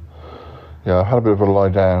I've had a bit of a lie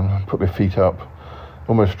down, put my feet up,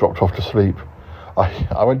 almost dropped off to sleep.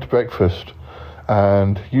 I went to breakfast,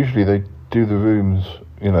 and usually they do the rooms,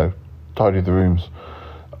 tidy the rooms,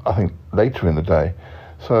 I think later in the day.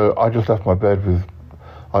 So I just left my bed with,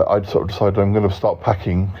 I'd sort of decided I'm going to start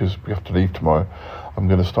packing, because we have to leave tomorrow. I'm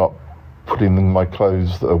going to start putting my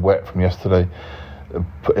clothes that are wet from yesterday,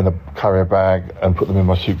 put in a carrier bag and put them in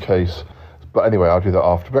my suitcase. But anyway, I'll do that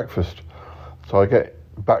after breakfast. So I get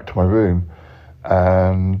back to my room,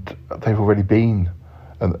 and they've already been.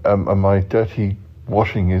 And my dirty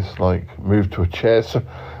washing is moved to a chair. So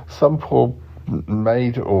some poor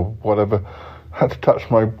maid or whatever had to touch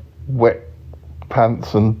my wet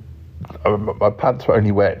pants, and my pants were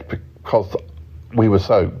only wet because we were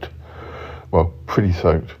soaked. Well, pretty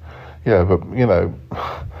soaked. Yeah, but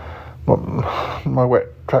my wet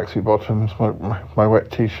tracksuit bottoms, my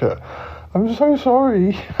wet t-shirt. I'm so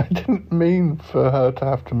sorry. I didn't mean for her to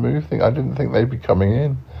have to move things. I didn't think they'd be coming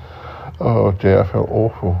in. Oh dear, I felt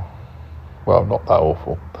awful. Well, not that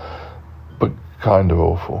awful, but kind of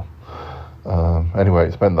awful. Anyway,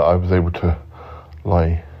 it's meant that I was able to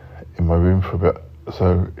lie in my room for a bit,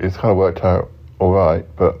 so it's kind of worked out all right.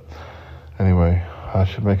 But anyway, I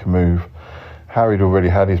should make a move. Harry'd already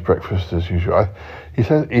had his breakfast as usual. He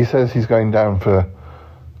says he's going down for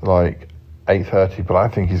like 8:30, but I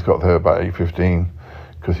think he's got there about 8:15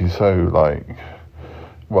 because he's so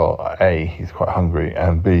well, A, he's quite hungry,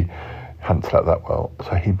 and B, hadn't slept that well,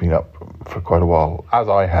 so he'd been up for quite a while, as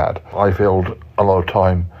I had. I filled a lot of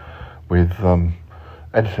time with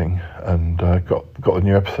editing and got the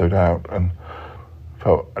new episode out and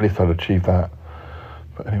felt at least I'd achieved that.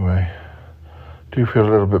 But anyway, do feel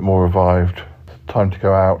a little bit more revived. It's time to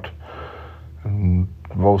go out and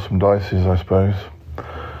roll some dices, I suppose.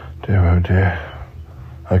 Dear, oh dear.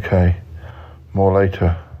 Okay, more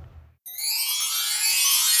later.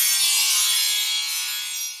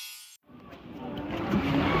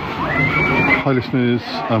 Hi listeners,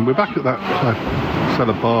 we're back at that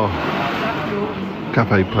cellar bar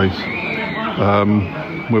cafe place.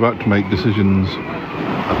 We're about to make decisions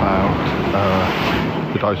about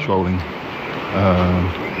the dice rolling.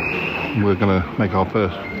 We're going to make our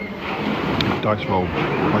first dice roll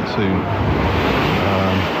quite soon.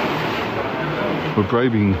 We're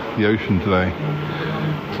braving the ocean today,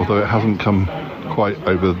 although it hasn't come quite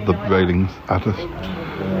over the railings at us.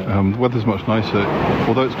 The weather's much nicer,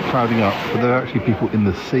 although it's clouding up, but there are actually people in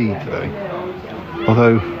the sea today.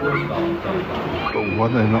 Although, why are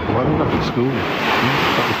they not at school?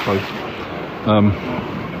 That was close.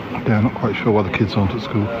 Yeah, I'm not quite sure why the kids aren't at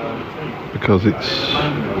school, because it's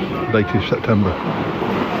late-ish September.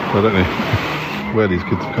 So I don't know where these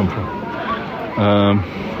kids have come from.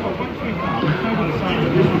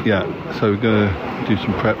 Yeah, so we're going to do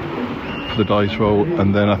some prep for the dice roll,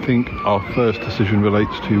 and then I think our first decision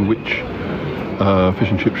relates to which fish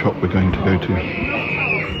and chip shop we're going to go to.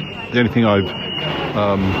 The only thing I've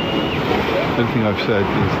said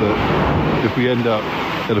is that if we end up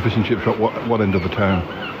at a fish and chip shop one end of the town,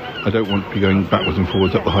 I don't want to be going backwards and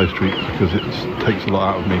forwards up the high street because it takes a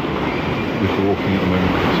lot out of me with the walking at the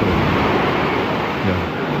moment. So yeah,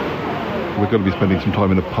 we're going to be spending some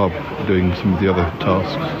time in a pub doing some of the other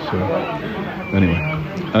tasks. So anyway,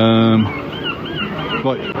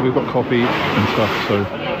 right, we've got coffee and stuff, so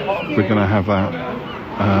we're going to have that.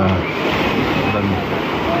 Then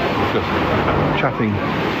just chatting,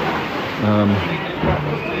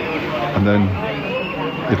 and then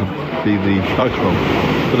it'll be the dice roll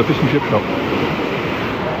for the fish and chip shop.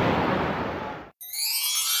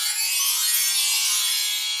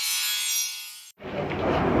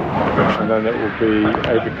 And then it will be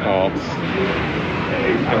overcast,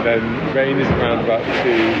 and then rain is around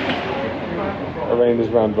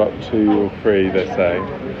about 2 or 3, they say.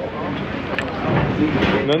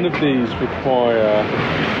 None of these require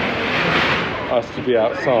us to be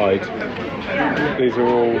outside. These are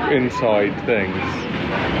all inside things.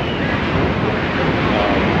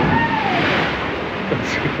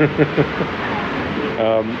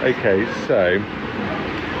 Okay, so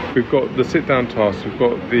we've got the sit-down task, we've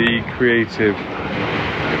got the creative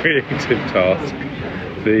task,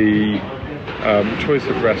 the choice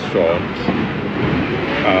of restaurant,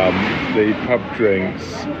 the pub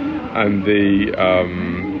drinks, and the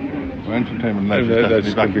entertainment later. That's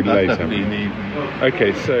just going to be later.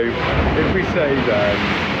 Okay, so if we say then,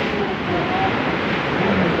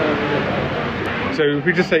 so if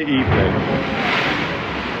we just say evening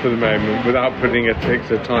for the moment without putting a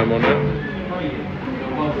particular time on it.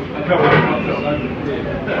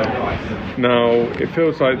 Now, it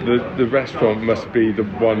feels like the restaurant must be the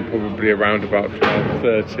one probably around about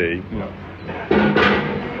 12:30.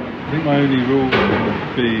 I think my only rule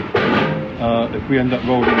would be if we end up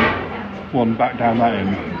rolling one back down that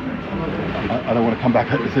end, I don't want to come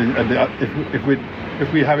back at this end.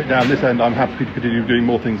 If we have it down this end, I'm happy to continue doing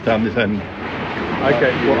more things down this end.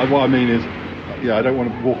 Okay. What I mean is, yeah, I don't want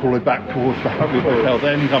to walk all the way back towards the hotel,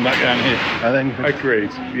 then come back down here, and then.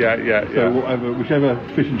 Agreed. Yeah. So whichever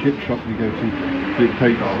fish and chip shop we go to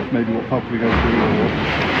dictates maybe what pub we go to,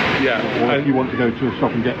 or if you want to go to a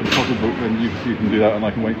shop and get a pocketbook, then you can do that, and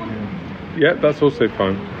I can wait for you. Yeah, that's also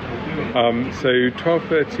fine. So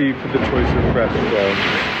 12:30 for the choice of restaurant.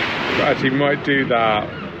 But actually, we might do that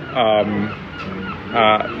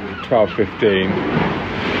at 12:15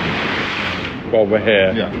 while we're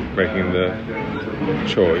here making the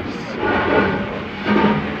choice.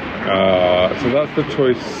 So that's the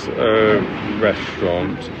choice of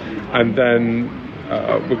restaurant, and then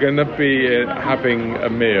we're going to be having a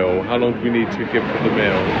meal. How long do we need to give for the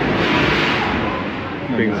meal?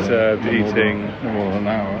 Being served, eating. No more than an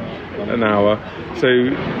hour. An hour. So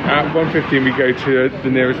at 1:15 we go to the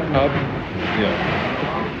nearest pub.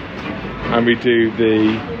 Yeah. And we do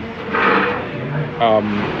the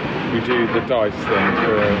dice thing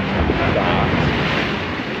for that.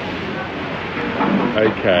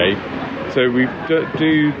 Okay. So we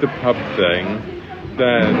do the pub thing.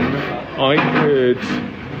 Then I could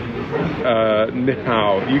nip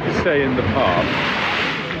out. You could stay in the pub,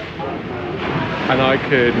 and I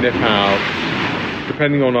could nip out,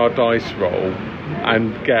 depending on our dice roll,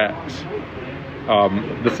 and get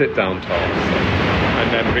the sit-down toss,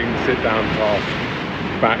 and then bring the sit-down toss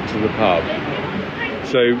back to the pub.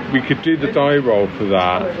 So we could do the die roll for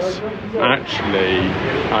that actually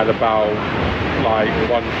at about like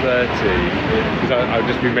 1:30, because I'll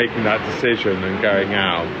just be making that decision and going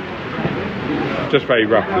out. Just very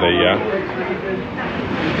roughly, yeah.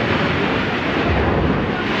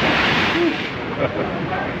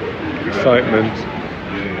 Excitement.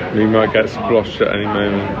 We might get sploshed at any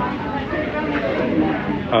moment.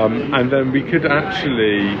 And then we could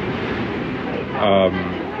actually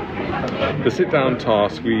the sit-down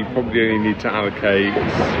task, we probably only need to allocate,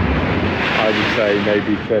 I would say,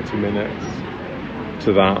 maybe 30 minutes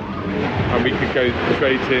to that, and we could go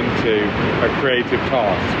straight into a creative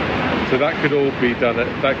task. So that could all be done at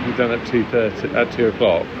 2:30, at 2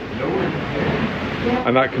 o'clock,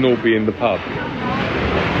 and that can all be in the pub.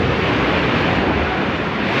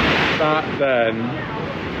 That then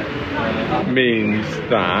means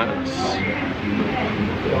that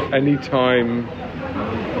any time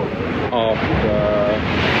after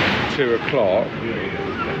 2 o'clock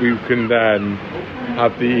we can then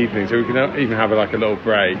have the evening, so we can even have like a little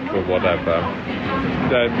break or whatever.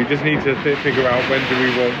 Then we just need to figure out when do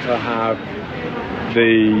we want to have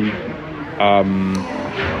the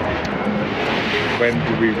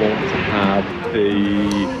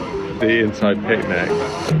inside picnic.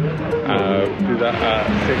 Do that at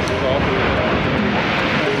 6 o'clock.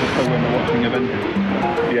 So when we're watching Avengers.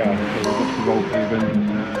 Yeah. So we'll watch the role-play Avengers.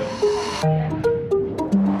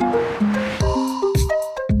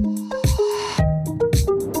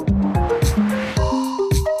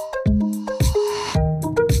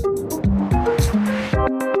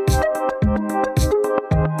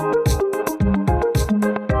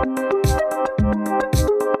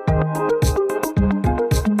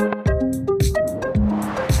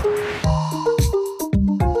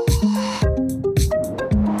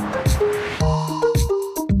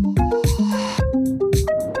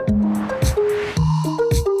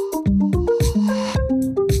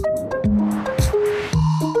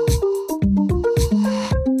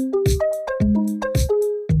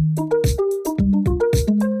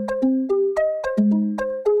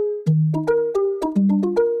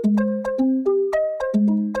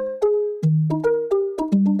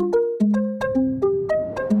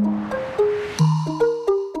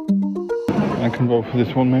 Roll for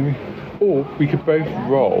this one, maybe? Or we could both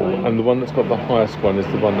roll, and the one that's got the highest one is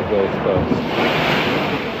the one that rolls first.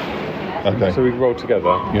 Okay. So we can roll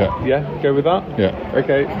together? Yeah. Yeah? Go with that? Yeah.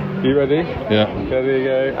 Okay. You ready? Yeah. There you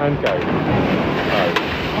go, and go.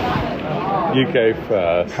 Right. You go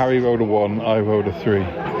first. Harry rolled a 1, I rolled a 3.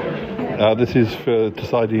 This is for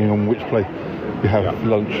deciding on which place we have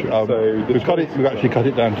lunch. We've actually cut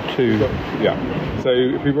it down to 2. Yeah. So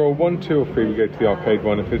if we roll 1, 2 or 3, we go to the arcade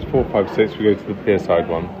one. If it's 4, 5, 6, we go to the pierside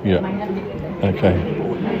one. Yeah. Okay.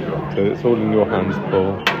 So it's all in your hands,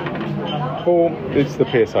 Paul. 4, it's the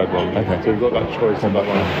pierside one. Okay. So we've got that choice on that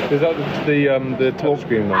one. Is that the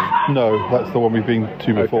touchscreen one? No, that's the one we've been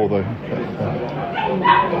to before, though.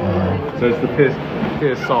 So it's the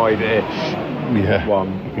pierside-ish. Yeah.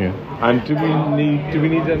 One. Yeah. And do we need to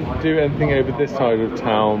do anything over this side of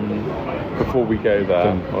town before we go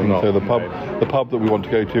there, or not? So the pub that we want to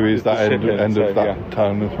go to is that end of that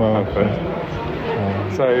town as well. Okay.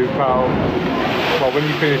 So well, when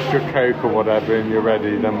you finish your Coke or whatever and you're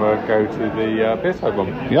ready, then we'll go to the pierside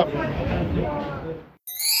one. Yep.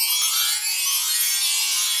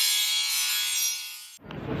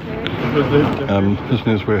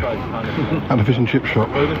 Listeners, we're at a fish and chip shop,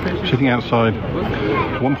 sitting outside.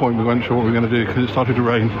 At one point we weren't sure what we were going to do because it started to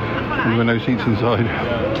rain and there were no seats inside.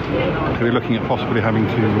 So we're looking at possibly having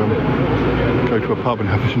to go to a pub and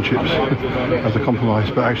have fish and chips as a compromise,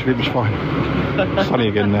 but actually it was fine. It's sunny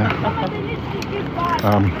again now.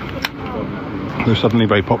 They're suddenly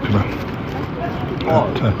very popular.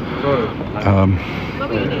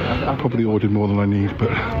 Probably ordered more than I need,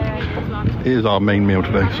 but it is our main meal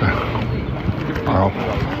today, so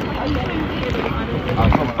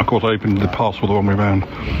Of course, I opened the parcel the wrong way round,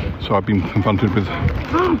 so I've been confronted with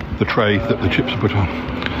the tray that the chips are put on,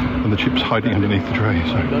 and the chips hiding underneath the tray.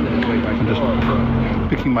 So I'm just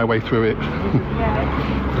picking my way through it,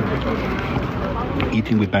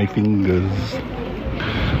 eating with my fingers,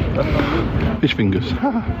 fish fingers.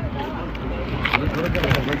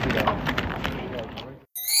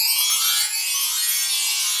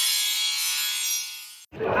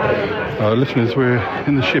 Listeners, we're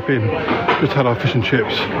in the ship inn, just had our fish and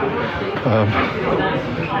chips.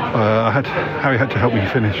 Harry had to help me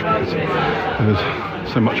finish because there was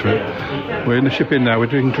so much of it. We're in the ship inn now, we're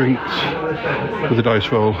doing drinks with the dice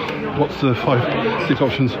roll. What's the 6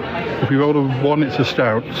 options? If we roll a 1, it's a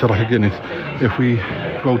stout, so like a Guinness. If we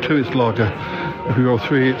roll 2, it's lager. If we roll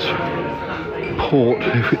 3, it's port.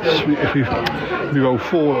 If we roll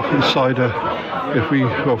 4, it's cider. If we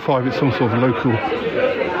roll 5, it's some sort of local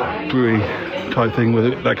brewery type thing,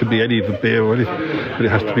 that could be any of the beer or anything, but it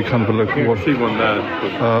has to be kind of a local one. See one there.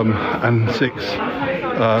 And 6,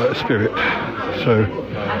 spirit. So,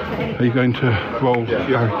 are you going to roll?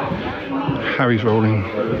 Harry's rolling.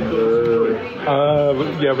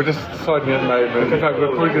 Yeah, we're just deciding at the moment. In fact, we're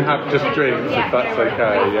probably going to have just drinks, if that's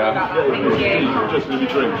okay, yeah. Just going to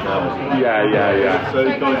be drinks now? Yeah. So,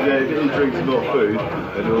 guys, get your drinks and not food,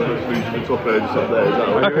 and you'll put food to the top end, just up there, is that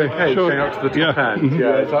all right? Okay, sure. Going up to the top end,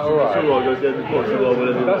 yeah, is that alright? It's alright, guys, get the box along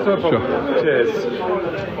whenever. That's no problem. Sure. Cheers.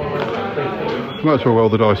 Might as well roll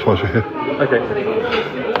the dice while you're here. Okay.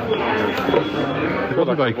 It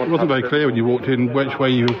wasn't very clear when you walked in which way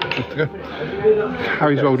you were supposed to go.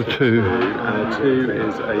 Harry's rolled a 2. 2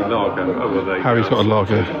 is a lager. Harry's got a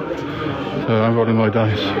lager. So I'm rolling my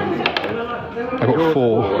dice. I got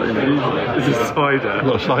 4. This is cider. I've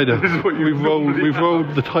got a cider. This is what we've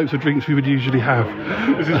rolled the types of drinks we would usually have.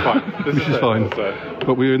 This is fine. This is fine.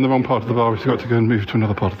 But we're in the wrong part of the bar. We've got to go and move to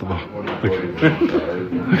another part of the bar. Okay.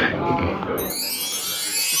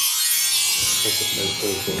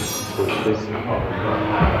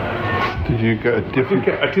 Did you get a different?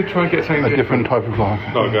 I did try and get something different type of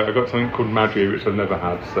lager. No, I got something called Madri, which I've never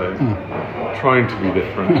had. So trying to be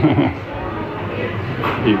different,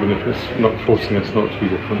 even if it's not forcing us not to be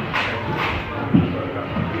different.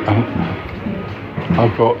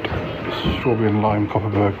 I've got strawberry and lime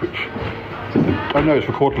Copperberg, which I know it's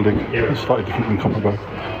for Quarterlig. It's slightly different than Copperberg.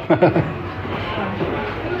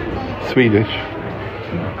 Swedish.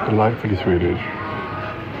 Delightfully Swedish.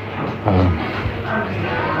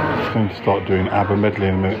 Just going to start doing ABBA medley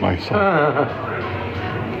in a minute myself.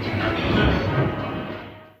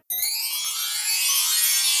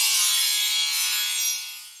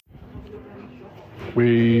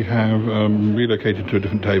 We have relocated to a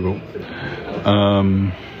different table.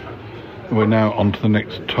 We're now on to the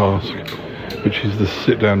next task, which is the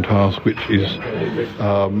sit-down task, which is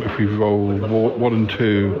if we roll 1 and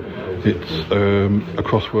 2, it's a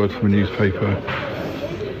crossword from a newspaper.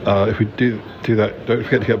 If we do that, don't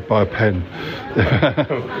forget to buy a pen.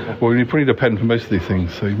 Well, you probably need a pen for most of these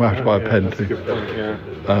things, so you might have to buy a pen too.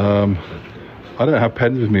 I don't have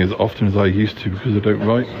pens with me as often as I used to because I don't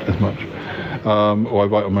write as much, or I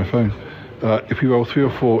write on my phone. If you roll 3 or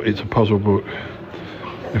 4, it's a puzzle book.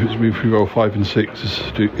 If we roll 5 and 6,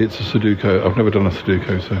 it's a Sudoku. I've never done a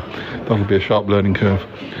Sudoku, so that'll be a sharp learning curve.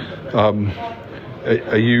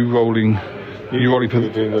 Are you rolling? You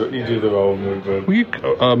do the roll movement.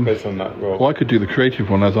 Based on that roll. Well, I could do the creative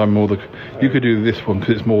one, as I'm more the. You could do this one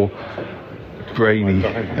because it's more brainy,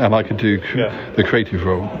 and I could do the creative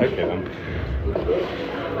roll. Okay then.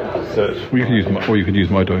 So you could use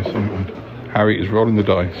my dice. Harry is rolling the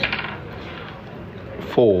dice.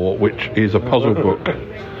 4, which is a puzzle book.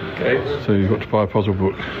 Okay. So you've got to buy a puzzle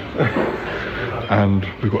book, and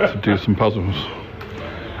we've got to do some puzzles.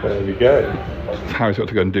 There we go. Harry's got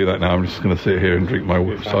to go and do that now. I'm just going to sit here and drink my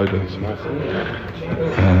cider.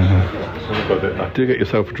 Do get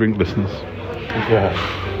yourself a drink, listeners. Yeah.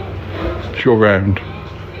 It's your round.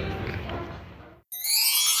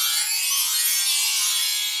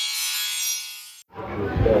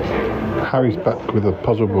 Harry's back with a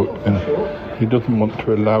puzzle book, and he doesn't want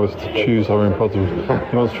to allow us to choose our own puzzles.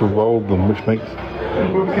 He wants to roll them, which makes...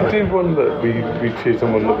 Well, we could do one that we choose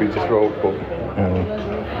and one that we just roll for.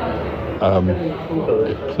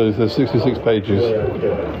 So there's 66 pages.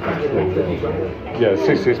 Yeah,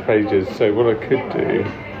 66 pages. So what I could do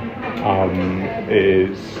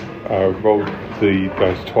is roll the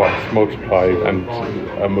dice twice, multiply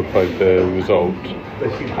the result,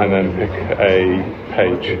 and then pick a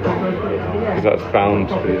page, because that's bound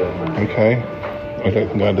to be Okay. I don't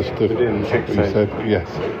think I understood what you said. Yes.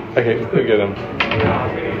 Okay, here we go then.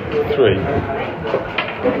 3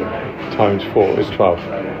 times 4 is 12.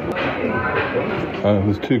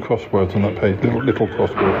 There's 2 crosswords on that page, little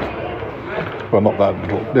crosswords. Well, not that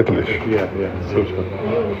littleish. Yeah, sort of.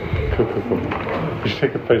 Cool. You should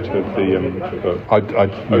take a photo of the book. I've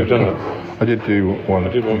done that. I did do one. I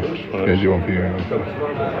did one. Yeah, do one for you.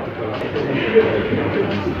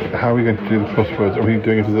 How are we going to do the crosswords? Are we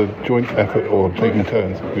doing it as a joint effort or taking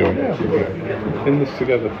turns? In this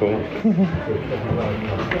together, Paul.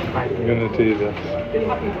 I'm going to do this.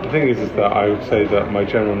 The thing is that I would say that my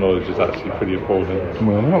general knowledge is actually pretty appalling.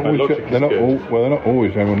 Well, they're not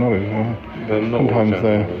always general knowledge. They're not sometimes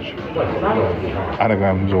they're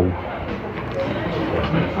anagrams or.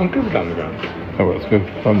 I'm good with anagrams. Oh, well, that's good.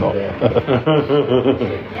 I'm not.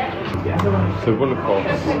 So one across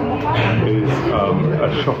is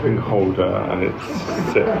a shopping holder, and it's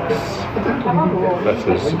 6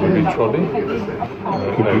 letters. Would be trolley.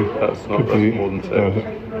 That's more than 6.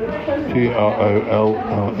 TROLL,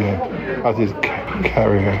 yeah. As is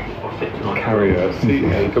carrier. Carrier,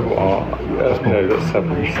 CARR. No, that's 7.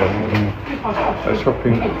 A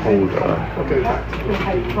shopping holder.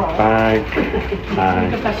 Bag.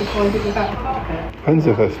 Depends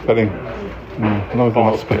if they're spelling.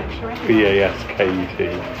 Basket.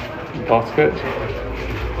 BASKET. Basket.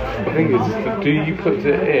 The thing is that do you put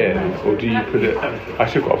it in, or do you put it... I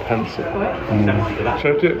should have got a pencil.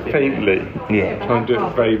 Should I do it faintly? Yeah. Try and do it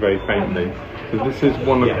very, very faintly. So this is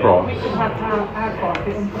one across.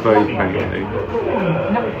 Very faintly.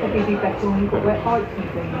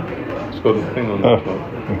 It's got the thing on the top.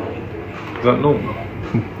 Is that normal?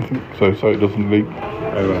 So it doesn't leak.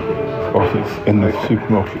 Oh, right. Whilst it's in the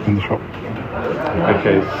supermarket, in the shop.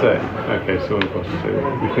 Okay, so one across 2.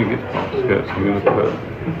 We think it's basket, so we're going to put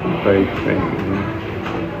very faintly.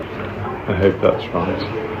 I hope that's right.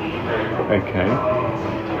 Okay.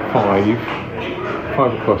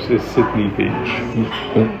 5 across is Sydney Beach.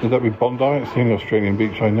 Would that be Bondi? It's the only Australian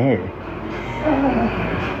beach I know.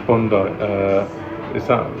 Bondi. Was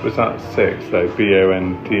that 6 though?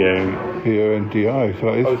 BONDI. BONDI. So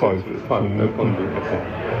that is 5. 5. No, Bondi. Okay.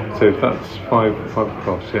 So that's 5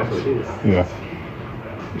 across. Yes. Yeah.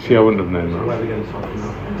 See, I wouldn't have known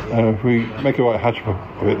that. If we make a right hatch of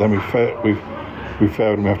it, then we've failed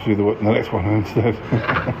and we have to do the next one instead.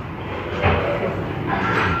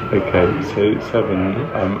 Okay, so 7,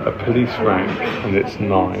 a police rank, and it's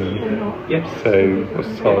 9. Yes. So a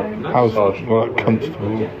sergeant. Constable.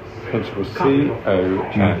 Constable CONSTABLE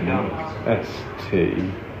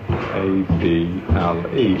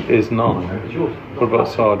is 9. What about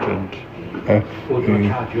sergeant?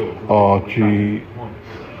 FERGEANT,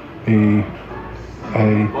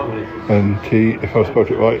 if I spelled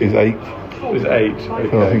it right, is 8. Is 8, okay.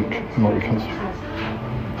 So I think it might be constable.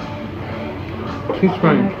 Police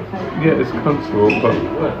rank, yeah, it's constable, but...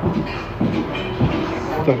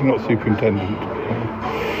 It's definitely not superintendent.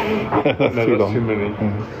 That's too long. Too many.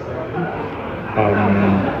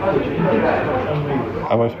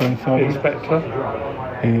 Am I spelling sergeant? Inspector?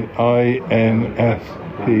 INSPECTOR.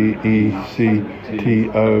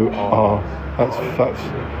 That's.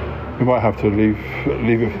 We might have to leave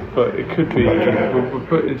it. But it could be. We'll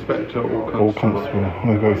put inspector or constable. Or constable.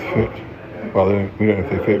 They both fit. Well, we don't know if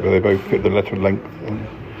they fit, but they both fit the letter length and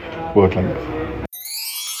word length.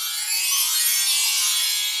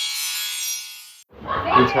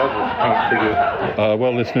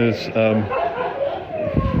 Well, listeners,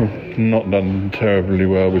 not done terribly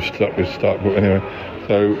well. We're stuck with start, but anyway.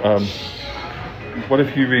 So, what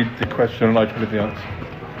if you read the question and I tell you the answer?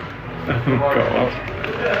 God.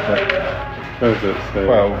 Where is it? So,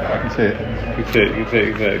 well, I can see it. You can see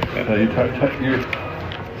it.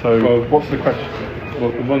 So, what's the question?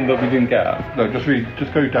 Well, the one that we didn't get. No, just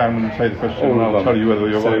go down and say the question, and I'll tell you whether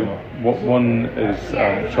you're right or not. What one is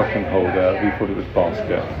shopping holder? We thought it was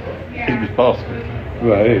basket. It was basket.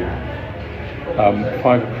 Right.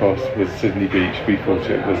 5 across was Sydney Beach. We thought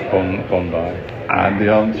it was Bondi. And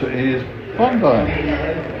the answer is Bondi.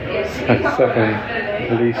 7,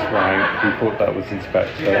 police rank. We thought that was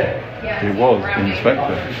inspector. It was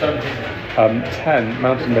inspector. 10,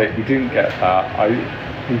 mountain lake. We didn't get that.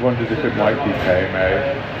 We wondered if it might be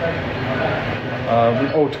KMA.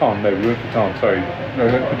 Tarn. No, we went for Tarn. Sorry. No,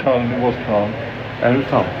 we went for Tarn. It was Tarn. And it was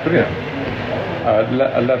Tarn. Brilliant.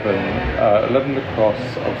 11 across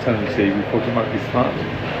of Tennessee. We thought it might be Smut.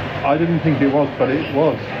 I didn't think it was, but it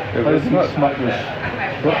was. It was Smut. Smut was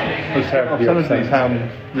Tennessee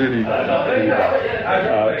sound really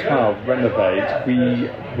bad. 12, renovate. We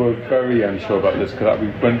were very unsure about this because we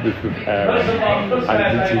went with repairing and it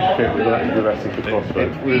didn't seem to fit with the rest of the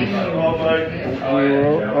crossroads. We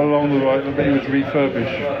were along the right, but it was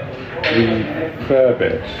refurbish.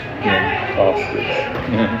 Refurbish? Yeah. Bastards.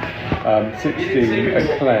 Yeah. 16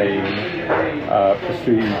 acclaim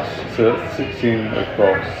prestige, so that's 16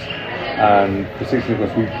 across, and for 16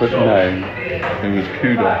 across we put name. It was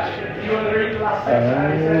kudos.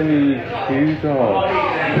 Kudos.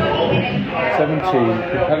 17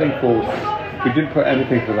 compelling force. We didn't put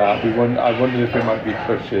anything for that. I wondered if it might be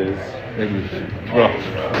pushes. It was thrust.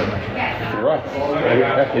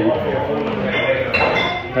 Okay.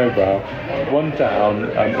 Oh well. 1 down,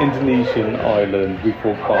 Indonesian island, we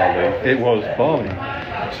thought Bali. It was Bali.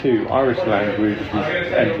 2, Irish language, we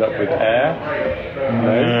ended up with air.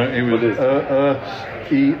 No, it was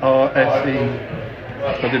ERSE.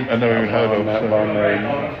 I never even heard of that well known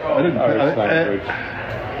Irish language.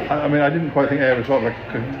 I mean, I didn't quite think air was right, but I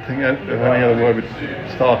couldn't think of any other word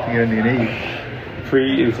starting only in E.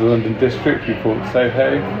 3 is the London district, we thought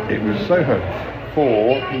Soho. It was Soho.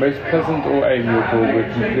 4, most pleasant or amiable, were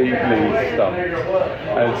completely stumped.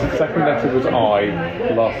 The second letter was I,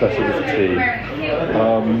 the last letter was T.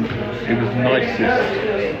 It was nicest.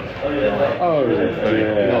 Oh,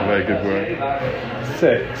 yeah. Not a very good word.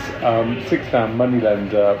 6 down,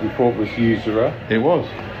 moneylender, we thought was usurer. It was.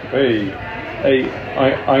 8,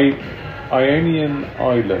 Ionian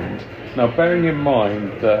island. Now, bearing in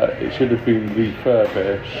mind that it should have been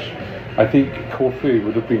refurbish, I think Corfu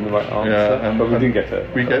would have been the right answer, but we didn't get it.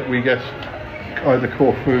 We guessed either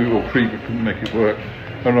Corfu or Crete, but couldn't make it work.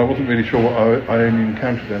 And I wasn't really sure what Ionian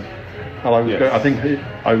counted as. And I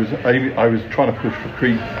was I was trying to push for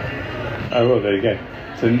Crete. Oh well, there you go.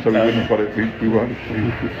 So we wouldn't have got it. We weren't.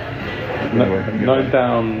 Anyway, 9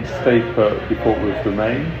 down, stay put, we thought was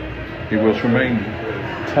remain. It was remain.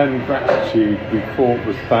 10 gratitude, we thought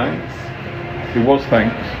was thanks. It was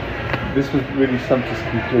thanks. This was really stumped us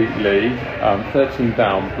completely. 13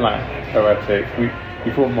 down, black, poetic. We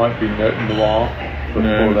thought it might be noir for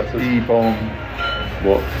 4 letters. Ebon.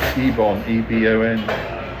 What? Ebon. E-B-O-N.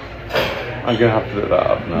 I'm going to have to look that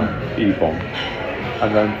up now. Ebon.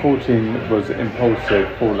 And then 14 was impulsive,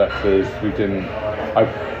 4 letters. We didn't.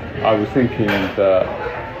 I was thinking that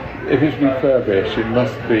if it's refurbished, it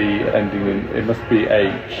must be ending in. It must be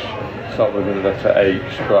H. Start with the letter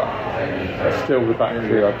H, but still with that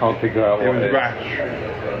clue, I can't figure out what it is. Rash.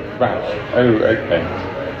 Rash. Oh, okay.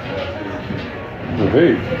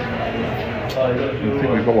 Woohoo. I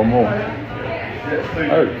think we've got one more.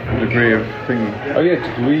 Oh. Degree of thingy. Oh yeah,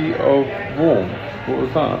 degree of warmth. What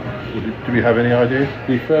was that? Do we have any idea?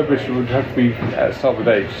 Refurbished would have to be start with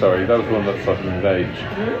H. Sorry, that was the one that started with H.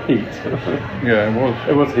 Heat. Yeah, it was.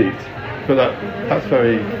 It was heat. But that's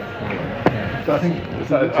very. I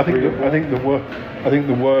think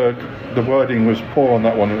the wording was poor on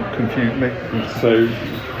that one. It confused me. So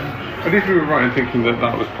at least we were right in thinking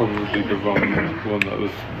that was probably the wrong one that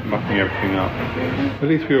was mucking everything up. At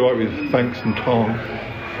least we were right with thanks and Tom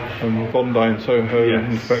and Bondi and Soho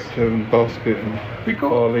and Inspector and Basket and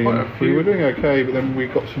Barley. We were doing okay, but then we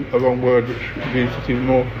got a wrong word which confused us even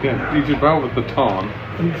more. Yeah, you did well with the tarn.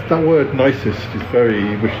 And that word nicest is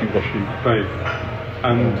very wishy-washy. Right.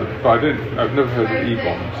 And but I've never heard of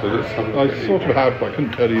Ebon, so let's have a look. I sort of have, but I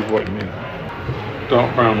couldn't tell you what you mean.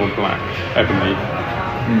 Dark brown or black, ebony.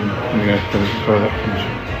 Yeah, let's try that.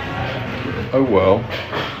 Oh well.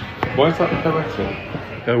 Why is that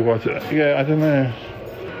poetic? Oh, was it? Yeah, I don't know.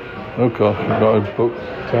 Oh gosh, I've got a book.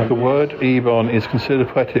 The word Ebon is considered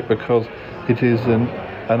poetic because it is an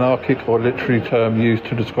anarchic or literary term used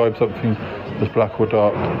to describe something as black or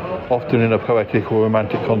dark, often in a poetic or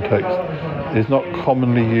romantic context. It is not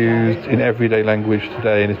commonly used in everyday language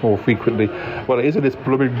today and is more frequently... Well, it is in this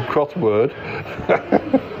blooming crossword.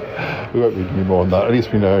 We won't read any more on that. At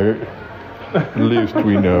least we know. At least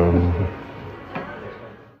we know.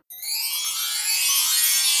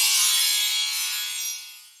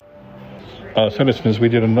 So listeners, we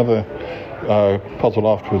did another puzzle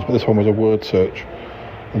afterwards, but this one was a word search.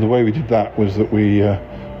 And the way we did that was that we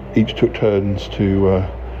each took turns to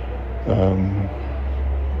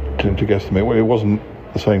guesstimate. Well, it wasn't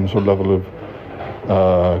the same sort of level of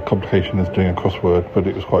complication as doing a crossword, but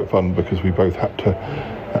it was quite fun because we both had to,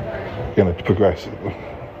 to progress.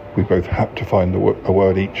 We both had to find a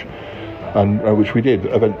word each, and which we did.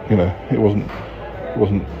 It wasn't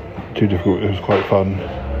too difficult. It was quite fun.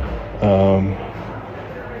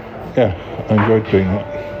 I enjoyed doing that.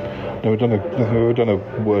 Never done a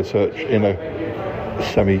word search in a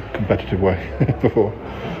semi-competitive way before.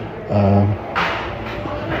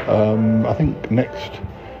 I think next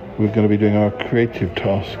we're going to be doing our creative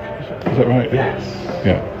task. Is that right? Yes.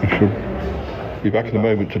 Yeah, I shall be back in a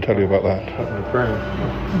moment to tell you about that.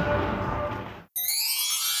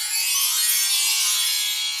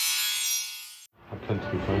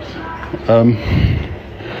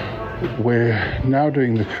 we're now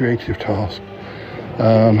doing the creative task.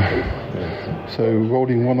 So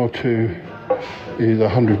rolling 1 or 2 is a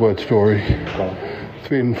 100-word story.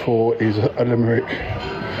 3 and 4 is a limerick,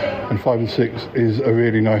 and 5 and 6 is a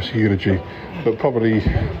really nice eulogy. But probably,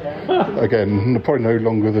 again, probably no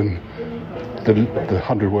longer than the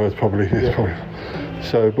 100 words. Probably.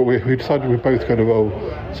 So, but we decided we're both going to roll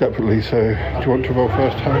separately. So, do you want to roll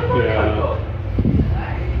first, Harry? Yeah.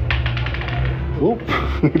 Oop,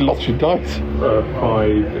 lost your dice.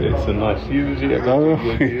 5. It's a nice eulogy.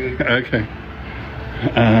 Okay.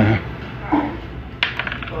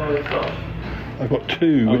 I've got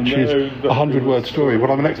 2, which is a 100-word story.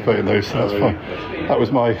 Well, I'm an expert in those, so that's fine. That was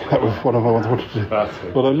one of my ones I wanted to do.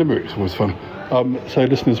 Well, the limericks was fun. So,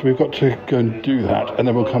 listeners, we've got to go and do that, and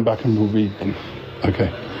then we'll come back and we'll read them.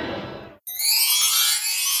 Okay.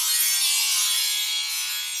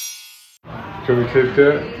 Shall we do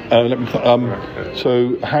it?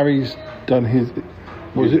 So Harry's done his.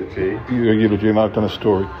 What was it? Your eulogy, and I've done a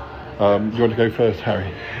story. Do you want to go first,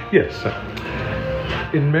 Harry? Yes.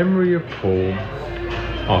 In memory of Paul,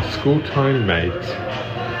 our school-time mate,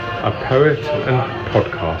 a poet and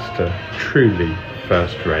podcaster, truly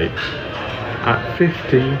first-rate. At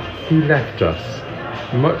 50, he left us,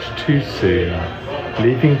 much too soon,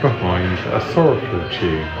 leaving behind a sorrowful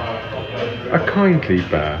tune. A kindly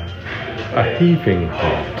bear, a heaving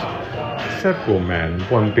heart, several men,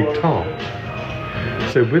 one big tart.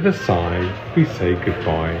 So with a sigh, we say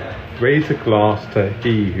goodbye, raise a glass to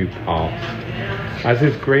he who passed. As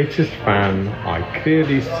his greatest fan, I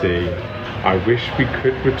clearly see, I wish we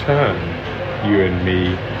could return, you and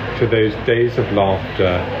me, to those days of laughter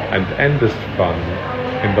and endless fun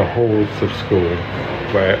in the halls of school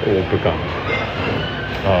where it all begun.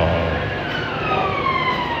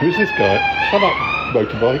 Who's this guy? Shut up,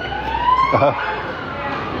 motorbike.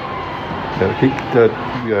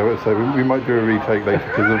 So we might do a retake later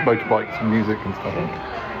because of motorbikes and music and stuff.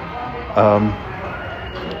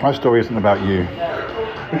 My story isn't about you,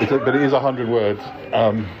 but it is 100 words.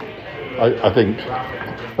 I think,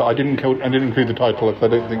 but I didn't include the title because I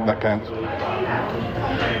don't think that counts.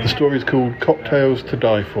 The story is called Cocktails to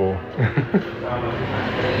Die For.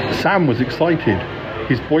 Sam was excited.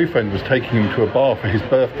 His boyfriend was taking him to a bar for his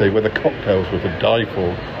birthday where the cocktails were to die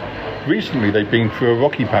for. Recently they'd been through a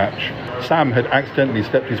rocky patch. Sam had accidentally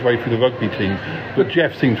stepped his way through the rugby team, but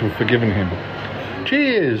Jeff seemed to have forgiven him.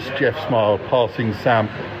 Cheers, Jeff smiled, passing Sam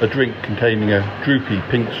a drink containing a droopy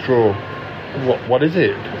pink straw. What is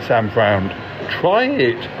it? Sam frowned. Try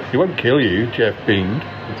it. It won't kill you, Jeff beamed.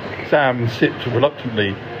 Sam sipped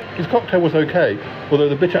reluctantly. His cocktail was okay, although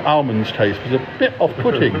the bitter almonds taste was a bit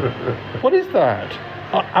off-putting. What is that?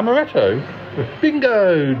 Amaretto?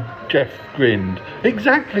 Bingo! Jeff grinned.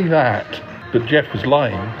 Exactly that. But Jeff was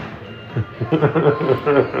lying.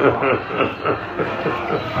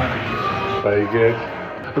 Very good.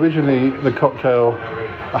 Originally, the cocktail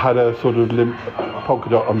had a sort of limp polka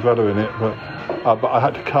dot umbrella in it, but I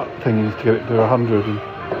had to cut things to get it to 100,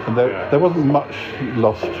 and there wasn't much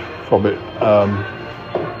lost from it.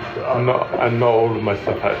 And not all of my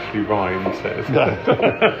stuff actually rhymes.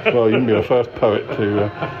 Well, you can be the first poet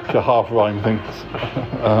to half rhyme things.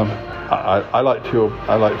 I liked yours.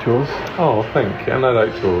 Oh, thank you, and I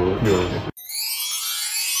liked yours.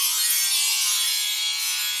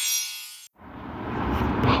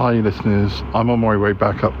 Hi listeners, I'm on my way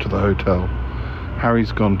back up to the hotel.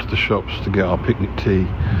 Harry's gone to the shops to get our picnic tea.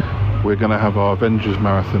 We're going to have our Avengers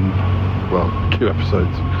marathon, 2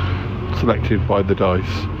 episodes, selected by the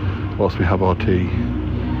dice whilst we have our tea.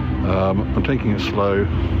 I'm taking it slow.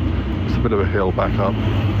 It's a bit of a hill back up,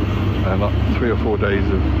 and 3 or 4 days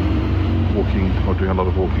of walking, or doing a lot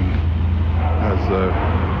of walking, has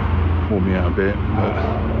worn me out a bit,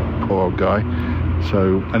 but poor old guy.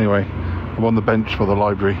 So anyway, I'm on the bench for the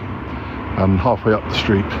library, and halfway up the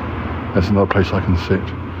street there's another place I can sit,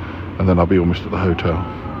 and then I'll be almost at the hotel.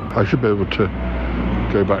 I should be able to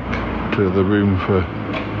go back to the room for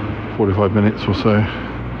 45 minutes or so,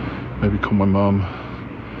 maybe call my mum,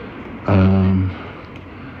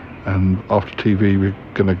 and after TV we're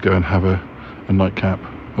going to go and have a nightcap,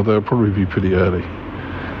 although it'll probably be pretty early.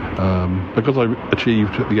 Because I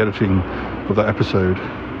achieved the editing of that episode,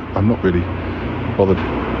 I'm not really bothered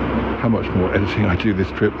how much more editing I do this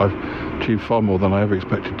trip. I've achieved far more than I ever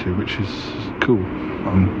expected to, which is cool.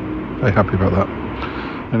 I'm very happy about that.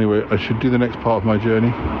 Anyway, I should do the next part of my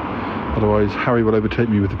journey, otherwise Harry will overtake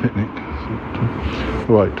me with the picnic.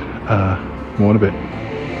 Right, more in a bit.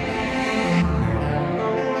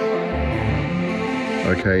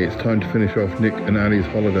 Okay, it's time to finish off Nick and Ali's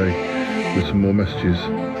holiday with some more messages.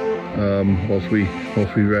 Whilst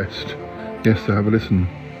we rest. Yes, so have a listen.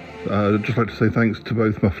 I'd just like to say thanks to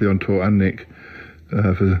both Muffley on Tour and Nick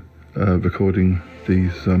for recording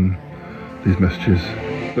these messages.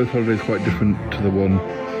 Both holidays quite different to the one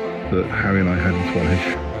that Harry and I had in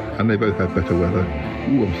Swanage, and they both had better weather.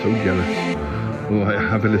 Ooh, I'm so jealous. Well,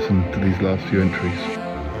 have a listen to these last few entries.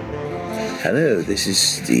 Hello, this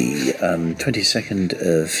is the 22nd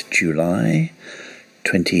of July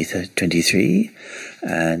 2023,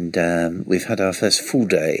 and we've had our first full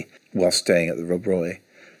day while staying at the Rob Roy,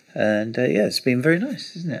 and it's been very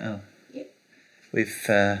nice, isn't it, Al? Yeah. We've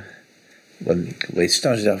we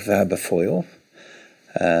started off at Aberfoyle,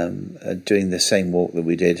 doing the same walk that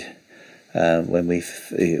we did when we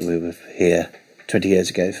were here 20 years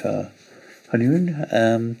ago for our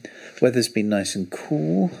honeymoon. Weather's been nice and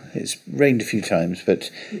cool. It's rained a few times, but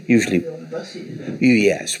usually...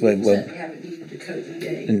 Yes.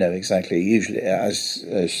 No, exactly. Usually, as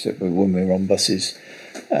when we were on buses,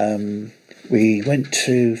 we went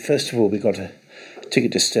to... First of all, we got a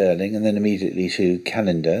ticket to Stirling, and then immediately to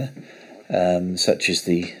Calendar, such as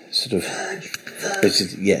the sort of...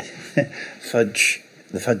 Fudge...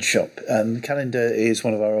 The fudge shop. Calendar is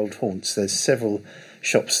one of our old haunts. There's several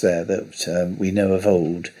shops there that we know of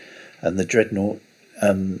old, and the Dreadnought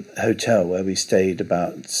Hotel where we stayed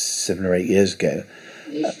about 7 or 8 years ago,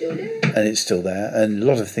 and it's still there, and a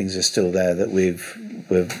lot of things are still there that we're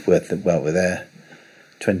there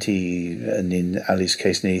 20, and in Ali's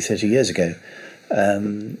case nearly 30 years ago,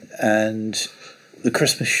 and the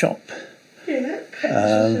Christmas shop.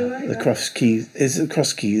 The Cross Key,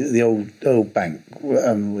 the old bank,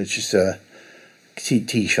 which is a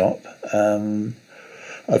tea shop. An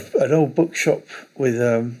old bookshop with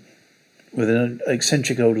an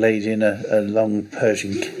eccentric old lady in a long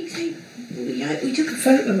Persian. We took a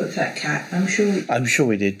photo of that cat. I'm sure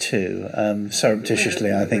we did too.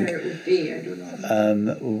 Surreptitiously, I think. Where it would be, I don't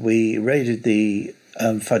know. We raided the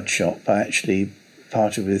fudge shop. I actually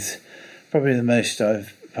parted with probably the most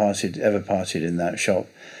I've ever parted in that shop,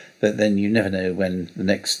 but then you never know when the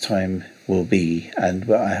next time will be. And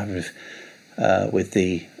what I have with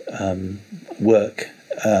the work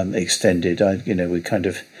extended, we kind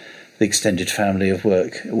of the extended family of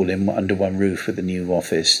work all under one roof with a new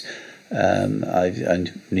office. I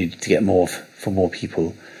needed to get more for more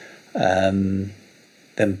people. Then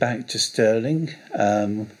back to Stirling,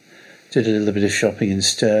 did a little bit of shopping in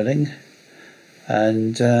Stirling,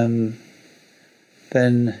 and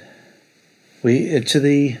then we to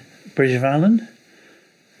the Bridge of Allen.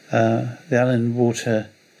 The Allen Water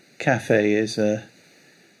Cafe is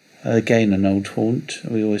again an old haunt.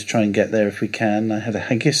 We always try and get there if we can. I had a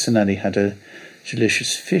haggis and Ali had a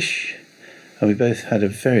delicious fish, and we both had a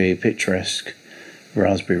very picturesque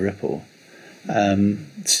raspberry ripple.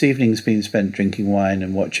 This evening's been spent drinking wine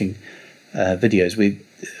and watching videos.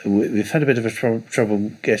 We've had a bit of a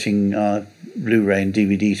trouble getting our Blu-ray and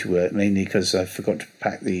DVD to work, mainly because I forgot to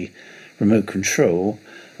pack the remote control,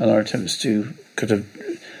 and our attempts to kind of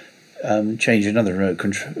change another remote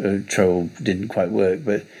control didn't quite work.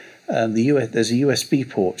 But there's a USB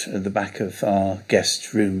port at the back of our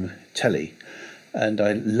guest room telly, and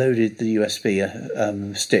I loaded the USB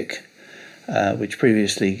stick, which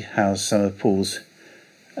previously housed some of Paul's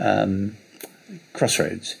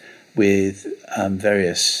Crossroads, with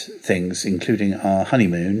various things, including our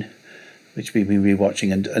honeymoon, which we've been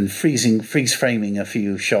rewatching, and freeze framing a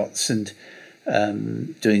few shots, and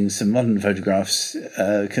doing some modern photographs,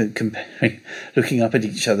 comparing, looking up at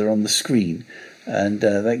each other on the screen, and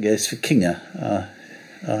that goes for Kinga,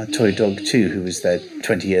 our toy dog too, who was there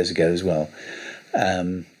 20 years ago as well,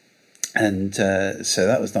 so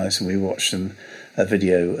that was nice, and we watched a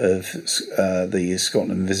video of the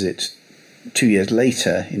Scotland visit 2 years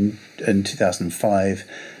later in 2005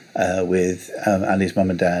 with Ali's mum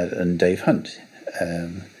and dad and Dave Hunt,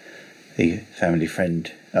 the family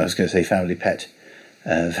friend. I was going to say family pet,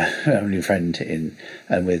 family friend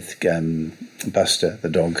and with Buster the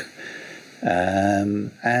dog,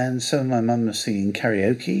 and some of my mum was singing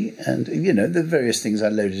karaoke, and the various things I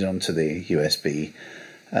loaded onto the USB,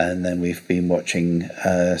 and then we've been watching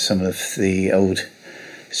some of the old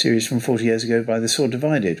series from 40 years ago by The Sword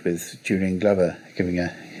Divided, with Julian Glover giving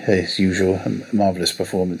his usual marvellous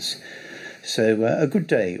performance. So a good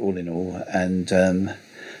day all in all, and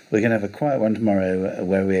we're going to have a quiet one tomorrow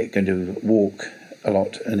where we're going to walk a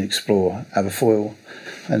lot and explore Aberfoyle,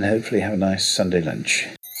 and hopefully have a nice Sunday lunch.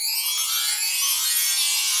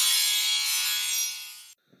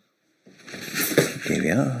 Here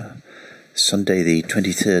we are, Sunday the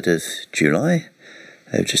 23rd of July.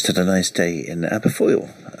 I've just had a nice day in Aberfoyle.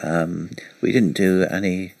 We didn't do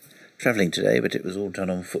any travelling today, but it was all done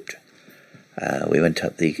on foot. We went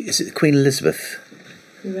up is it the Queen Elizabeth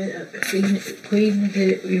We went up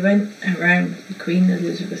we went around Queen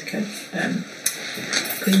Elizabeth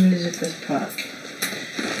Park.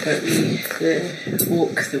 But the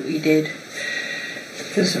walk that we did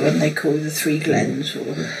was the one they call the Three Glens,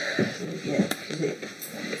 because it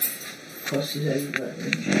crosses over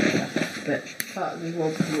and but part of the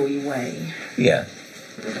Rob Way. Yeah.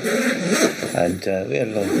 And we had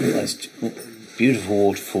a long, nice, beautiful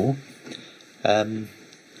waterfall.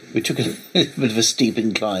 We took a bit of a steep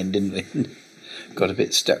incline, didn't we? Got a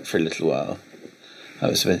bit stuck for a little while.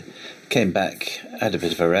 Came back, had a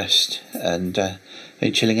bit of a rest, and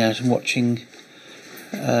been chilling out and watching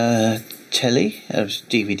telly,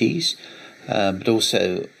 DVDs. But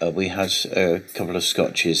also we had a couple of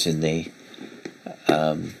scotches in the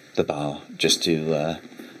bar just to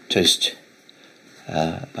toast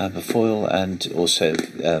Aberfoyle, and also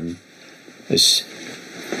it was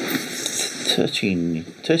 13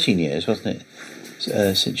 years, wasn't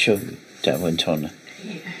it, since your dad went on.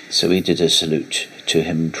 Yeah. So we did a salute to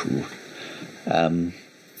him too.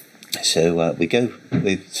 So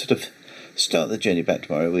we sort of start the journey back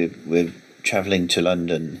tomorrow. We're travelling to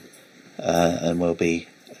London, and we'll be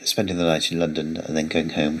spending the night in London and then going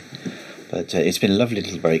home. But it's been a lovely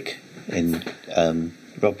little break in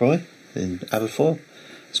Rob Roy in Aberfoyle.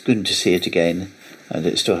 It's good to see it again, and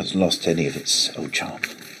it still hasn't lost any of its old charm.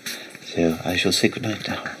 So I shall say good night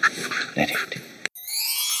now. Let it.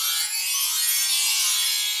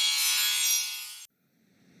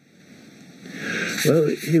 Well,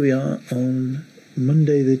 here we are on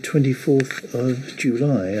Monday the 24th of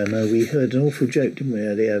July, and we heard an awful joke, didn't we,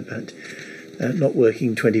 earlier, about not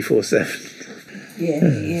working 24/7.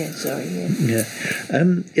 Sorry.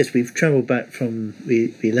 Yeah. Yes, we've travelled back from...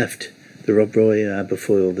 We left the Rob Roy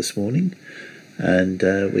Aberfoyle this morning, and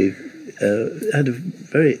we've had a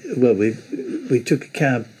very... Well, we took a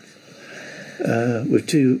cab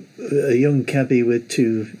with a young cabbie with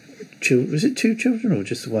two children. Was it two children or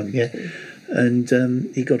just the one? Yeah. And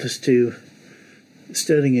he got us to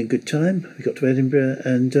Stirling in good time. We got to Edinburgh,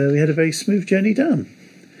 and we had a very smooth journey down.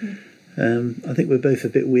 I think we're both a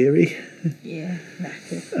bit weary. Yeah,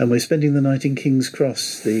 knackered. And we're spending the night in King's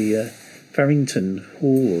Cross, the Farringdon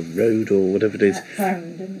Hall or Road or whatever it is.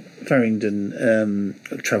 Farringdon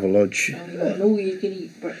Travel Lodge. All you can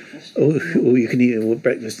eat breakfast. All you can eat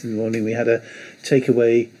breakfast in the morning. We had a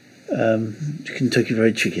takeaway Kentucky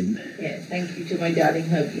Fried Chicken. Yeah, thank you to my darling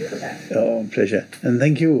Herbie for that. Oh, pleasure. And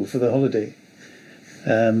thank you all for the holiday.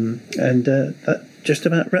 And that just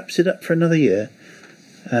about wraps it up for another year.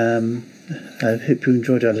 I hope you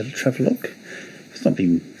enjoyed our little travelogue. It's not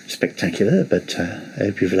been spectacular, but I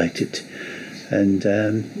hope you've liked it. And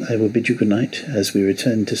I will bid you good night as we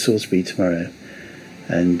return to Salisbury tomorrow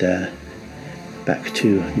and back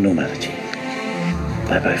to normality.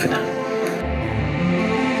 Bye-bye for now.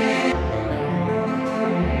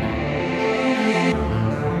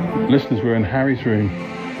 Listeners, we're in Harry's room.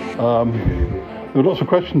 There were lots of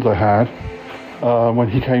questions I had when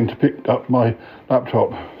he came to pick up my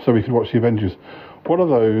laptop so we could watch the Avengers. One of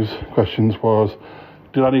those questions was,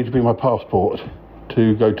 did I need to bring my passport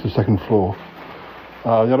to go to the second floor?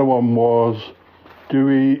 The other one was, do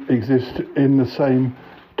we exist in the same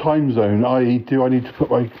time zone, i.e. do I need to put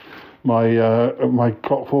my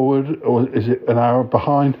clock forward, or is it an hour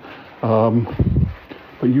behind?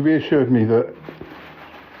 But you reassured me that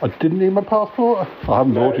I didn't need my passport. I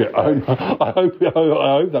haven't bought it. I hope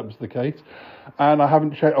that was the case. And I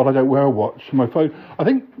haven't checked, or I don't wear a watch. My phone, I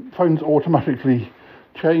think phones automatically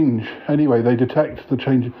change anyway. They detect the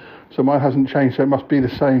change. So mine hasn't changed, so it must be the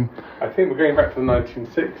same. I think we're going back to the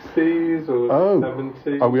 1960s or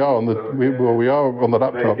 70s. Oh, we are on the we are on the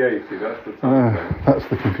laptop. There you go, see, that's the time. That's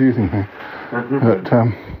the confusing thing. But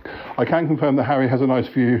I can confirm that Harry has a nice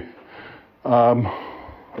view.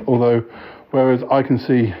 Although, whereas I can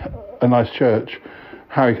see a nice church,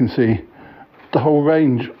 Harry can see the whole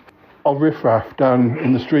range of riffraff down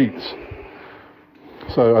in the streets.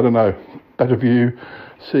 So I don't know, better view,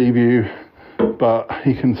 sea view, but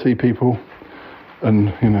he can see people, and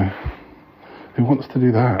who wants to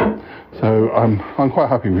do that? So I'm quite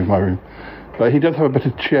happy with my room. But he does have a better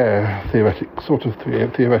chair,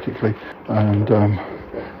 theoretically, and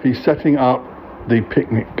he's setting up the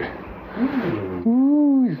picnic.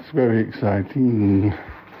 Ooh, it's very exciting.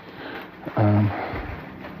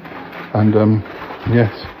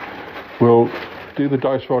 Yes, we'll do the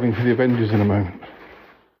dice rolling for the Avengers in a moment.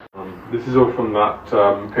 This is all from that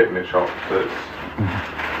picnic shop that's...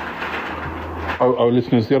 Oh,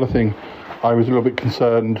 listeners, the other thing, I was a little bit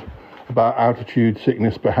concerned about altitude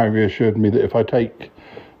sickness, but Harry assured me that if I take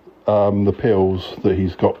the pills that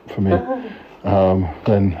he's got for me,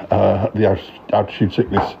 then the altitude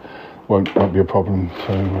sickness won't be a problem.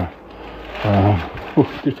 So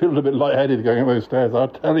you feel a little bit lightheaded going up those stairs, I'll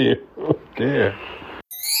tell you. Oh dear.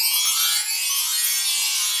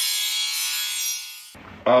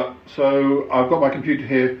 So I've got my computer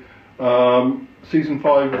here. Season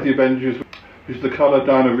 5 of The Avengers, which is the colour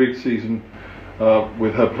Diana Rigg season,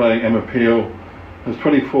 with her playing Emma Peel. There's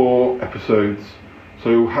 24 episodes.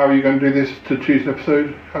 So how are you going to do this to choose an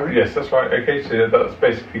episode, Harry? Yes, that's right. Okay, so that's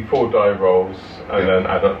basically 4 die rolls and then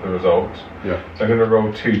add up the result. Yeah. So I'm going to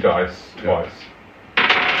roll 2 dice twice.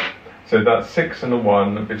 So that's 6 and a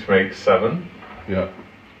 1, which makes 7. Yeah.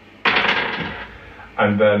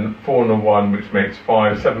 And then 4 and a 1, which makes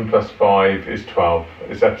 5. 7 plus 5 is 12.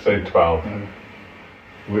 It's episode 12.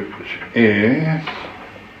 Which is...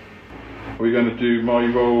 Are we going to do my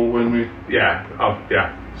role when we... Yeah.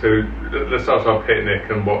 So let's start our picnic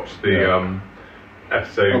and watch the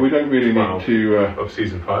episode. We don't really need to... of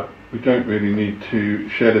season 5. We don't really need to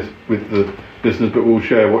share this with the listeners, but we'll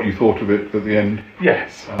share what you thought of it at the end.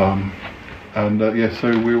 Yes.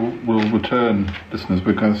 So we'll return, listeners.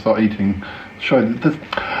 We're going to start eating. There's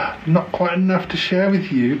not quite enough to share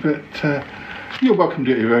with you, but you're welcome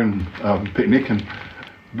to get your own picnic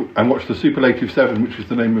and watch the Superlative 7, which is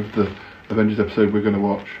the name of the Avengers episode we're going to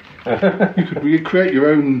watch. You could recreate your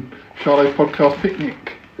own Charlotte's podcast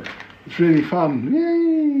picnic. It's really fun.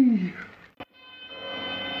 Yay!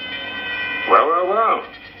 Well.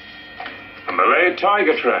 A Malay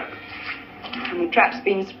tiger trap. And the trap's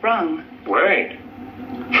been sprung. Wait.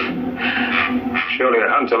 Surely a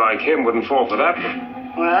hunter like him wouldn't fall for that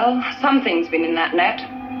one. Well, something's been in that net.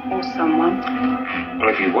 Or someone. Well,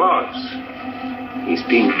 if he was, he's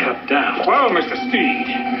being cut down. Well, Mr. Steed,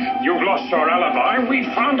 you've lost your alibi. We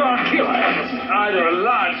found our killer. It's either a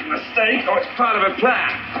large mistake or it's part of a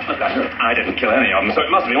plan. Look, I didn't kill any of them, so it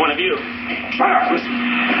must be one of you.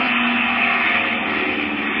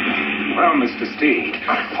 Well, Mr. Steed,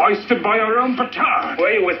 hoisted by your own petard.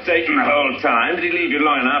 Were you with Dayton the whole time? Did he leave you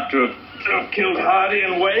long enough to have killed Hardy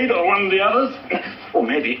and Wade or one of the others? Or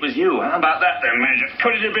maybe it was you. How about that then, Major?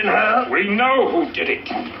 Could it have been her? We know who did it.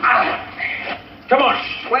 Come on.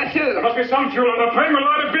 Where to? There must be some fuel on the plane. We'll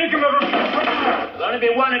light a beacon of... There'll only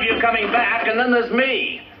be one of you coming back, and then there's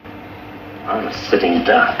me. I'm a sitting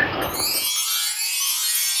duck.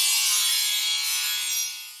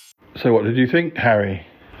 So what did you think, Harry?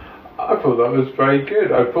 I thought that was very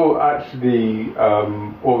good. I thought actually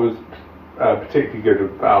what was particularly good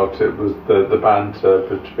about it was the banter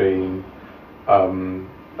between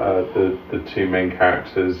the two main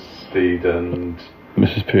characters, Steed and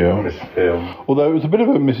Mrs. Peel. Although it was a bit of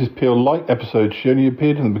a Mrs. Peel-like episode. She only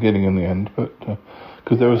appeared in the beginning and the end, but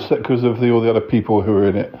because of all the other people who were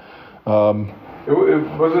in it.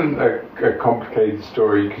 It wasn't a complicated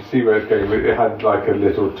story. You could see where it's going, but it had like a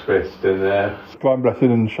little twist in there. Brian Blessed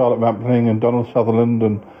and Charlotte Rampling and Donald Sutherland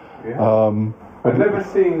and... I'd never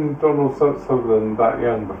seen Donald Sutherland that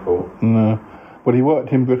young before. No. Well, he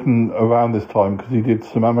worked in Britain around this time because he did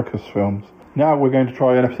some Amicus films. Now we're going to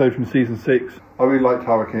try an episode from season 6. I really like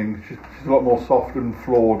Tara King. She's a lot more soft and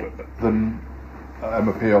flawed than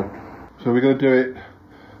Emma Peel. So we're going to do it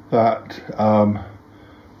that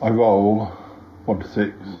I roll 1 to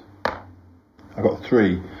 6. I got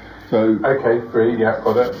 3. So okay, 3. Yeah,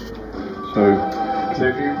 got it. So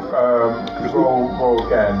if you roll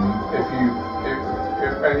again, if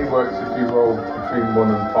any works if you roll between 1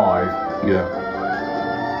 and 5. Yeah.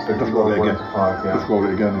 So just roll it again. 5, yeah. Just roll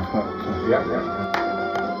it again, in fact. Yeah.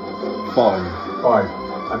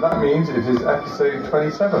 5. And that means it is episode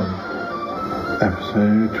 27.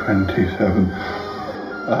 Episode 27.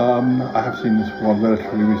 I have seen this one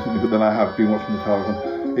relatively recently, but then I have been watching the Tara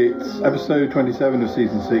one. It's episode 27 of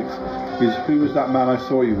season 6. Is Who Was That Man I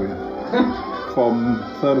Saw You With? From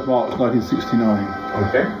 3rd of March 1969.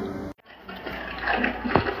 Okay.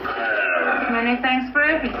 Many thanks for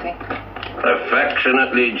everything.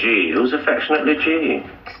 Affectionately G. Who's affectionately G?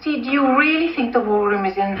 Steve, do you really think the war room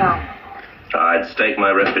is in town? I'd stake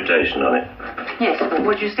my reputation on it. Yes, but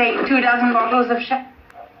would you stake 24 bottles of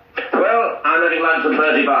Well, I'm having lunch with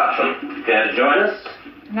Bertie Bartram. Care to join us?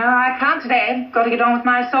 No, I can't today. Got to get on with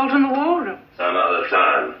my assault on the war room. Some other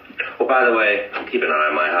time. Oh, by the way, keep an eye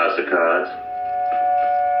on my house of cards.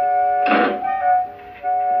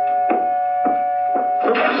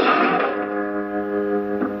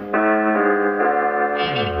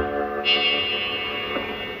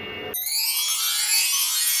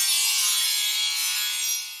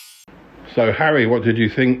 So, Harry, what did you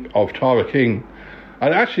think of Tara King?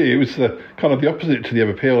 And actually, it was kind of the opposite to the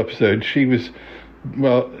Emma Peel episode. She was,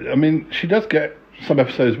 well, I mean, she does get some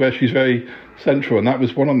episodes where she's very Central, and that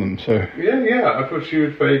was one of them. So yeah, I thought she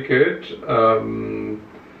was very good.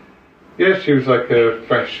 Yeah, she was like a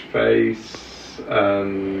fresh face,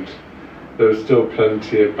 and there was still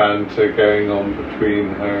plenty of banter going on between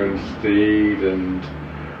her and Steed, and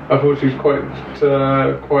I thought she was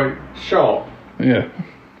quite sharp. Yeah.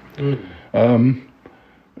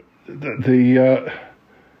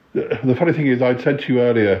 The funny thing is, I'd said to you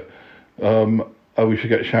earlier, we should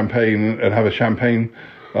get champagne and have a champagne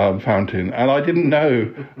fountain, and I didn't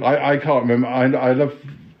know. I can't remember.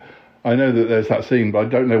 I know that there's that scene, but I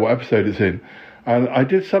don't know what episode it's in. And I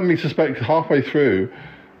did suddenly suspect halfway through,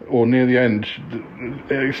 or near the end,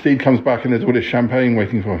 Steve comes back and there's all this champagne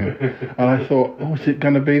waiting for him. And I thought, is it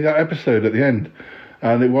going to be that episode at the end?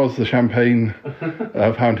 And it was the champagne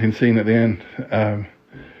fountain scene at the end.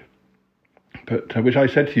 But which I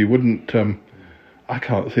said to you wouldn't. I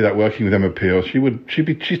can't see that working with Emma Peel.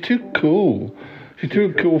 She's too cool. She's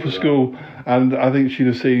too cool for school. And I think she'd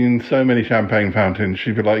have seen so many champagne fountains.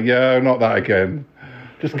 She'd be like, yeah, not that again.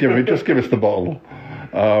 Just give us the bottle.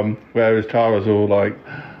 Whereas Tara's all like,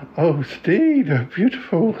 oh, Steed, a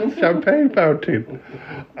beautiful champagne fountain.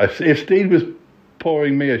 If Steed was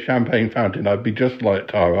pouring me a champagne fountain, I'd be just like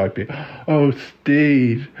Tara. I'd be, oh,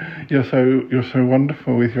 Steed, you're so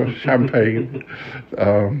wonderful with your champagne.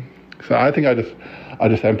 So I think I just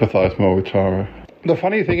empathise more with Tara. The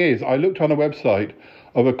funny thing is, I looked on a website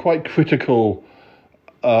of a quite critical,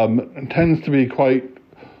 tends to be quite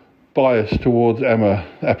biased towards Emma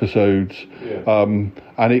episodes, and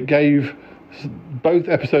it gave both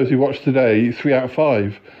episodes we watched today 3 out of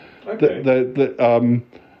 5. Okay.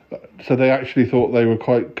 So they actually thought they were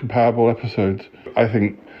quite comparable episodes. I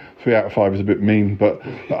think 3 out of 5 is a bit mean, but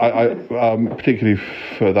I particularly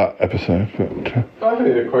for that episode. But I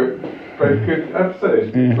think they're quite very good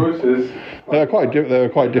episodes. Good choices. They're quite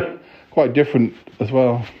different as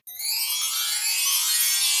well.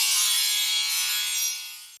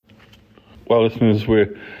 Well, listeners,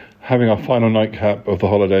 we're having our final nightcap of the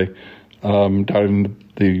holiday down in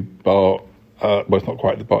the bar. Well, it's not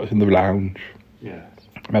quite the bar; it's in the lounge. Yes.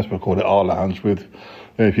 I might as well call it our lounge, with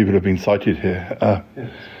many people who have been sighted here.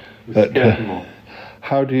 Yes.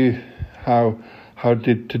 How did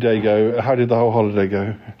today go? How did the whole holiday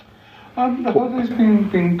go? The holiday's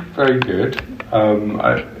been very good.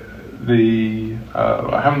 I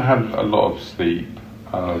haven't had a lot of sleep.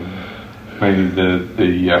 Mainly the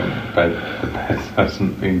bed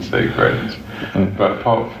hasn't been so great. But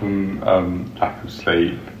apart from lack of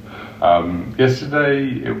sleep,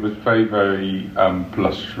 yesterday it was very, very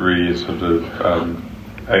blustery, sort of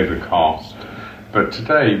overcast. But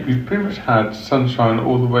today we've pretty much had sunshine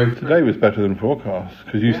all the way through. Today was better than forecast,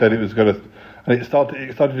 because you said it was going to, and it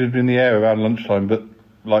started to be in the air around lunchtime, but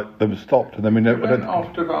like they were stopped, and then we never.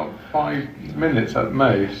 After about 5 minutes at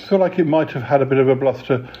most. I feel like it might have had a bit of a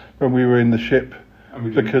bluster when we were in the ship,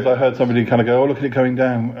 because I heard somebody kind of go, "Oh, look at it coming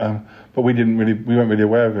down," but we weren't really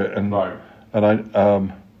aware of it, and right. And I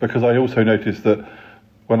because I also noticed that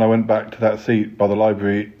when I went back to that seat by the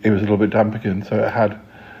library, it was a little bit damp again, so it had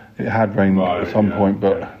rained at some point,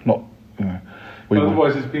 but not.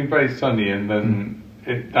 Otherwise, it's been very sunny, and then.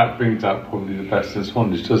 That brings out probably the best in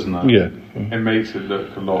Swanage, doesn't it? Yeah. It makes it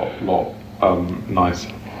look a lot nicer.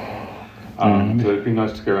 So it'd be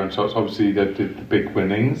nice to go around shops. Obviously, they did the big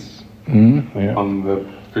winnings on the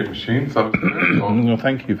big machines. That was good. Well,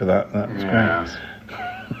 thank you for that. That's great.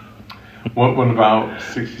 One about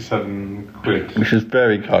 67 quid. Which is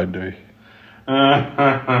very kind of you.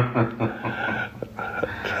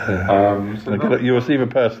 You'll receive a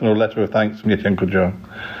personal letter of thanks from your Uncle John.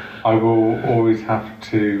 I will always have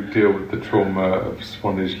to deal with the trauma of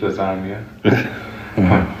Swanage lasagna.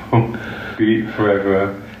 Be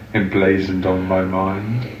forever emblazoned on my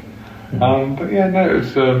mind. But yeah, no, it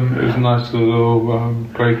was a nice little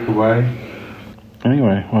breakaway.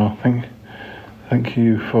 Anyway, well, thank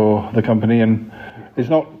you for the company, and it's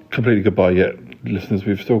not completely goodbye yet, listeners.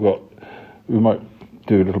 We might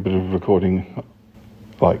do a little bit of recording,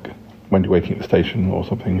 like when you're waiting at the station or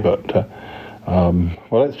something, but. Well,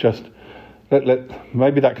 let's just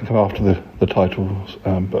maybe that can come after the titles,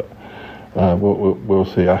 but we'll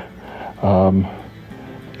see.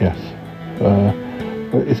 Yes,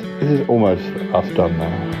 this is almost us done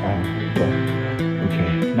now.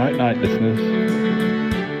 Okay, night, listeners.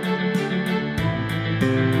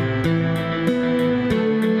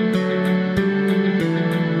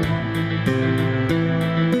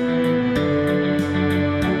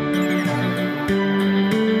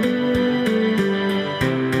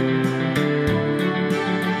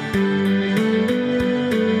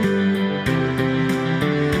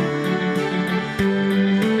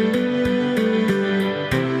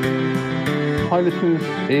 Hi listeners,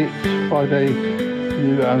 it's Friday,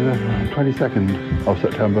 the 22nd of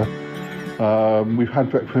September. We've had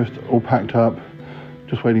breakfast, all packed up,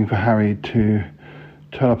 just waiting for Harry to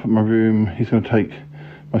turn up at my room. He's going to take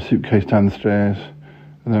my suitcase down the stairs,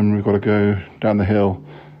 and then we've got to go down the hill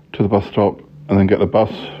to the bus stop, and then get the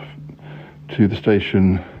bus to the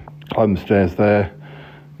station, climb the stairs there,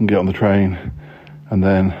 and get on the train, and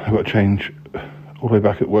then I've got to change all the way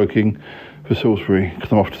back at Woking for Salisbury,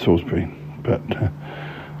 because I'm off to Salisbury. But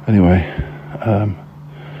anyway,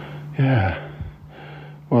 yeah.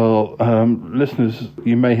 Well, listeners,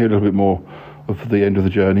 you may hear a little bit more of the end of the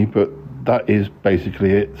journey, but that is basically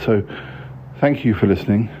it. So thank you for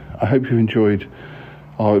listening. I hope you've enjoyed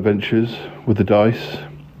our adventures with the dice,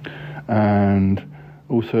 and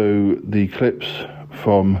also the clips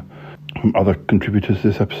from other contributors to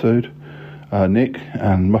this episode, Nick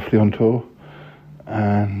and Muffley on tour.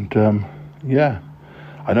 And yeah,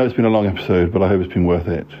 I know it's been a long episode, but I hope it's been worth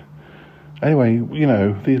it. Anyway, you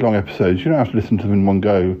know, these long episodes, you don't have to listen to them in one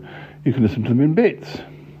go. You can listen to them in bits.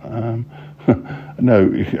 No,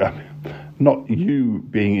 not you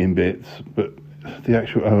being in bits, but the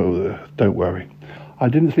actual... Oh, don't worry. I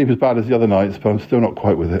didn't sleep as bad as the other nights, but I'm still not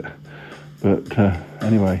quite with it. But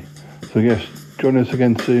anyway, so yes, join us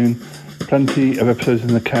again soon. Plenty of episodes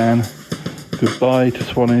in the can. Goodbye to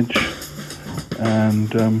Swanage.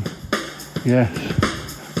 And yes,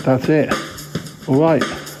 that's it. All right.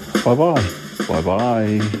 Bye-bye.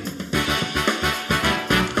 Bye-bye.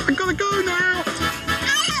 I gotta go now.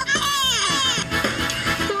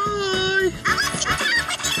 Bye.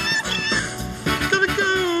 Gotta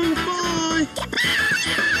go. Bye.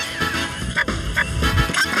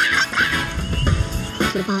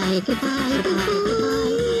 Goodbye, goodbye, goodbye.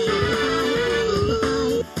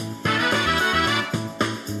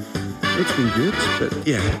 It's been good, but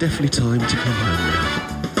yeah, definitely time to come home now.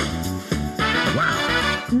 Wow,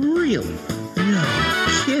 really? No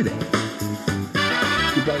kidding.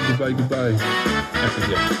 Goodbye, goodbye, goodbye. Yes,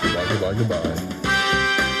 goodbye, goodbye, goodbye.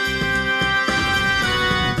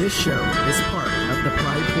 This show is part of the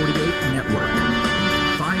Pride 48 network.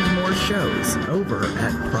 Find more shows over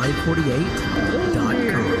at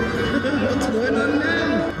pride48.com. What's going on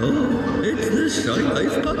now? Oh, it's the Shy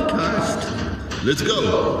Life Podcast. Let's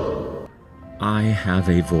go. I have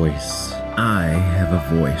a voice. I have a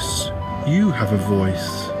voice. You have a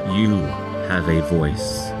voice. You have a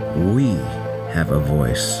voice. We have a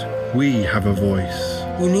voice. We have a voice.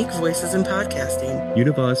 Unique voices in podcasting.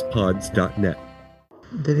 UnivazPods.net.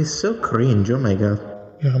 That is so cringe, oh my god.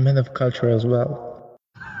 You're a man of culture as well.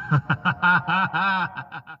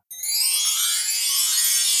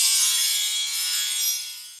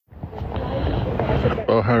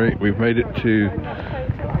 Well, Harry, we've made it to,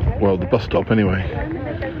 well, the bus stop anyway.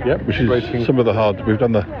 Yep. Which is waiting. some of the hard. We've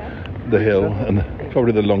done the hill and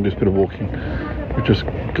probably the longest bit of walking. We've just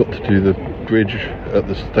got to do the bridge at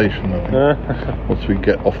the station, I think, once we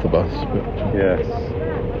get off the bus. But, yes.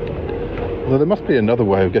 Although there must be another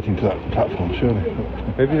way of getting to that platform, surely.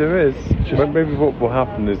 Maybe there is. Maybe what will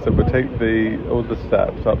happen is that we'll take all the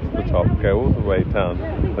steps up to the top, go all the way down,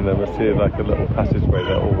 and then we'll see like a little passageway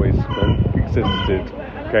that always existed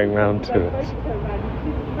going round to it.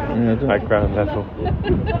 Yeah, at ground level. I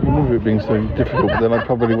remember it being so difficult, but then I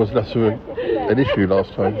probably was less of an issue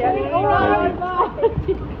last time.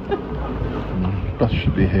 Maybe. Bus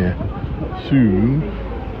should be here soon.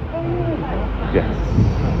 Yes.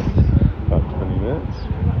 About 20 minutes.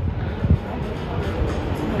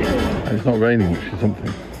 And it's not raining, which is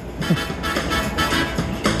something.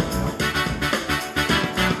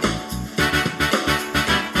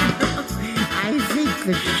 I think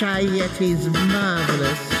the Shy Yeti's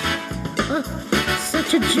marvelous. Oh,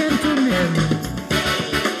 such a gentleman.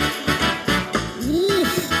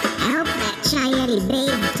 Yeesh, I hope that Shy Yeti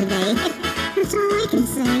bathed today. That's all I can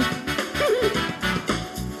say.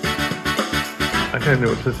 I don't know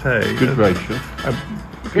what to say. Good gracious.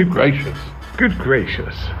 Good gracious. Good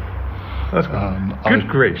gracious. That's good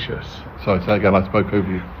gracious. Sorry, say again, I spoke over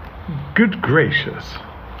you. Good gracious.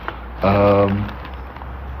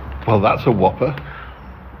 Well, that's a whopper.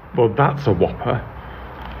 Well, that's a whopper.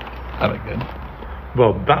 And again.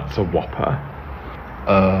 Well, that's a whopper.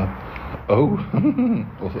 Oh.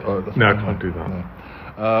 No, I can't do that.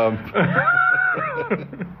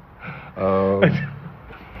 No.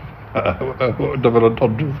 Double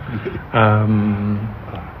entendre.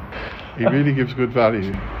 He really gives good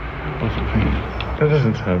value. That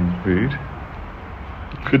doesn't sound rude.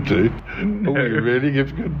 Could do. No. Oh, he really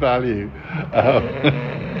gives good value.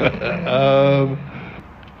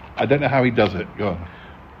 I don't know how he does it. Go on.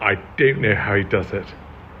 I don't know how he does it.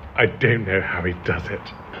 I don't know how he does it.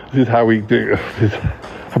 This is how we do. This is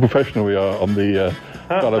how professional we are on the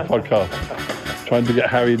Skylife podcast. Trying to get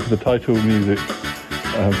Harry into the title music.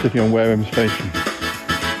 Sitting on Wareham Station.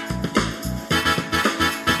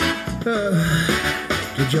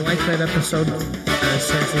 Did you like that episode,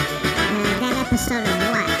 Sassy? That episode of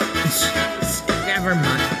what? Never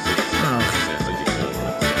mind. Oh.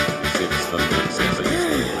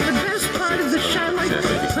 The best part of the Shy Life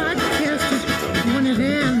podcast is when it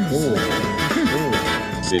ends.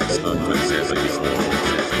 674.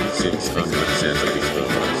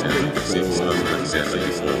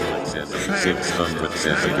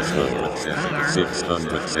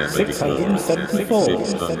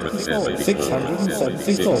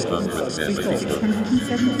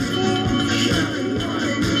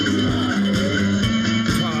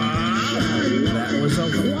 That was a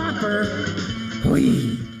whopper.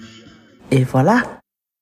 Oui. Et voilà.